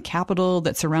bureaucracy in the capital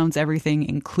that surrounds everything,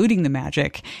 including the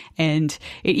magic. And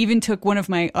it even took one of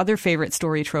my other favorite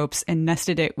story tropes and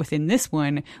nested it within this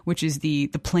one, which is the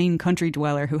plain country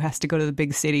dweller who has to go to the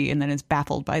big city and then is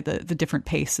baffled by the different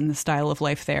pace and the style of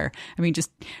life there. I mean,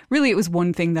 just really, it was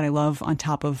one thing that I love on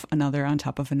top of another on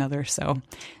top of another. So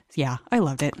yeah, I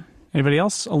loved it. Anybody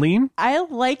else? Aline? I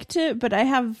liked it, but I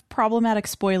have problematic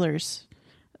spoilers.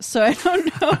 So I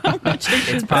don't know how much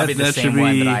It's probably the same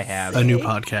one that I have. A new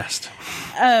podcast.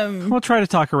 We'll try to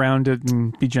talk around it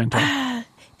and be gentle.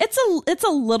 It's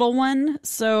a little one,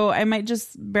 so I might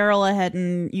just barrel ahead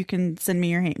and you can send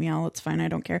me your hate mail. It's fine. I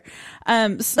don't care.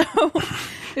 So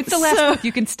It's the last book.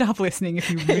 You can stop listening if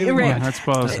you really Right. want. I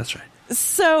suppose. That's right.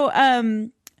 So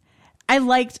I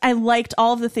liked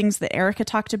all of the things that Erica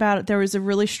talked about. There was a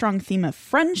really strong theme of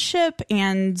friendship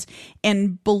and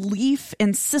belief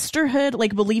and sisterhood,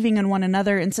 like believing in one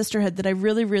another and sisterhood, that I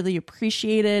really, really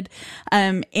appreciated.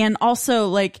 And also,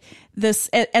 like, this,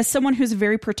 as someone who's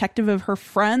very protective of her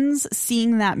friends,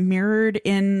 seeing that mirrored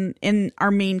in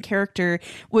our main character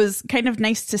was kind of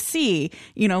nice to see,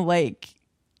 you know, like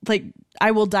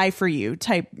I will die for you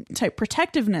type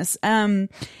protectiveness. And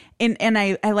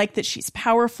I like that she's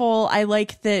powerful. I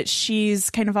like that she's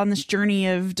kind of on this journey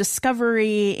of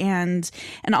discovery and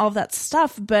all of that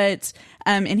stuff. But,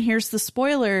 and here's the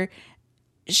spoiler,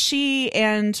 she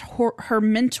and her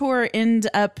mentor end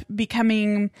up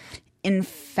becoming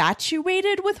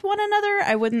infatuated with one another.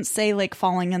 I wouldn't say like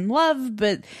falling in love,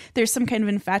 but there's some kind of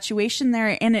infatuation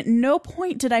there. And at no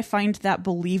point did I find that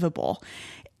believable.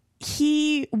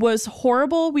 He was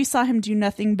horrible. We saw him do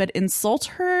nothing but insult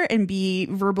her and be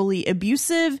verbally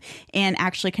abusive and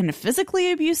actually kind of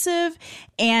physically abusive.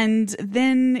 And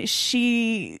then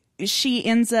she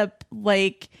ends up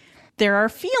like, there are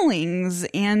feelings,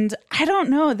 and I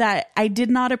don't know, that I did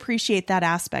not appreciate that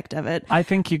aspect of it. I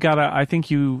think you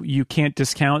can't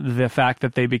discount the fact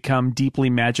that they become deeply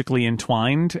magically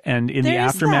entwined, and in the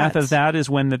aftermath of that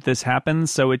is when this happens.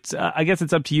 So it's I guess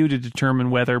it's up to you to determine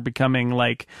whether becoming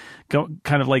like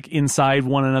kind of like inside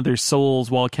one another's souls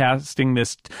while casting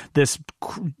this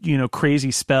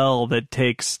crazy spell that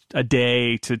takes a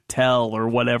day to tell or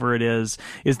whatever it is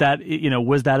that,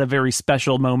 was that a very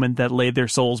special moment that laid their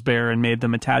souls bare and made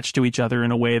them attached to each other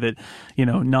in a way that,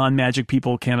 non-magic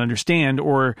people can't understand?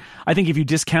 Or I think if you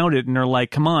discount it and are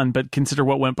like, come on, but consider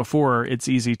what went before, it's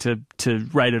easy to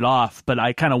write it off. But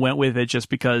I kind of went with it just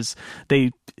because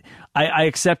I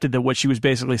accepted that what she was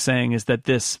basically saying is that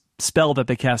this spell that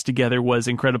they cast together was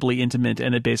incredibly intimate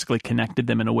and it basically connected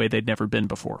them in a way they'd never been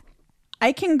before.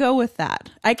 I can go with that.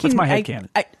 That's my headcanon.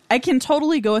 I can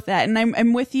totally go with that, and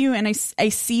I'm with you, and I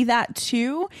see that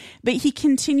too. But he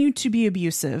continued to be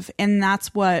abusive, and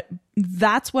that's what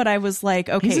I was like.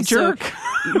 Okay, he's a jerk,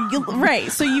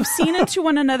 right? So you've seen into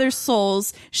one another's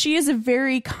souls. She is a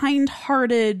very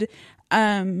kind-hearted,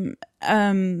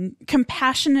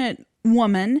 compassionate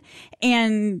woman,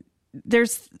 and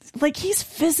there's like, he's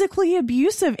physically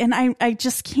abusive, and I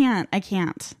just can't. I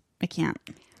can't.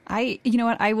 You know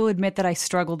what? I will admit that I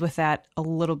struggled with that a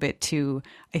little bit too.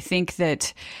 I think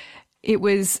that it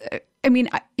was,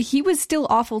 he was still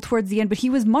awful towards the end, but he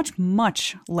was much,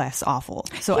 much less awful.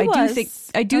 So I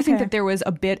do think that there was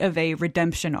a bit of a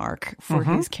redemption arc for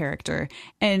his character.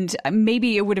 And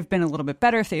maybe it would have been a little bit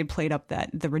better if they had played up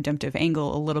the redemptive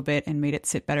angle a little bit and made it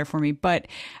sit better for me. But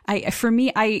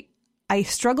I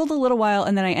struggled a little while,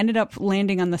 and then I ended up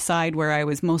landing on the side where I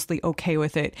was mostly okay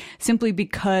with it, simply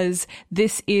because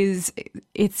it's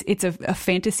a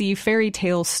fantasy fairy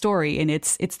tale story, and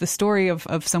it's the story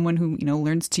of someone who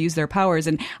learns to use their powers,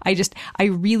 and I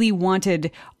really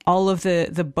wanted all of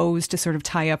the bows to sort of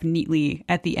tie up neatly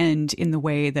at the end in the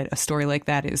way that a story like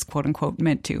that is quote unquote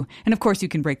meant to. And of course you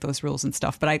can break those rules and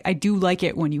stuff, but I do like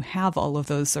it when you have all of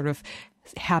those sort of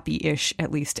happy-ish,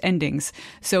 at least, endings.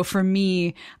 So for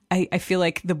me, I feel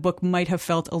like the book might have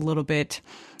felt a little bit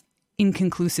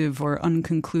inconclusive or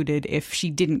unconcluded if she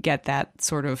didn't get that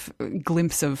sort of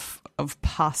glimpse of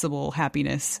possible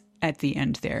happiness at the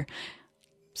end there.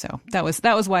 So that was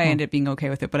why I ended up being okay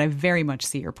with it, but I very much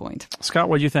see your point. Scott,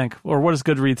 what do you think? Or what does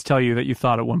Goodreads tell you that you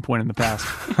thought at one point in the past?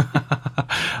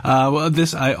 Well,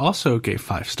 this I also gave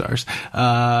 5 stars.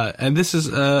 And this is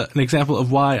an example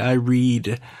of why I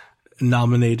read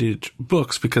nominated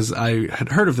books, because I had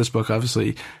heard of this book.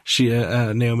 Obviously,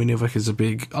 Naomi Novik is a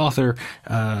big author.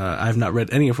 I've not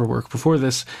read any of her work before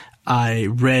this. I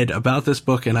read about this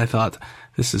book and I thought,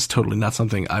 this is totally not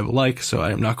something I will like, so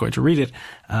I am not going to read it.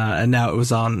 And now it was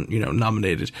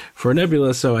nominated for a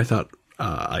Nebula, so I thought,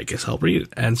 I guess I'll read it.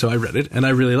 And so I read it and I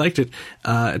really liked it.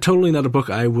 Totally not a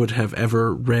book I would have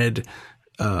ever read,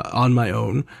 on my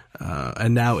own.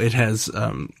 And now it has,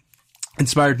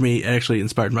 inspired me, actually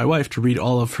inspired my wife to read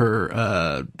all of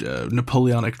her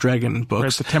Napoleonic Dragon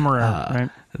books. Right, the Temeraire, right?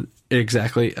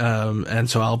 Exactly. And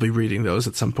so I'll be reading those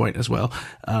at some point as well,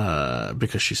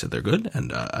 because she said they're good.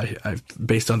 And I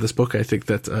based on this book, I think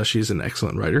that she's an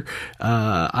excellent writer.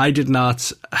 I didn't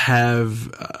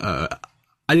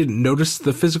notice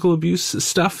the physical abuse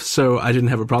stuff, so I didn't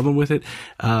have a problem with it.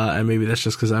 And maybe that's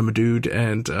just because I'm a dude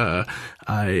and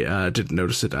I didn't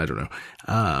notice it. I don't know.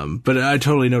 But I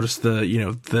totally noticed he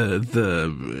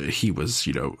was,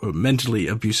 mentally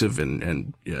abusive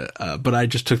but I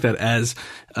just took that as,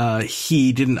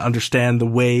 he didn't understand the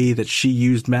way that she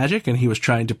used magic, and he was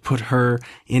trying to put her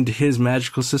into his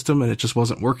magical system, and it just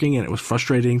wasn't working, and it was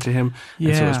frustrating to him. Yeah.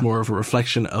 And so it's more of a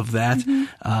reflection of that. Mm-hmm.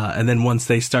 And then once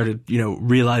they started,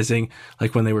 realizing,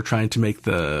 like when they were trying to make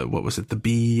the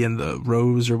bee and the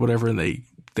rose or whatever, and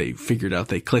she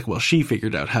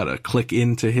figured out how to click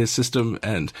into his system,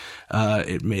 and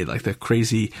it made like the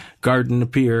crazy garden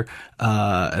appear.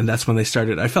 And that's when I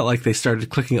felt like they started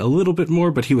clicking a little bit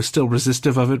more, but he was still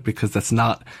resistive of it because that's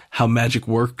not how magic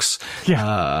works.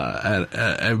 Yeah.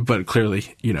 But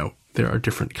clearly, there are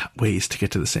different ways to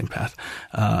get to the same path.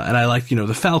 And I liked,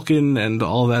 the Falcon and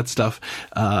all that stuff.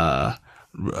 And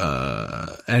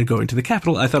going to the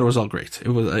Capitol, I thought it was all great.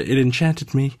 It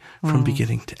enchanted me from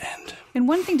beginning to end. And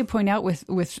one thing to point out with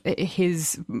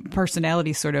his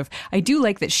personality, sort of, I do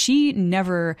like that she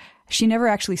never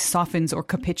actually softens or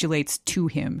capitulates to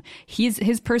him.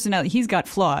 His personality, he's got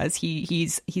flaws.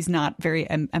 He's not very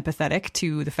empathetic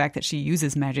to the fact that she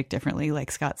uses magic differently,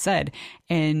 like Scott said,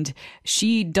 and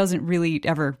she doesn't really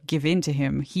ever give in to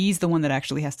him. He's the one that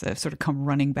actually has to sort of come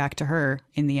running back to her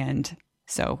in the end.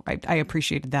 So I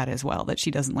appreciated that as well, that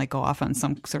she doesn't go off on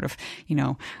some sort of,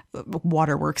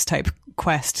 waterworks type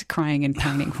quest crying and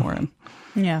pining for him.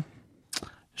 Yeah.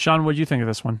 Sean, what did you think of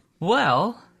this one?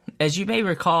 Well, as you may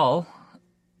recall,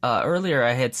 earlier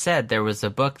I had said there was a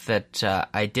book that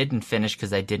I didn't finish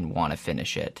because I didn't want to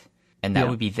finish it. And that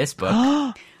would be this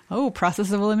book. Oh,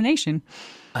 Process of Elimination.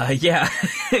 Yeah,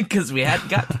 because we hadn't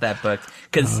got to that book.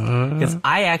 Because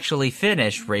I actually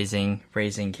finished Raising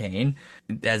Cain,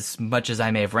 as much as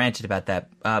I may have ranted about that.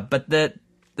 But the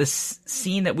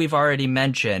scene that we've already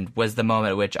mentioned was the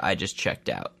moment at which I just checked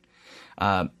out.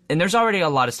 And there's already a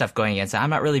lot of stuff going against it. I'm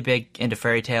not really big into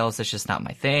fairy tales. That's just not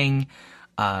my thing.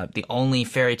 The only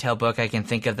fairy tale book I can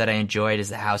think of that I enjoyed is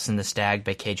The House and the Stag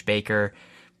by Cage Baker.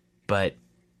 But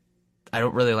I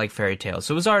don't really like fairy tales.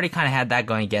 So it was already kind of had that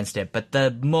going against it. But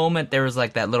the moment there was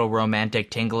that little romantic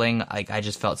tingling, I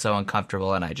just felt so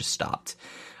uncomfortable and I just stopped.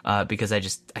 Because I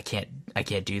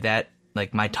can't do that.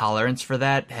 My tolerance for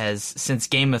that has, since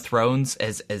Game of Thrones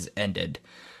has ended.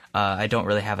 I don't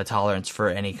really have a tolerance for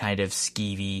any kind of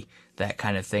skeevy, that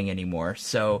kind of thing anymore.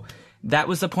 So that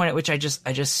was the point at which I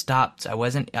just stopped. I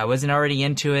wasn't already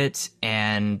into it,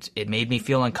 and it made me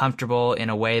feel uncomfortable in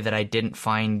a way that I didn't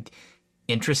find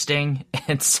interesting,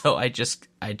 and so I just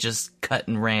cut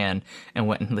and ran and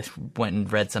went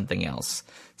and read something else.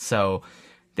 So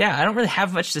yeah, I don't really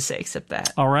have much to say except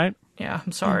that. All right. Yeah,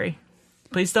 I'm sorry.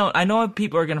 Please don't. I know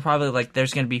people are gonna probably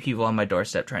there's gonna be people on my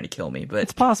doorstep trying to kill me, but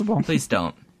it's possible. Please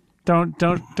don't. Don't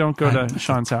go to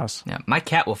Sean's house. Yeah, my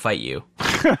cat will fight you.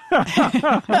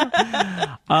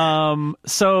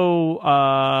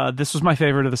 So this was my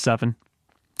favorite of the 7.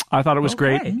 I thought it was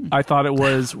great. I thought it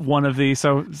was one of the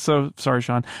so sorry,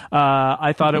 Sean.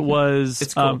 I thought it was.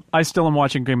 It's cool. I still am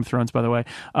watching Game of Thrones, by the way.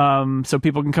 So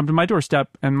people can come to my doorstep,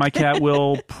 and my cat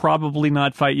will probably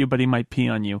not fight you, but he might pee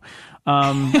on you.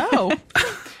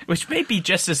 Which may be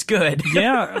just as good.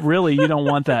 Yeah, really, you don't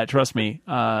want that. Trust me.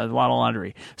 A lot of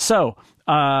laundry. So.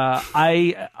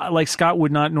 I, like Scott,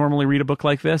 would not normally read a book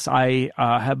like this. I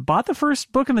have bought the first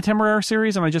book in the Temeraire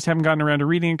series, and I just haven't gotten around to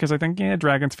reading it because I think,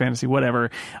 dragons, fantasy, whatever.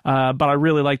 But I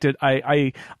really liked it.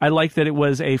 I liked that it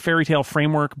was a fairy tale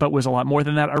framework, but was a lot more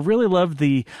than that. I really loved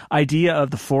the idea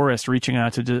of the forest reaching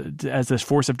out as this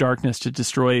force of darkness to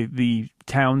destroy the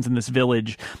towns in this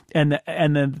village, and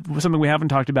then something we haven't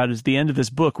talked about is the end of this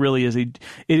book really is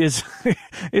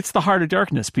it's the heart of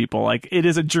darkness, people. Like, it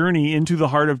is a journey into the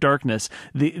heart of darkness,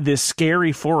 this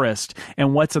scary forest,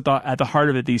 and what's at the heart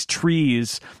of it, these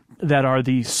trees that are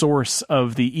the source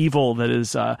of the evil that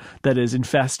is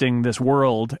infesting this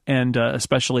world, and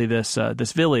especially this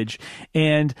village.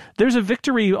 And there's a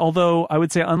victory, although I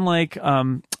would say unlike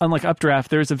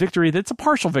Updraft, there's a victory that's a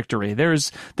partial victory.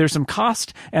 There's some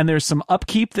cost and there's some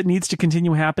upkeep that needs to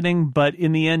continue happening, but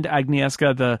in the end,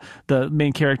 Agnieszka, the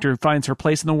main character, finds her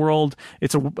place in the world.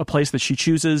 It's a place that she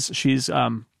chooses. She's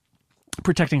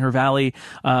protecting her valley.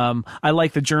 I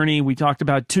like the journey. We talked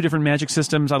about 2 different magic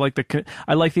systems. I like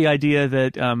the idea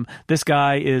that this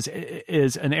guy is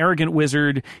an arrogant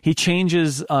wizard. He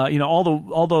changes.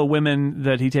 All the women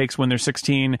that he takes when they're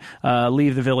 16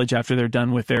 leave the village after they're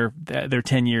done with their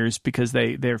 10 years because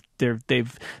they've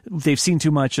seen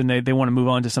too much and they want to move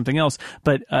on to something else.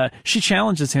 But she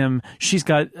challenges him. She's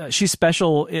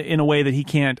special in a way that he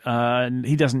can't.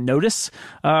 He doesn't notice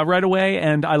right away,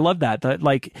 and I love that. That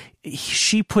like.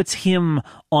 She puts him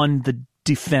on the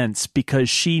defense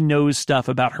because she knows stuff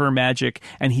about her magic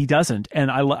and he doesn't, and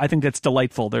I think that's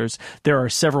delightful. There are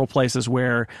several places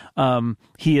where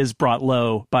he is brought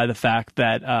low by the fact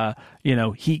that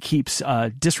he keeps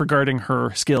disregarding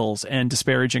her skills and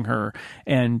disparaging her,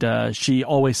 and she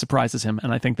always surprises him,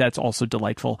 and I think that's also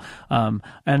delightful.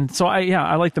 And so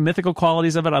I like the mythical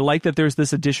qualities of it. I like that there's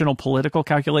this additional political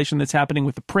calculation that's happening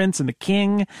with the prince and the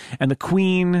king and the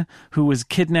queen, who was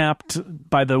kidnapped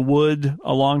by the wood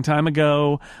a long time ago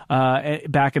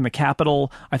back in the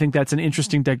capital. I think that's an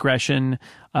interesting digression.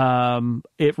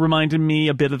 It reminded me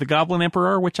a bit of the Goblin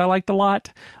Emperor, which I liked a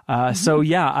lot. So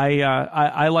yeah,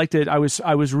 I liked it. I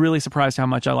was really surprised how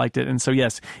much I liked it. And so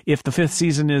yes, if the 5th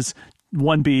season is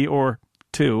 1B or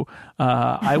 2,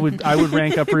 I would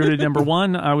rank Uprooted number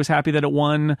 1. I was happy that it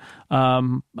won.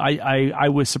 I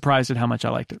was surprised at how much I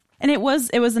liked it. And it was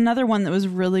another one that was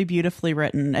really beautifully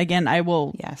written. Again, I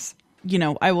will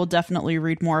I will definitely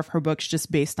read more of her books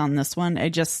just based on this one. I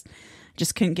just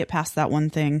couldn't get past that one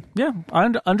thing. Yeah, I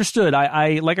understood.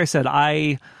 I like I said,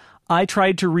 I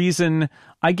tried to reason.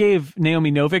 I gave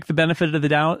Naomi Novik the benefit of the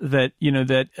doubt that,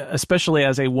 that especially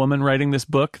as a woman writing this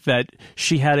book, that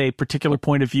she had a particular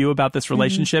point of view about this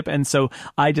relationship. Mm-hmm. And so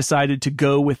I decided to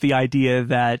go with the idea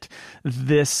that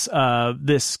this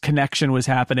connection was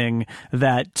happening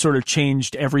that sort of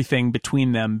changed everything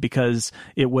between them, because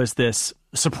it was this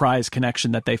surprise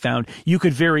connection that they found. You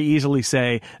could very easily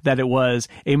say that it was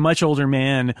a much older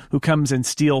man who comes and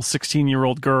steals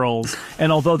 16-year-old girls,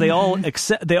 and although they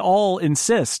all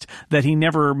insist that he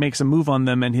never makes a move on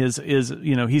them, and he's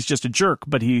just a jerk,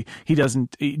 but he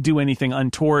doesn't do anything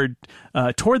untoward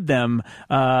toward them.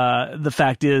 The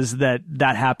fact is that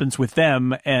happens with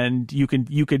them, and you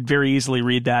could very easily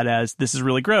read that as, this is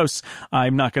really gross,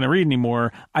 I'm not going to read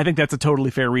anymore. I think that's a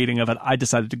totally fair reading of it. I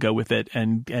decided to go with it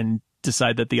and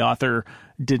decide that the author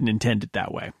didn't intend it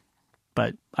that way.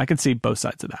 But I can see both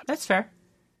sides of that. That's fair.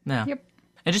 No. Yep.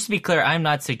 And just to be clear, I'm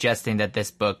not suggesting that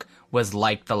this book was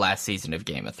like the last season of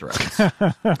Game of Thrones.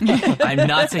 I'm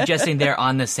not suggesting they're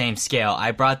on the same scale.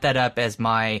 I brought that up as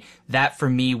that for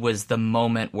me was the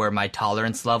moment where my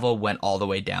tolerance level went all the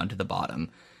way down to the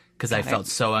bottom. Because I felt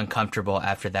so uncomfortable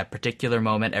after that particular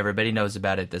moment. Everybody knows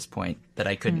about it at this point that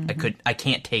I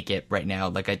can't take it right now.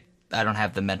 Like I don't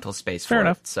have the mental space for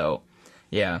it. So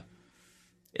yeah,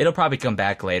 it'll probably come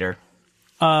back later.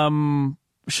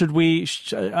 Should we?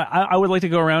 I would like to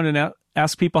go around and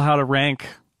ask people how to rank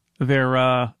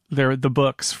the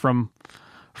books from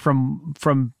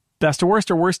best to worst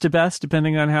or worst to best,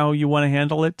 depending on how you want to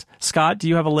handle it. Scott, do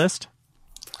you have a list?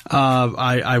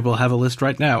 I will have a list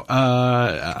right now.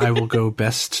 I will go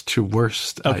best to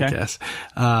worst, okay. I guess.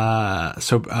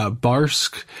 So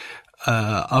Barsk,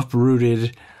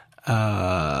 Uprooted,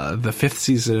 the 5th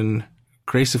season,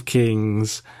 Grace of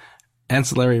Kings,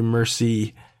 Ancillary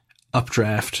Mercy,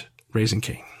 Updraft, Raising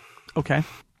King. Okay.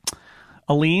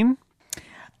 Aline?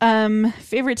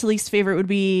 Favorite to least favorite would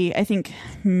be, I think,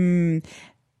 the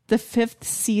 5th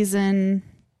season,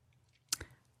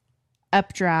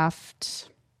 Updraft.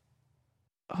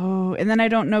 Oh, and then I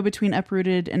don't know between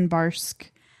Uprooted and Barsk,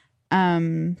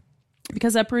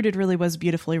 because Uprooted really was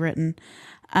beautifully written.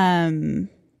 And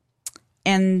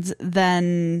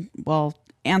then,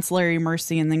 Ancillary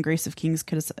Mercy and then Grace of Kings,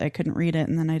 because I couldn't read it,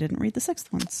 and then I didn't read the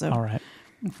 6th one. So, all right.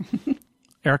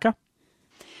 Erica?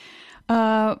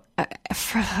 I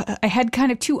had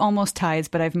kind of two almost ties,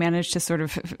 but I've managed to sort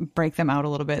of break them out a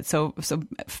little bit. So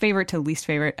favorite to least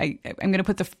favorite. I'm going to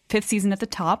put the fifth season at the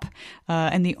top,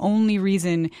 and the only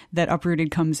reason that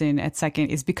Uprooted comes in at second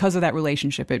is because of that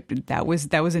relationship. That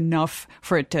was enough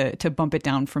for it to bump it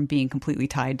down from being completely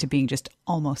tied to being just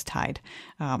almost tied.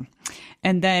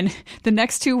 And then the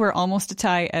next two were almost a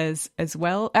tie as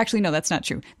well. Actually, no, that's not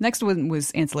true. Next one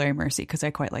was Ancillary Mercy, because I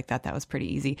quite like that. That was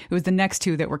pretty easy. It was the next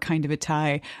two that were kind of a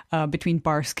tie between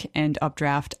Barsk and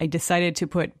Updraft. I decided to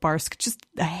put Barsk just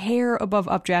a hair above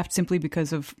Updraft simply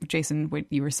because of, Jason, what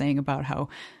you were saying about how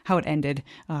it ended.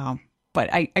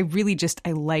 But I really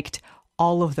I liked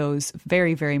all of those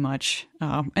very, very much.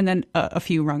 And then a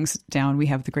few rungs down, we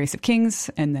have The Grace of Kings,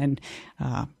 and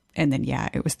then yeah,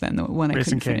 it was then the one I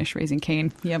couldn't finish, Raising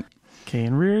Cain. Yep.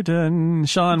 Cain Reardon.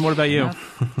 Sean, what about you?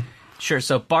 Sure.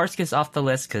 So Barsk is off the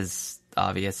list because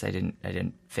obvious. I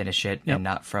didn't finish it, and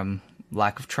not from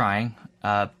lack of trying.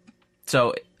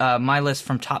 So my list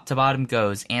from top to bottom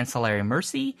goes Ancillary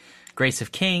Mercy, Grace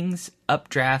of Kings,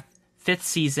 Updraft, fifth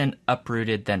season,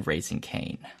 Uprooted, then Raising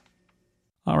Cain.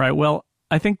 All right. Well,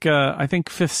 I think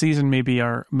fifth season may be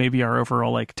our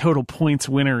overall like total points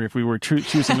winner if we were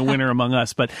choosing a winner among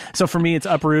us. But so for me, it's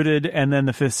Uprooted, and then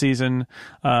the fifth season,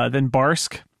 then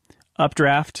Barsk,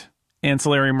 Updraft,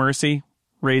 Ancillary Mercy,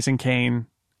 Raising Cain,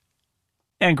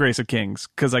 and Grace of Kings,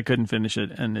 because I couldn't finish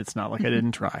it, and it's not like I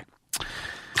didn't try.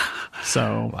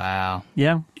 So wow,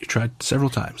 yeah, you tried several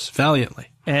times valiantly,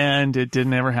 and it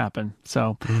didn't ever happen.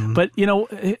 So, but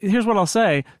here's what I'll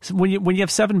say: so when you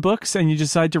have 7 books and you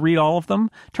decide to read all of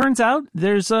them, turns out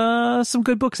there's some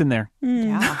good books in there.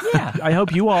 Yeah. I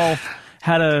hope you all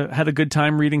had a good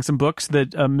time reading some books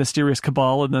that Mysterious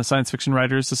Cabal and the Science Fiction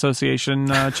Writers Association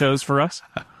chose for us.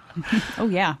 Oh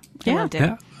yeah, I loved it.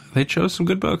 Yeah, they chose some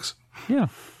good books. Yeah,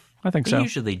 I think so. They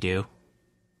usually do.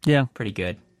 Yeah, pretty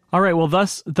good. All right, well,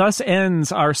 thus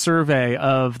ends our survey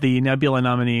of the Nebula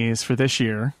nominees for this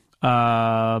year.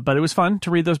 But it was fun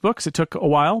to read those books. It took a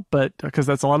while, but because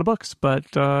that's a lot of books, but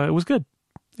it was good.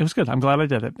 It was good. I'm glad I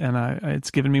did it, and it's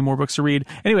given me more books to read.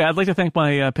 Anyway, I'd like to thank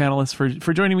my panelists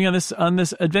for joining me on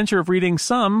this adventure of reading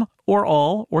some or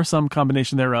all or some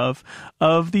combination thereof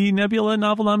of the Nebula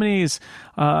novel nominees.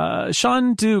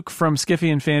 Sean Duke from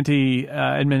Skiffy and Fanty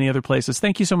and many other places.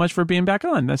 Thank you so much for being back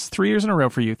on. That's 3 years in a row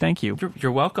for you. Thank you.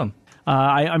 You're welcome.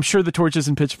 I'm sure the torches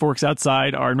and pitchforks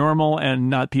outside are normal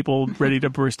and not people ready to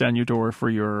burst down your door for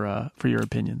your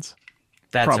opinions.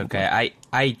 That's Probably. okay.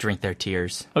 I drink their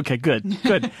tears. Okay,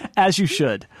 good. As you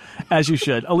should.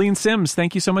 Aline Sims,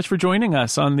 thank you so much for joining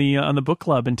us on the book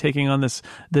club and taking on this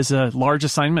large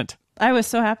assignment. I was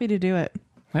so happy to do it.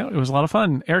 Well, it was a lot of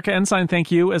fun. Erica Ensign,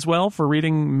 thank you as well for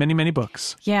reading many, many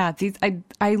books. Yeah,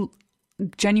 I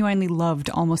genuinely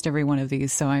loved almost every one of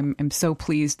these, so I'm so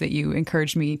pleased that you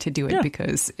encouraged me to do it,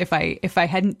 because if I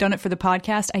hadn't done it for the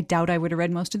podcast, I doubt I would have read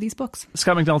most of these books.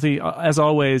 Scott McNulty, as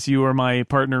always, you are my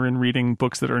partner in reading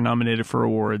books that are nominated for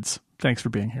awards. Thanks for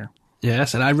being here.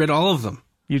 Yes, and I read all of them.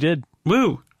 You did.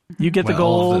 Woo! You get the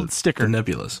gold sticker. The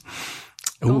Nebulas.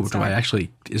 Ooh, do I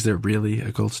actually? Is there really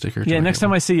a gold sticker? Yeah, next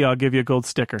time I see you, I'll give you a gold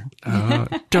sticker.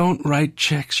 Don't write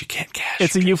checks you can't cash.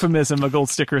 It's a euphemism. A gold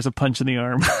sticker is a punch in the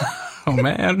arm. Oh,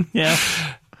 man. Yeah.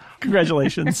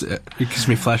 Congratulations. It gives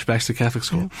me flashbacks to Catholic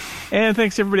school. And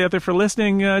thanks to everybody out there for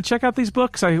listening. Check out these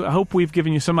books. I hope we've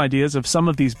given you some ideas of some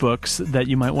of these books that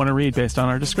you might want to read based on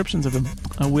our descriptions of them.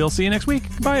 We'll see you next week.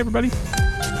 Goodbye, everybody.